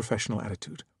maintained a professional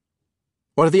attitude.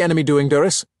 "What are the enemy doing,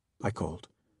 Duras?" I called.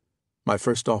 My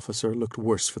first officer looked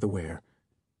worse for the wear.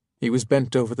 He was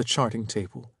bent over the charting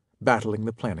table, battling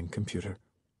the planning computer.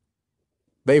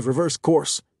 "They've reversed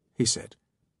course," he said.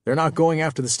 "They're not going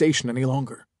after the station any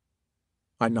longer."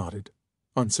 I nodded,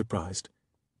 unsurprised.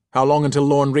 "How long until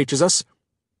Lorne reaches us?"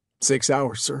 6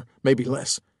 hours, sir, maybe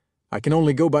less. I can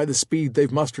only go by the speed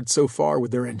they've mustered so far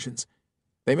with their engines.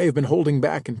 They may have been holding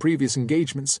back in previous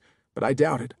engagements, but I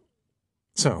doubt it."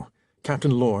 "So,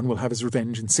 Captain Lorne will have his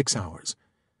revenge in 6 hours.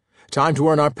 Time to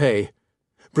earn our pay.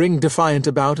 Bring Defiant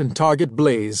about and target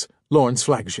Blaze, Lorne's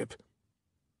flagship."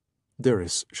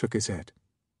 Duras shook his head.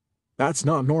 "That's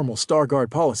not normal Starguard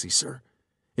policy, sir.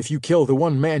 If you kill the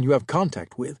one man you have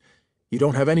contact with, you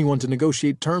don't have anyone to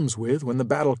negotiate terms with when the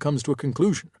battle comes to a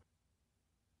conclusion."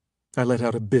 I let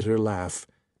out a bitter laugh.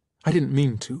 I didn't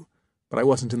mean to, but I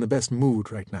wasn't in the best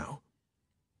mood right now.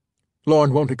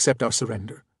 "Lorne won't accept our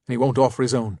surrender, and he won't offer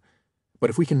his own. But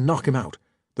if we can knock him out,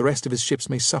 the rest of his ships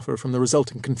may suffer from the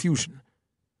resulting confusion.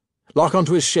 Lock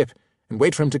onto his ship and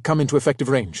wait for him to come into effective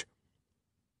range."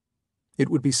 It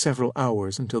would be several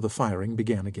hours until the firing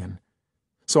began again,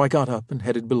 so I got up and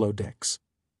headed below decks.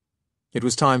 It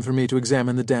was time for me to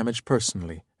examine the damage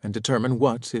personally and determine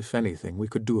what, if anything, we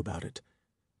could do about it.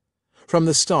 From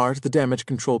the start, the damage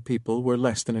control people were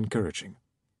less than encouraging.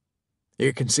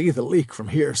 "You can see the leak from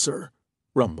here, sir,"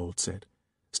 Rumbold said,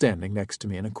 standing next to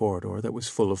me in a corridor that was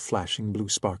full of flashing blue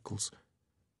sparkles.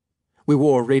 We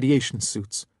wore radiation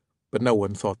suits, but no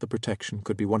one thought the protection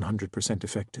could be 100%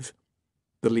 effective.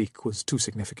 The leak was too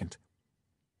significant.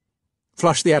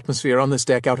 "Flush the atmosphere on this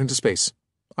deck out into space,"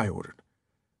 I ordered.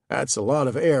 "That's a lot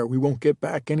of air we won't get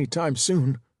back any time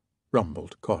soon,"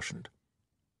 Rumbold cautioned.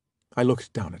 I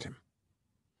looked down at him.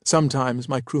 Sometimes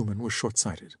my crewmen were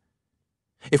short-sighted.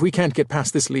 "If we can't get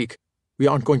past this leak, we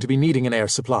aren't going to be needing an air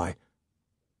supply."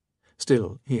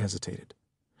 Still, he hesitated.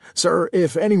 "Sir,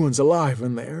 if anyone's alive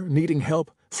in there, needing help—"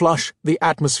 "Flush the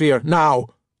atmosphere, now!"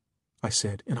 I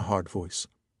said in a hard voice.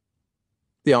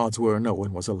 The odds were no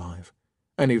one was alive,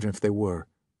 and even if they were,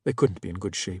 they couldn't be in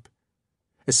good shape.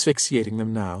 Asphyxiating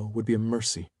them now would be a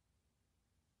mercy.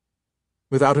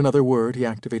 Without another word, he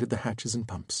activated the hatches and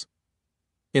pumps.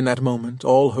 In that moment,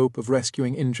 all hope of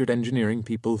rescuing injured engineering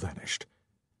people vanished.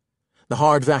 The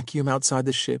hard vacuum outside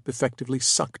the ship effectively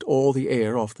sucked all the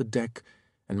air off the deck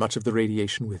and much of the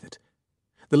radiation with it.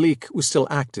 The leak was still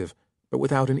active, but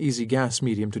without an easy gas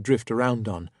medium to drift around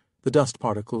on, the dust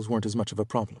particles weren't as much of a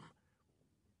problem.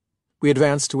 We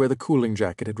advanced to where the cooling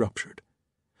jacket had ruptured.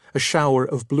 A shower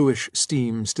of bluish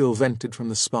steam still vented from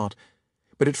the spot,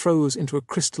 but it froze into a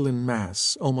crystalline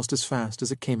mass almost as fast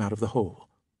as it came out of the hole.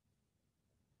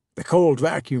 "The cold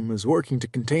vacuum is working to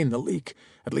contain the leak,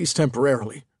 at least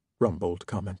temporarily," Rumbold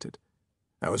commented.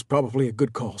 "That was probably a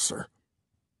good call, sir."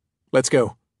 "Let's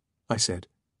go," I said,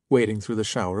 wading through the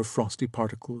shower of frosty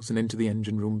particles and into the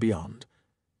engine room beyond.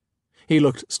 He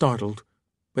looked startled,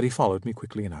 but he followed me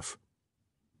quickly enough.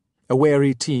 A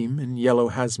wary team in yellow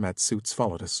hazmat suits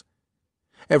followed us.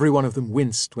 Every one of them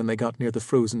winced when they got near the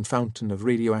frozen fountain of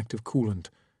radioactive coolant,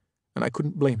 and I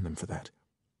couldn't blame them for that.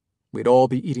 We'd all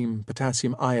be eating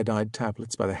potassium iodide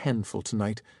tablets by the handful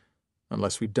tonight,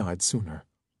 unless we died sooner.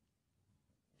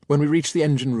 When we reached the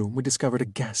engine room, we discovered a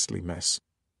ghastly mess.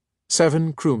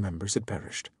 7 crew members had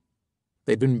perished.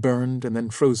 They'd been burned and then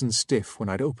frozen stiff when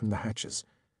I'd opened the hatches.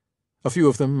 A few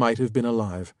of them might have been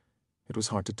alive. It was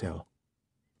hard to tell.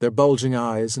 Their bulging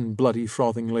eyes and bloody,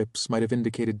 frothing lips might have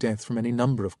indicated death from any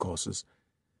number of causes.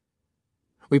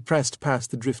 We pressed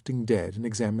past the drifting dead and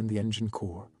examined the engine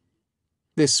core.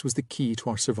 This was the key to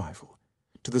our survival,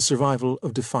 to the survival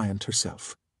of Defiant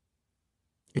herself.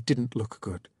 It didn't look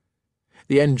good.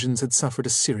 The engines had suffered a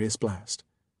serious blast.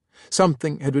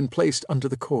 Something had been placed under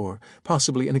the core,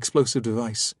 possibly an explosive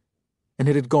device, and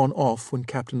it had gone off when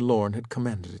Captain Lorne had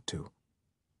commanded it to.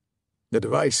 "The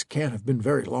device can't have been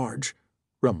very large,"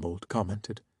 Rumbold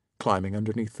commented, climbing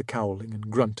underneath the cowling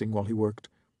and grunting while he worked.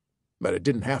 "But it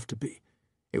didn't have to be.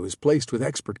 It was placed with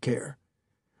expert care.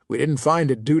 We didn't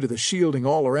find it due to the shielding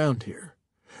all around here.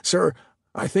 Sir,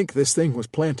 I think this thing was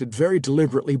planted very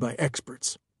deliberately by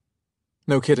experts."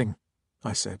 "No kidding,"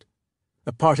 I said.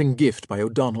 "A parting gift by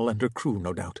O'Donnell and her crew,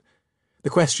 no doubt. The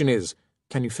question is,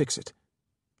 can you fix it?"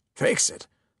 "Fix it?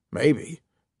 Maybe.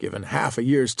 Given half a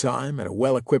year's time and a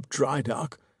well-equipped dry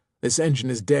dock, this engine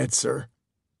is dead, sir."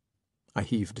 I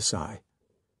heaved a sigh.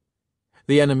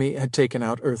 The enemy had taken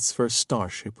out Earth's first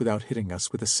starship without hitting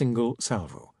us with a single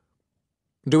salvo.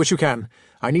 "Do what you can.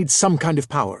 I need some kind of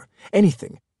power.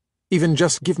 Anything. Even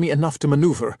just give me enough to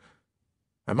maneuver."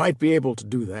 "I might be able to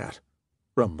do that,"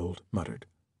 Rumbold muttered.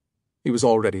 He was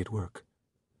already at work.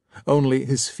 Only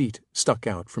his feet stuck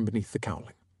out from beneath the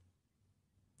cowling.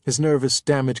 His nervous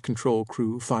damage control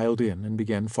crew filed in and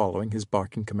began following his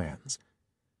barking commands.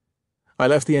 I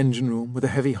left the engine room with a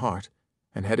heavy heart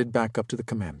and headed back up to the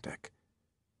command deck.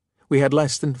 We had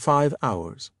less than 5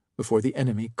 hours before the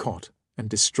enemy caught and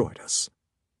destroyed us.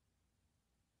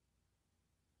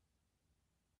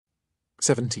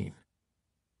 17.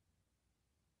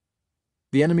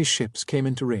 The enemy ships came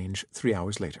into range 3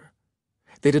 hours later.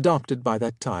 They'd adopted by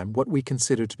that time what we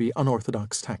considered to be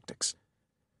unorthodox tactics.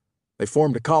 "They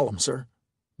formed a column, sir,"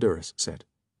 Duras said.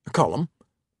 "A column?"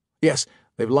 "Yes,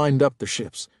 they've lined up their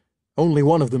ships. Only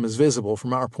one of them is visible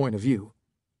from our point of view."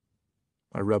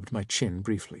 I rubbed my chin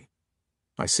briefly.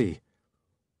 "I see.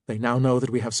 They now know that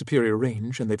we have superior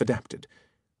range, and they've adapted.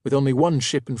 With only one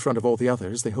ship in front of all the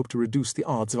others, they hope to reduce the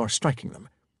odds of our striking them."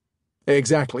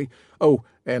 "Exactly. Oh,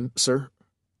 and, sir,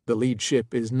 the lead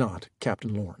ship is not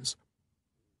Captain Lorne's."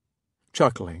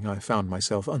 Chuckling, I found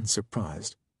myself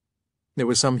unsurprised. There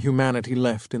was some humanity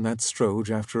left in that Stroge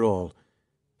after all.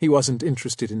 He wasn't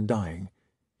interested in dying.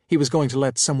 He was going to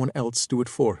let someone else do it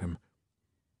for him.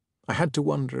 I had to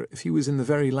wonder if he was in the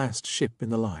very last ship in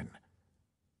the line.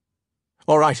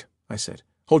 "All right," I said.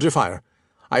 "Hold your fire.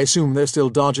 I assume they're still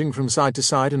dodging from side to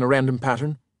side in a random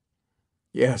pattern?"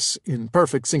 "Yes, in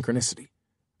perfect synchronicity."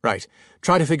 "Right.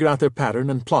 Try to figure out their pattern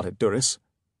and plot it, Duras."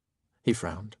 He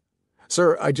frowned.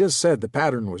 "Sir, I just said the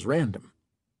pattern was random."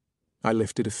 I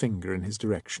lifted a finger in his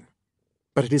direction.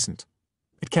 "But it isn't.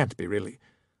 It can't be, really.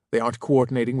 They aren't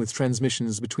coordinating with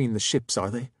transmissions between the ships, are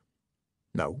they?"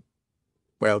 "No."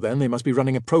 "Well, then, they must be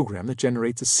running a program that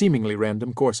generates a seemingly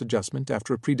random course adjustment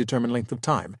after a predetermined length of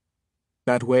time.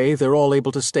 That way, they're all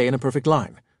able to stay in a perfect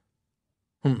line."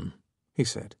 He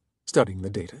said, studying the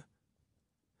data.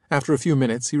 After a few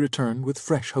minutes, he returned with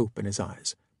fresh hope in his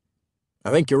eyes.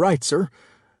 "I think you're right, sir.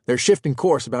 They're shifting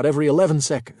course about every 11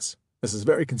 seconds. This is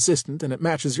very consistent, and it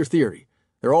matches your theory.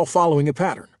 They're all following a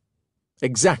pattern."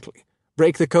 "Exactly.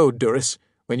 Break the code, Duras.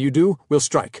 When you do, we'll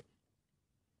strike."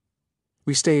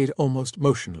 We stayed almost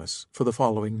motionless for the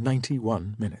following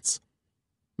 91 minutes.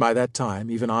 By that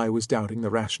time, even I was doubting the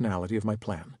rationality of my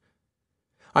plan.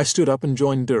 I stood up and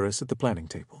joined Duras at the planning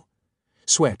table.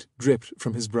 Sweat dripped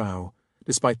from his brow,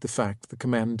 despite the fact the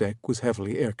command deck was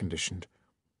heavily air-conditioned.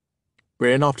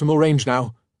 "We're in optimal range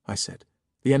now," I said.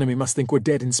 "The enemy must think we're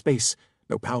dead in space.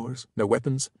 No powers, no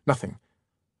weapons, nothing."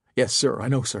 "Yes, sir, I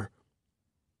know, sir."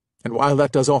 "And while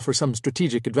that does offer some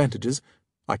strategic advantages,"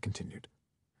 I continued,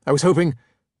 "I was hoping—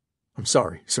 I'm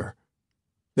sorry, sir.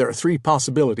 There are 3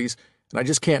 possibilities, and I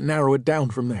just can't narrow it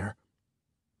down from there."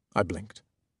 I blinked.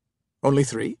 "Only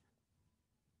 3?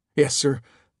 "Yes, sir.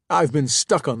 I've been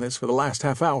stuck on this for the last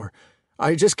half hour.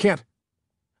 I just can't—"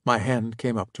 My hand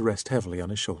came up to rest heavily on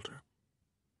his shoulder.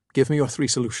 "Give me your 3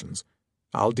 solutions.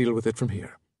 I'll deal with it from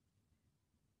here."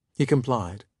 He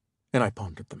complied, and I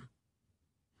pondered them.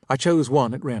 I chose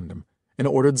one at random, and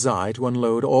ordered Zai to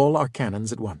unload all our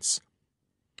cannons at once.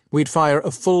 We'd fire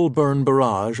a full-burn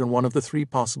barrage on one of the 3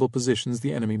 possible positions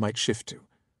the enemy might shift to.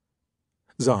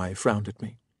 Zai frowned at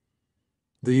me.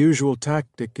 "The usual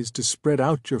tactic is to spread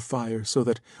out your fire so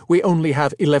that—" "We only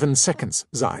have 11 seconds,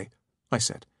 Zai," I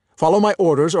said. "Follow my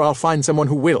orders or I'll find someone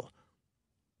who will."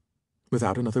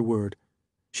 Without another word,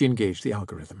 she engaged the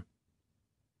algorithm.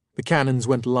 The cannons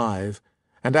went live,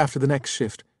 and after the next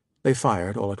shift, they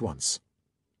fired all at once.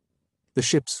 The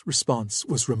ship's response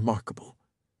was remarkable.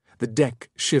 The deck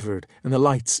shivered and the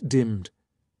lights dimmed.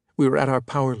 We were at our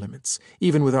power limits,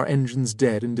 even with our engines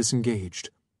dead and disengaged.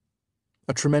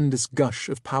 A tremendous gush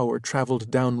of power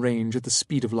traveled downrange at the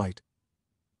speed of light.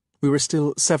 We were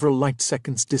still several light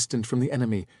seconds distant from the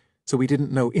enemy, so we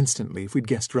didn't know instantly if we'd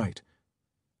guessed right.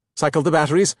 "Cycle the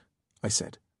batteries," I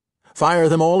said. "Fire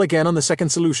them all again on the second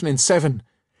solution in 7,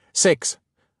 6.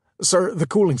 Sir, the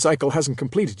cooling cycle hasn't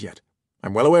completed yet.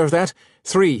 I'm well aware of that.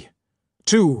 3,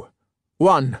 2,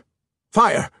 1.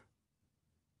 Fire!"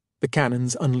 The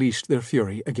cannons unleashed their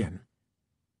fury again.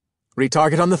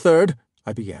 "Retarget on the 3rd,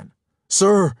 I began.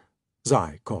 "Sir,"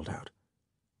 Zai called out,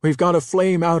 "we've got a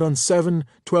flame out on 7,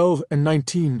 12, and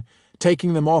 19,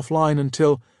 taking them offline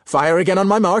until—" "Fire again on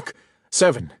my mark!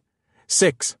 7,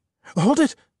 6. "Hold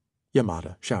it!"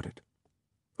 Yamada shouted.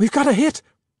 "We've got a hit!"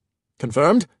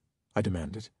 "Confirmed?" I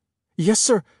demanded. "Yes,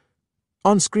 sir.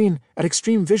 On screen, at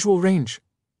extreme visual range."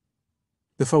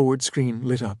 The forward screen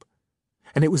lit up,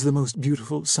 and it was the most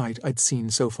beautiful sight I'd seen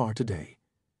so far today.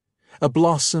 A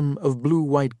blossom of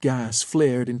blue-white gas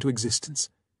flared into existence.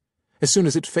 As soon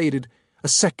as it faded, a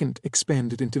second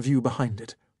expanded into view behind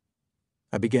it.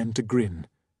 I began to grin.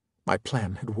 My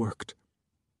plan had worked.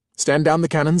 "Stand down the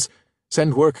cannons.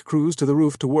 Send work crews to the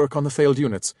roof to work on the failed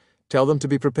units. Tell them to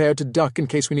be prepared to duck in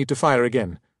case we need to fire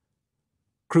again."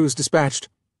 "Crews dispatched."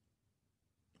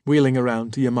 Wheeling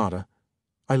around to Yamada,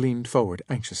 I leaned forward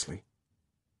anxiously.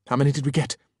 "How many did we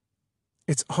get?"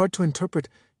 "It's hard to interpret,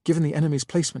 given the enemy's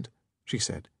placement," she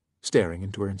said, staring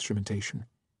into her instrumentation.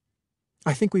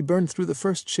 "I think we burned through the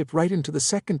first ship right into the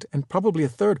second and probably a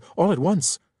third all at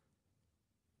once."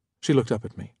 She looked up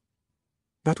at me.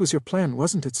 "That was your plan,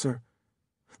 wasn't it, sir?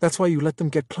 That's why you let them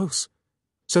get close,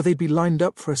 so they'd be lined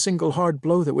up for a single hard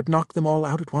blow that would knock them all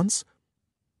out at once?"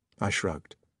 I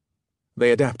shrugged.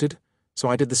 "They adapted, so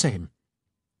I did the same."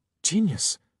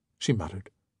 "Genius," she muttered,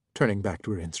 turning back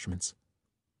to her instruments.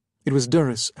 It was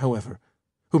Duris, however,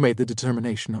 who made the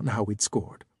determination on how we'd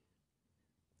scored.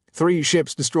 3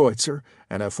 ships destroyed, sir,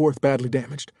 and a 4th badly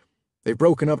damaged. They've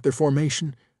broken up their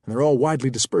formation, and they're all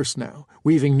widely dispersed now,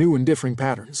 weaving new and differing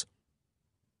patterns."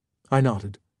 I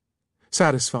nodded,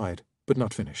 satisfied but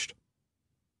not finished.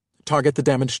 "Target the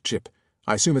damaged ship.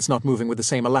 I assume it's not moving with the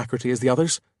same alacrity as the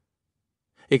others?"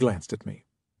 He glanced at me.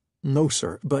 "No,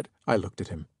 sir, but—" I looked at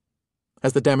him.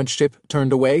 "Has the damaged ship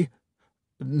turned away?"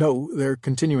 "No, they're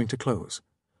continuing to close."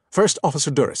 "First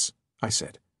Officer Duris," I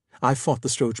said. "I've fought the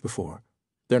Stroge before.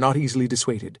 They're not easily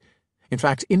dissuaded. In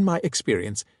fact, in my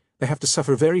experience, they have to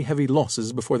suffer very heavy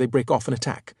losses before they break off an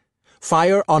attack.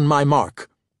 Fire on my mark!"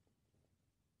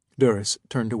 Duris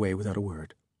turned away without a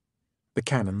word. The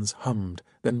cannons hummed,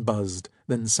 then buzzed,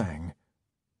 then sang.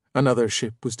 Another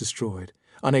ship was destroyed,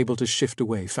 unable to shift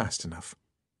away fast enough.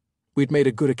 We'd made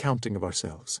a good accounting of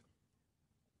ourselves.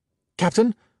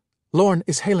 "Captain, Lorne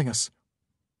is hailing us."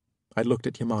 I looked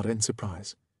at Yamada in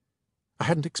surprise. I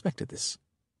hadn't expected this.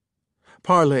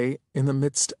 Parley in the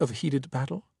midst of heated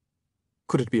battle?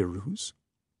 Could it be a ruse?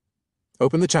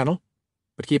 "Open the channel,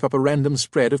 but keep up a random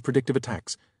spread of predictive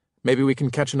attacks. Maybe we can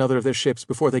catch another of their ships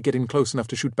before they get in close enough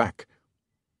to shoot back."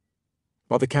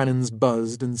 While the cannons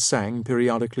buzzed and sang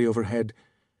periodically overhead,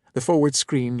 the forward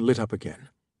screen lit up again.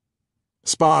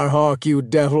 "Sparhawk, you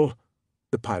devil!"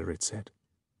 the pirate said.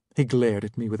 He glared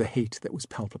at me with a hate that was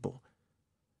palpable.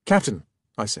 "Captain,"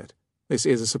 I said, "this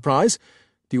is a surprise.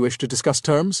 Do you wish to discuss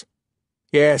terms?"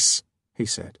 "Yes," he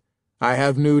said. "I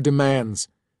have new demands.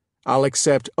 I'll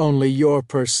accept only your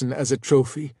person as a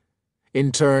trophy.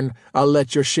 In turn, I'll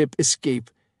let your ship escape,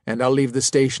 and I'll leave the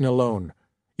station alone.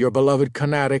 Your beloved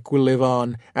Kanatic will live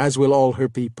on, as will all her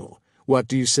people. What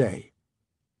do you say?"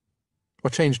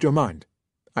 "What changed your mind?"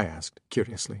 I asked,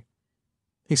 curiously.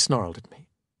 He snarled at me.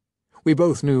 We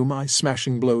both knew my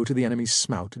smashing blow to the enemy's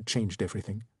smout had changed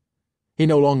everything. He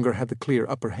no longer had the clear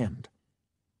upper hand.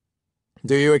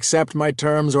 "Do you accept my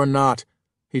terms or not?"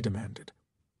 he demanded.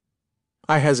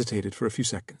 I hesitated for a few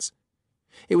seconds.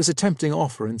 It was a tempting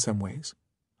offer in some ways.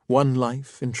 1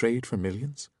 life in trade for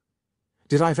millions.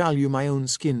 Did I value my own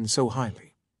skin so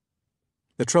highly?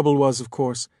 The trouble was, of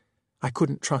course, I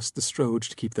couldn't trust the Stroge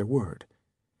to keep their word.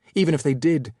 Even if they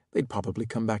did, they'd probably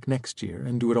come back next year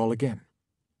and do it all again.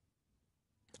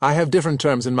 "I have different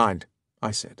terms in mind,"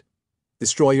 I said.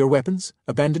 "Destroy your weapons,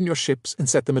 abandon your ships, and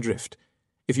set them adrift.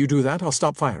 If you do that, I'll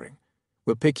stop firing.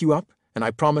 We'll pick you up, and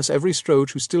I promise every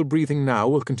Stroge who's still breathing now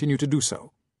will continue to do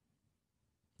so."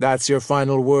 "That's your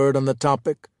final word on the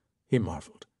topic?" he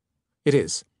marveled. "It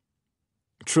is."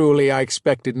 "Truly, I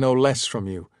expected no less from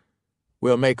you.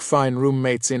 We'll make fine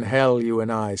roommates in hell, you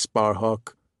and I,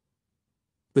 Sparhawk."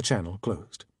 The channel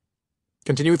closed.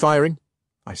 "Continue firing,"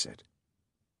 I said.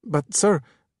 "But, sir,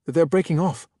 they're breaking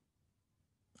off."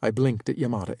 I blinked at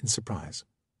Yamada in surprise.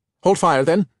 "Hold fire,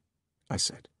 then," I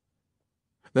said.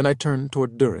 Then I turned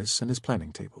toward Duris and his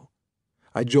planning table.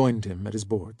 I joined him at his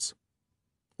boards.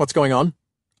 "What's going on?"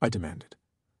 I demanded.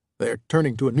 "They're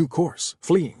turning to a new course,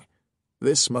 fleeing.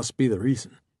 This must be the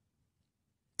reason."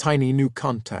 Tiny new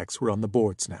contacts were on the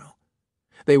boards now.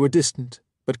 They were distant,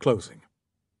 but closing.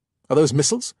 "Are those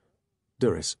missiles?"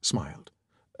 Duris smiled.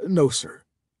 "No, sir.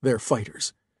 They're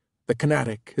fighters. The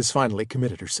Kanatic has finally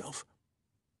committed herself."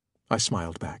 I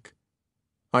smiled back.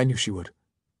 "I knew she would,"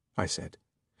 I said,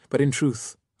 but in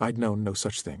truth I'd known no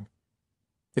such thing.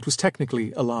 It was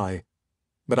technically a lie,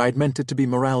 but I'd meant it to be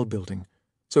morale-building,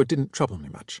 so it didn't trouble me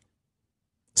much.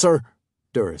 "Sir,"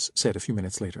 Duris said a few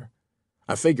minutes later,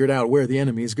 "I figured out where the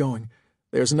enemy is going.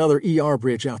 There's another ER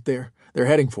bridge out there. They're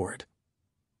heading for it."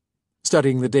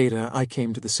 Studying the data, I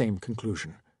came to the same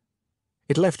conclusion.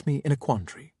 It left me in a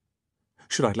quandary.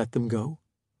 Should I let them go?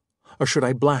 Or should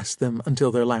I blast them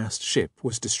until their last ship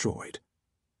was destroyed?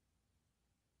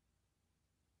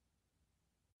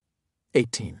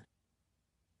 18.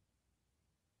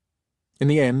 In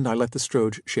the end, I let the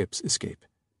Stroge ships escape.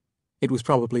 It was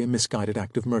probably a misguided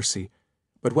act of mercy,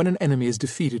 but when an enemy is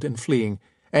defeated and fleeing,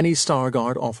 any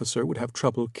Starguard officer would have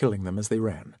trouble killing them as they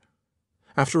ran.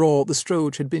 After all, the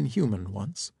Stroge had been human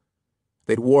once.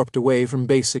 They'd warped away from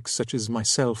basics such as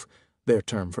myself, their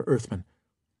term for Earthmen,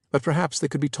 but perhaps they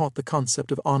could be taught the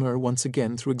concept of honor once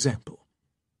again through example.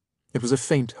 It was a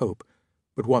faint hope,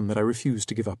 but one that I refused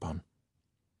to give up on.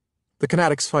 The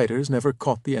Kanatic's fighters never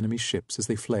caught the enemy's ships as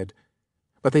they fled,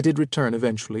 but they did return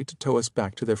eventually to tow us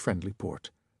back to their friendly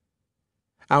port.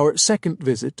 Our second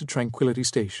visit to Tranquility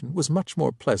Station was much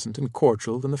more pleasant and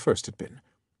cordial than the first had been.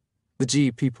 The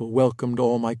G people welcomed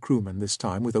all my crewmen this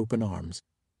time with open arms.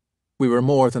 We were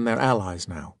more than their allies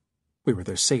now. We were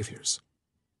their saviors.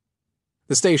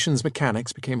 The station's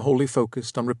mechanics became wholly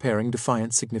focused on repairing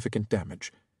Defiant's significant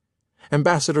damage.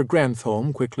 Ambassador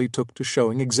Grantham quickly took to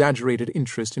showing exaggerated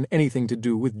interest in anything to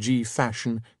do with G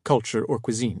fashion, culture, or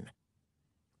cuisine.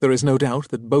 There is no doubt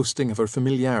that boasting of her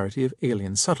familiarity of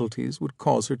alien subtleties would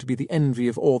cause her to be the envy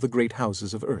of all the great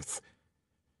houses of Earth.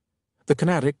 The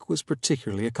Kanatic was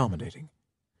particularly accommodating.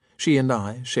 She and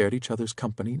I shared each other's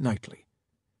company nightly.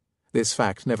 This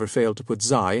fact never failed to put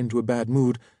Zai into a bad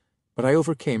mood, but I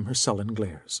overcame her sullen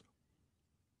glares.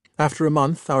 After a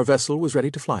month, our vessel was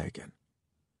ready to fly again.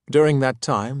 During that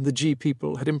time, the G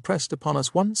people had impressed upon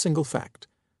us one single fact.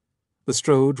 The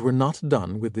Stroge were not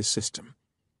done with this system.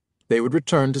 They would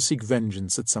return to seek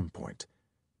vengeance at some point.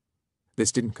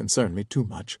 This didn't concern me too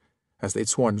much, as they'd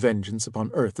sworn vengeance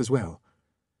upon Earth as well.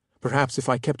 Perhaps if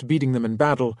I kept beating them in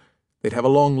battle, they'd have a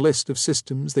long list of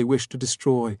systems they wished to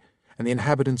destroy, and the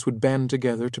inhabitants would band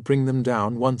together to bring them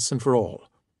down once and for all.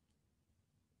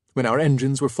 When our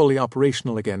engines were fully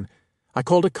operational again, I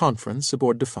called a conference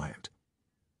aboard Defiant.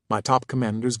 My top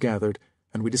commanders gathered,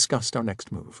 and we discussed our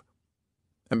next move.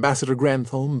 Ambassador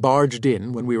Grantham barged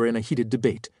in when we were in a heated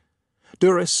debate.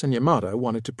 Duris and Yamada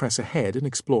wanted to press ahead and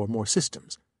explore more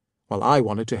systems, while I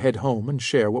wanted to head home and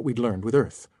share what we'd learned with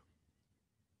Earth.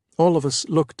 All of us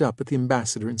looked up at the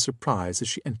ambassador in surprise as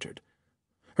she entered.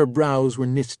 Her brows were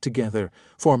knit together,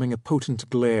 forming a potent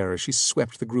glare as she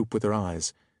swept the group with her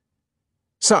eyes.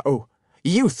 "So,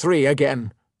 you three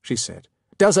again," she said.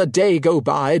 "Does a day go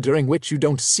by during which you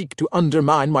don't seek to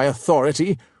undermine my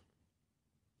authority?"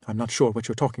 "I'm not sure what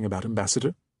you're talking about,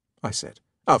 Ambassador," I said.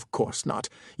 "Of course not.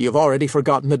 You've already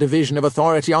forgotten the division of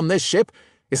authority on this ship.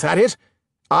 Is that it?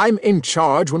 I'm in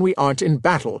charge when we aren't in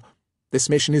battle. This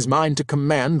mission is mine to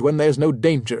command when there's no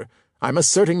danger. I'm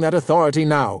asserting that authority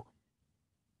now."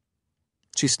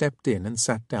 She stepped in and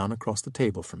sat down across the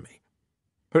table from me.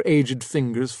 Her aged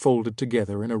fingers folded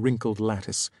together in a wrinkled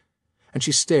lattice, and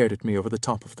she stared at me over the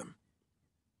top of them.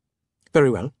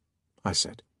 "Very well," I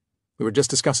said. "We were just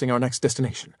discussing our next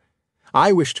destination.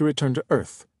 I wish to return to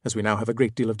Earth, as we now have a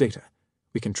great deal of data.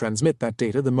 We can transmit that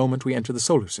data the moment we enter the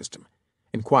solar system,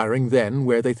 inquiring then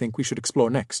where they think we should explore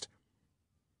next."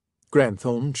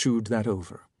 Grantham chewed that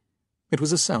over. It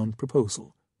was a sound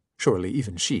proposal. Surely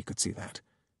even she could see that.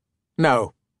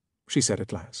 "No," she said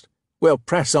at last. "We'll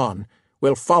press on.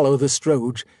 We'll follow the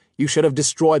Stroge. You should have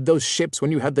destroyed those ships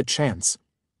when you had the chance."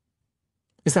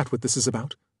 "Is that what this is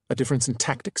about? A difference in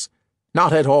tactics?"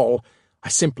 "Not at all. I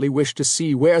simply wish to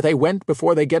see where they went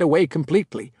before they get away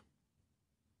completely."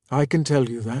 "I can tell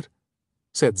you that,"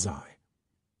 said Zai.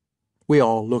 We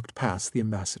all looked past the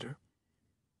ambassador.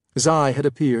 Zai had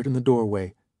appeared in the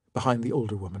doorway, behind the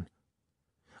older woman.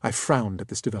 I frowned at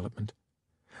this development,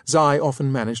 Zai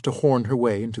often managed to horn her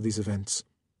way into these events.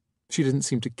 She didn't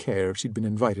seem to care if she'd been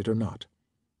invited or not.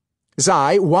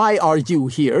 "Zai, why are you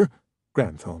here?"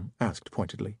 Grantham asked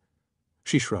pointedly.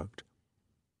 She shrugged.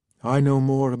 "I know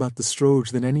more about the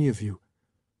Stroge than any of you.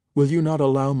 Will you not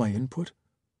allow my input?"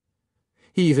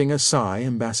 Heaving a sigh,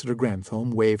 Ambassador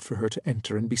Grantham waved for her to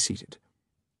enter and be seated.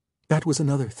 That was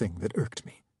another thing that irked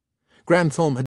me. Grantham had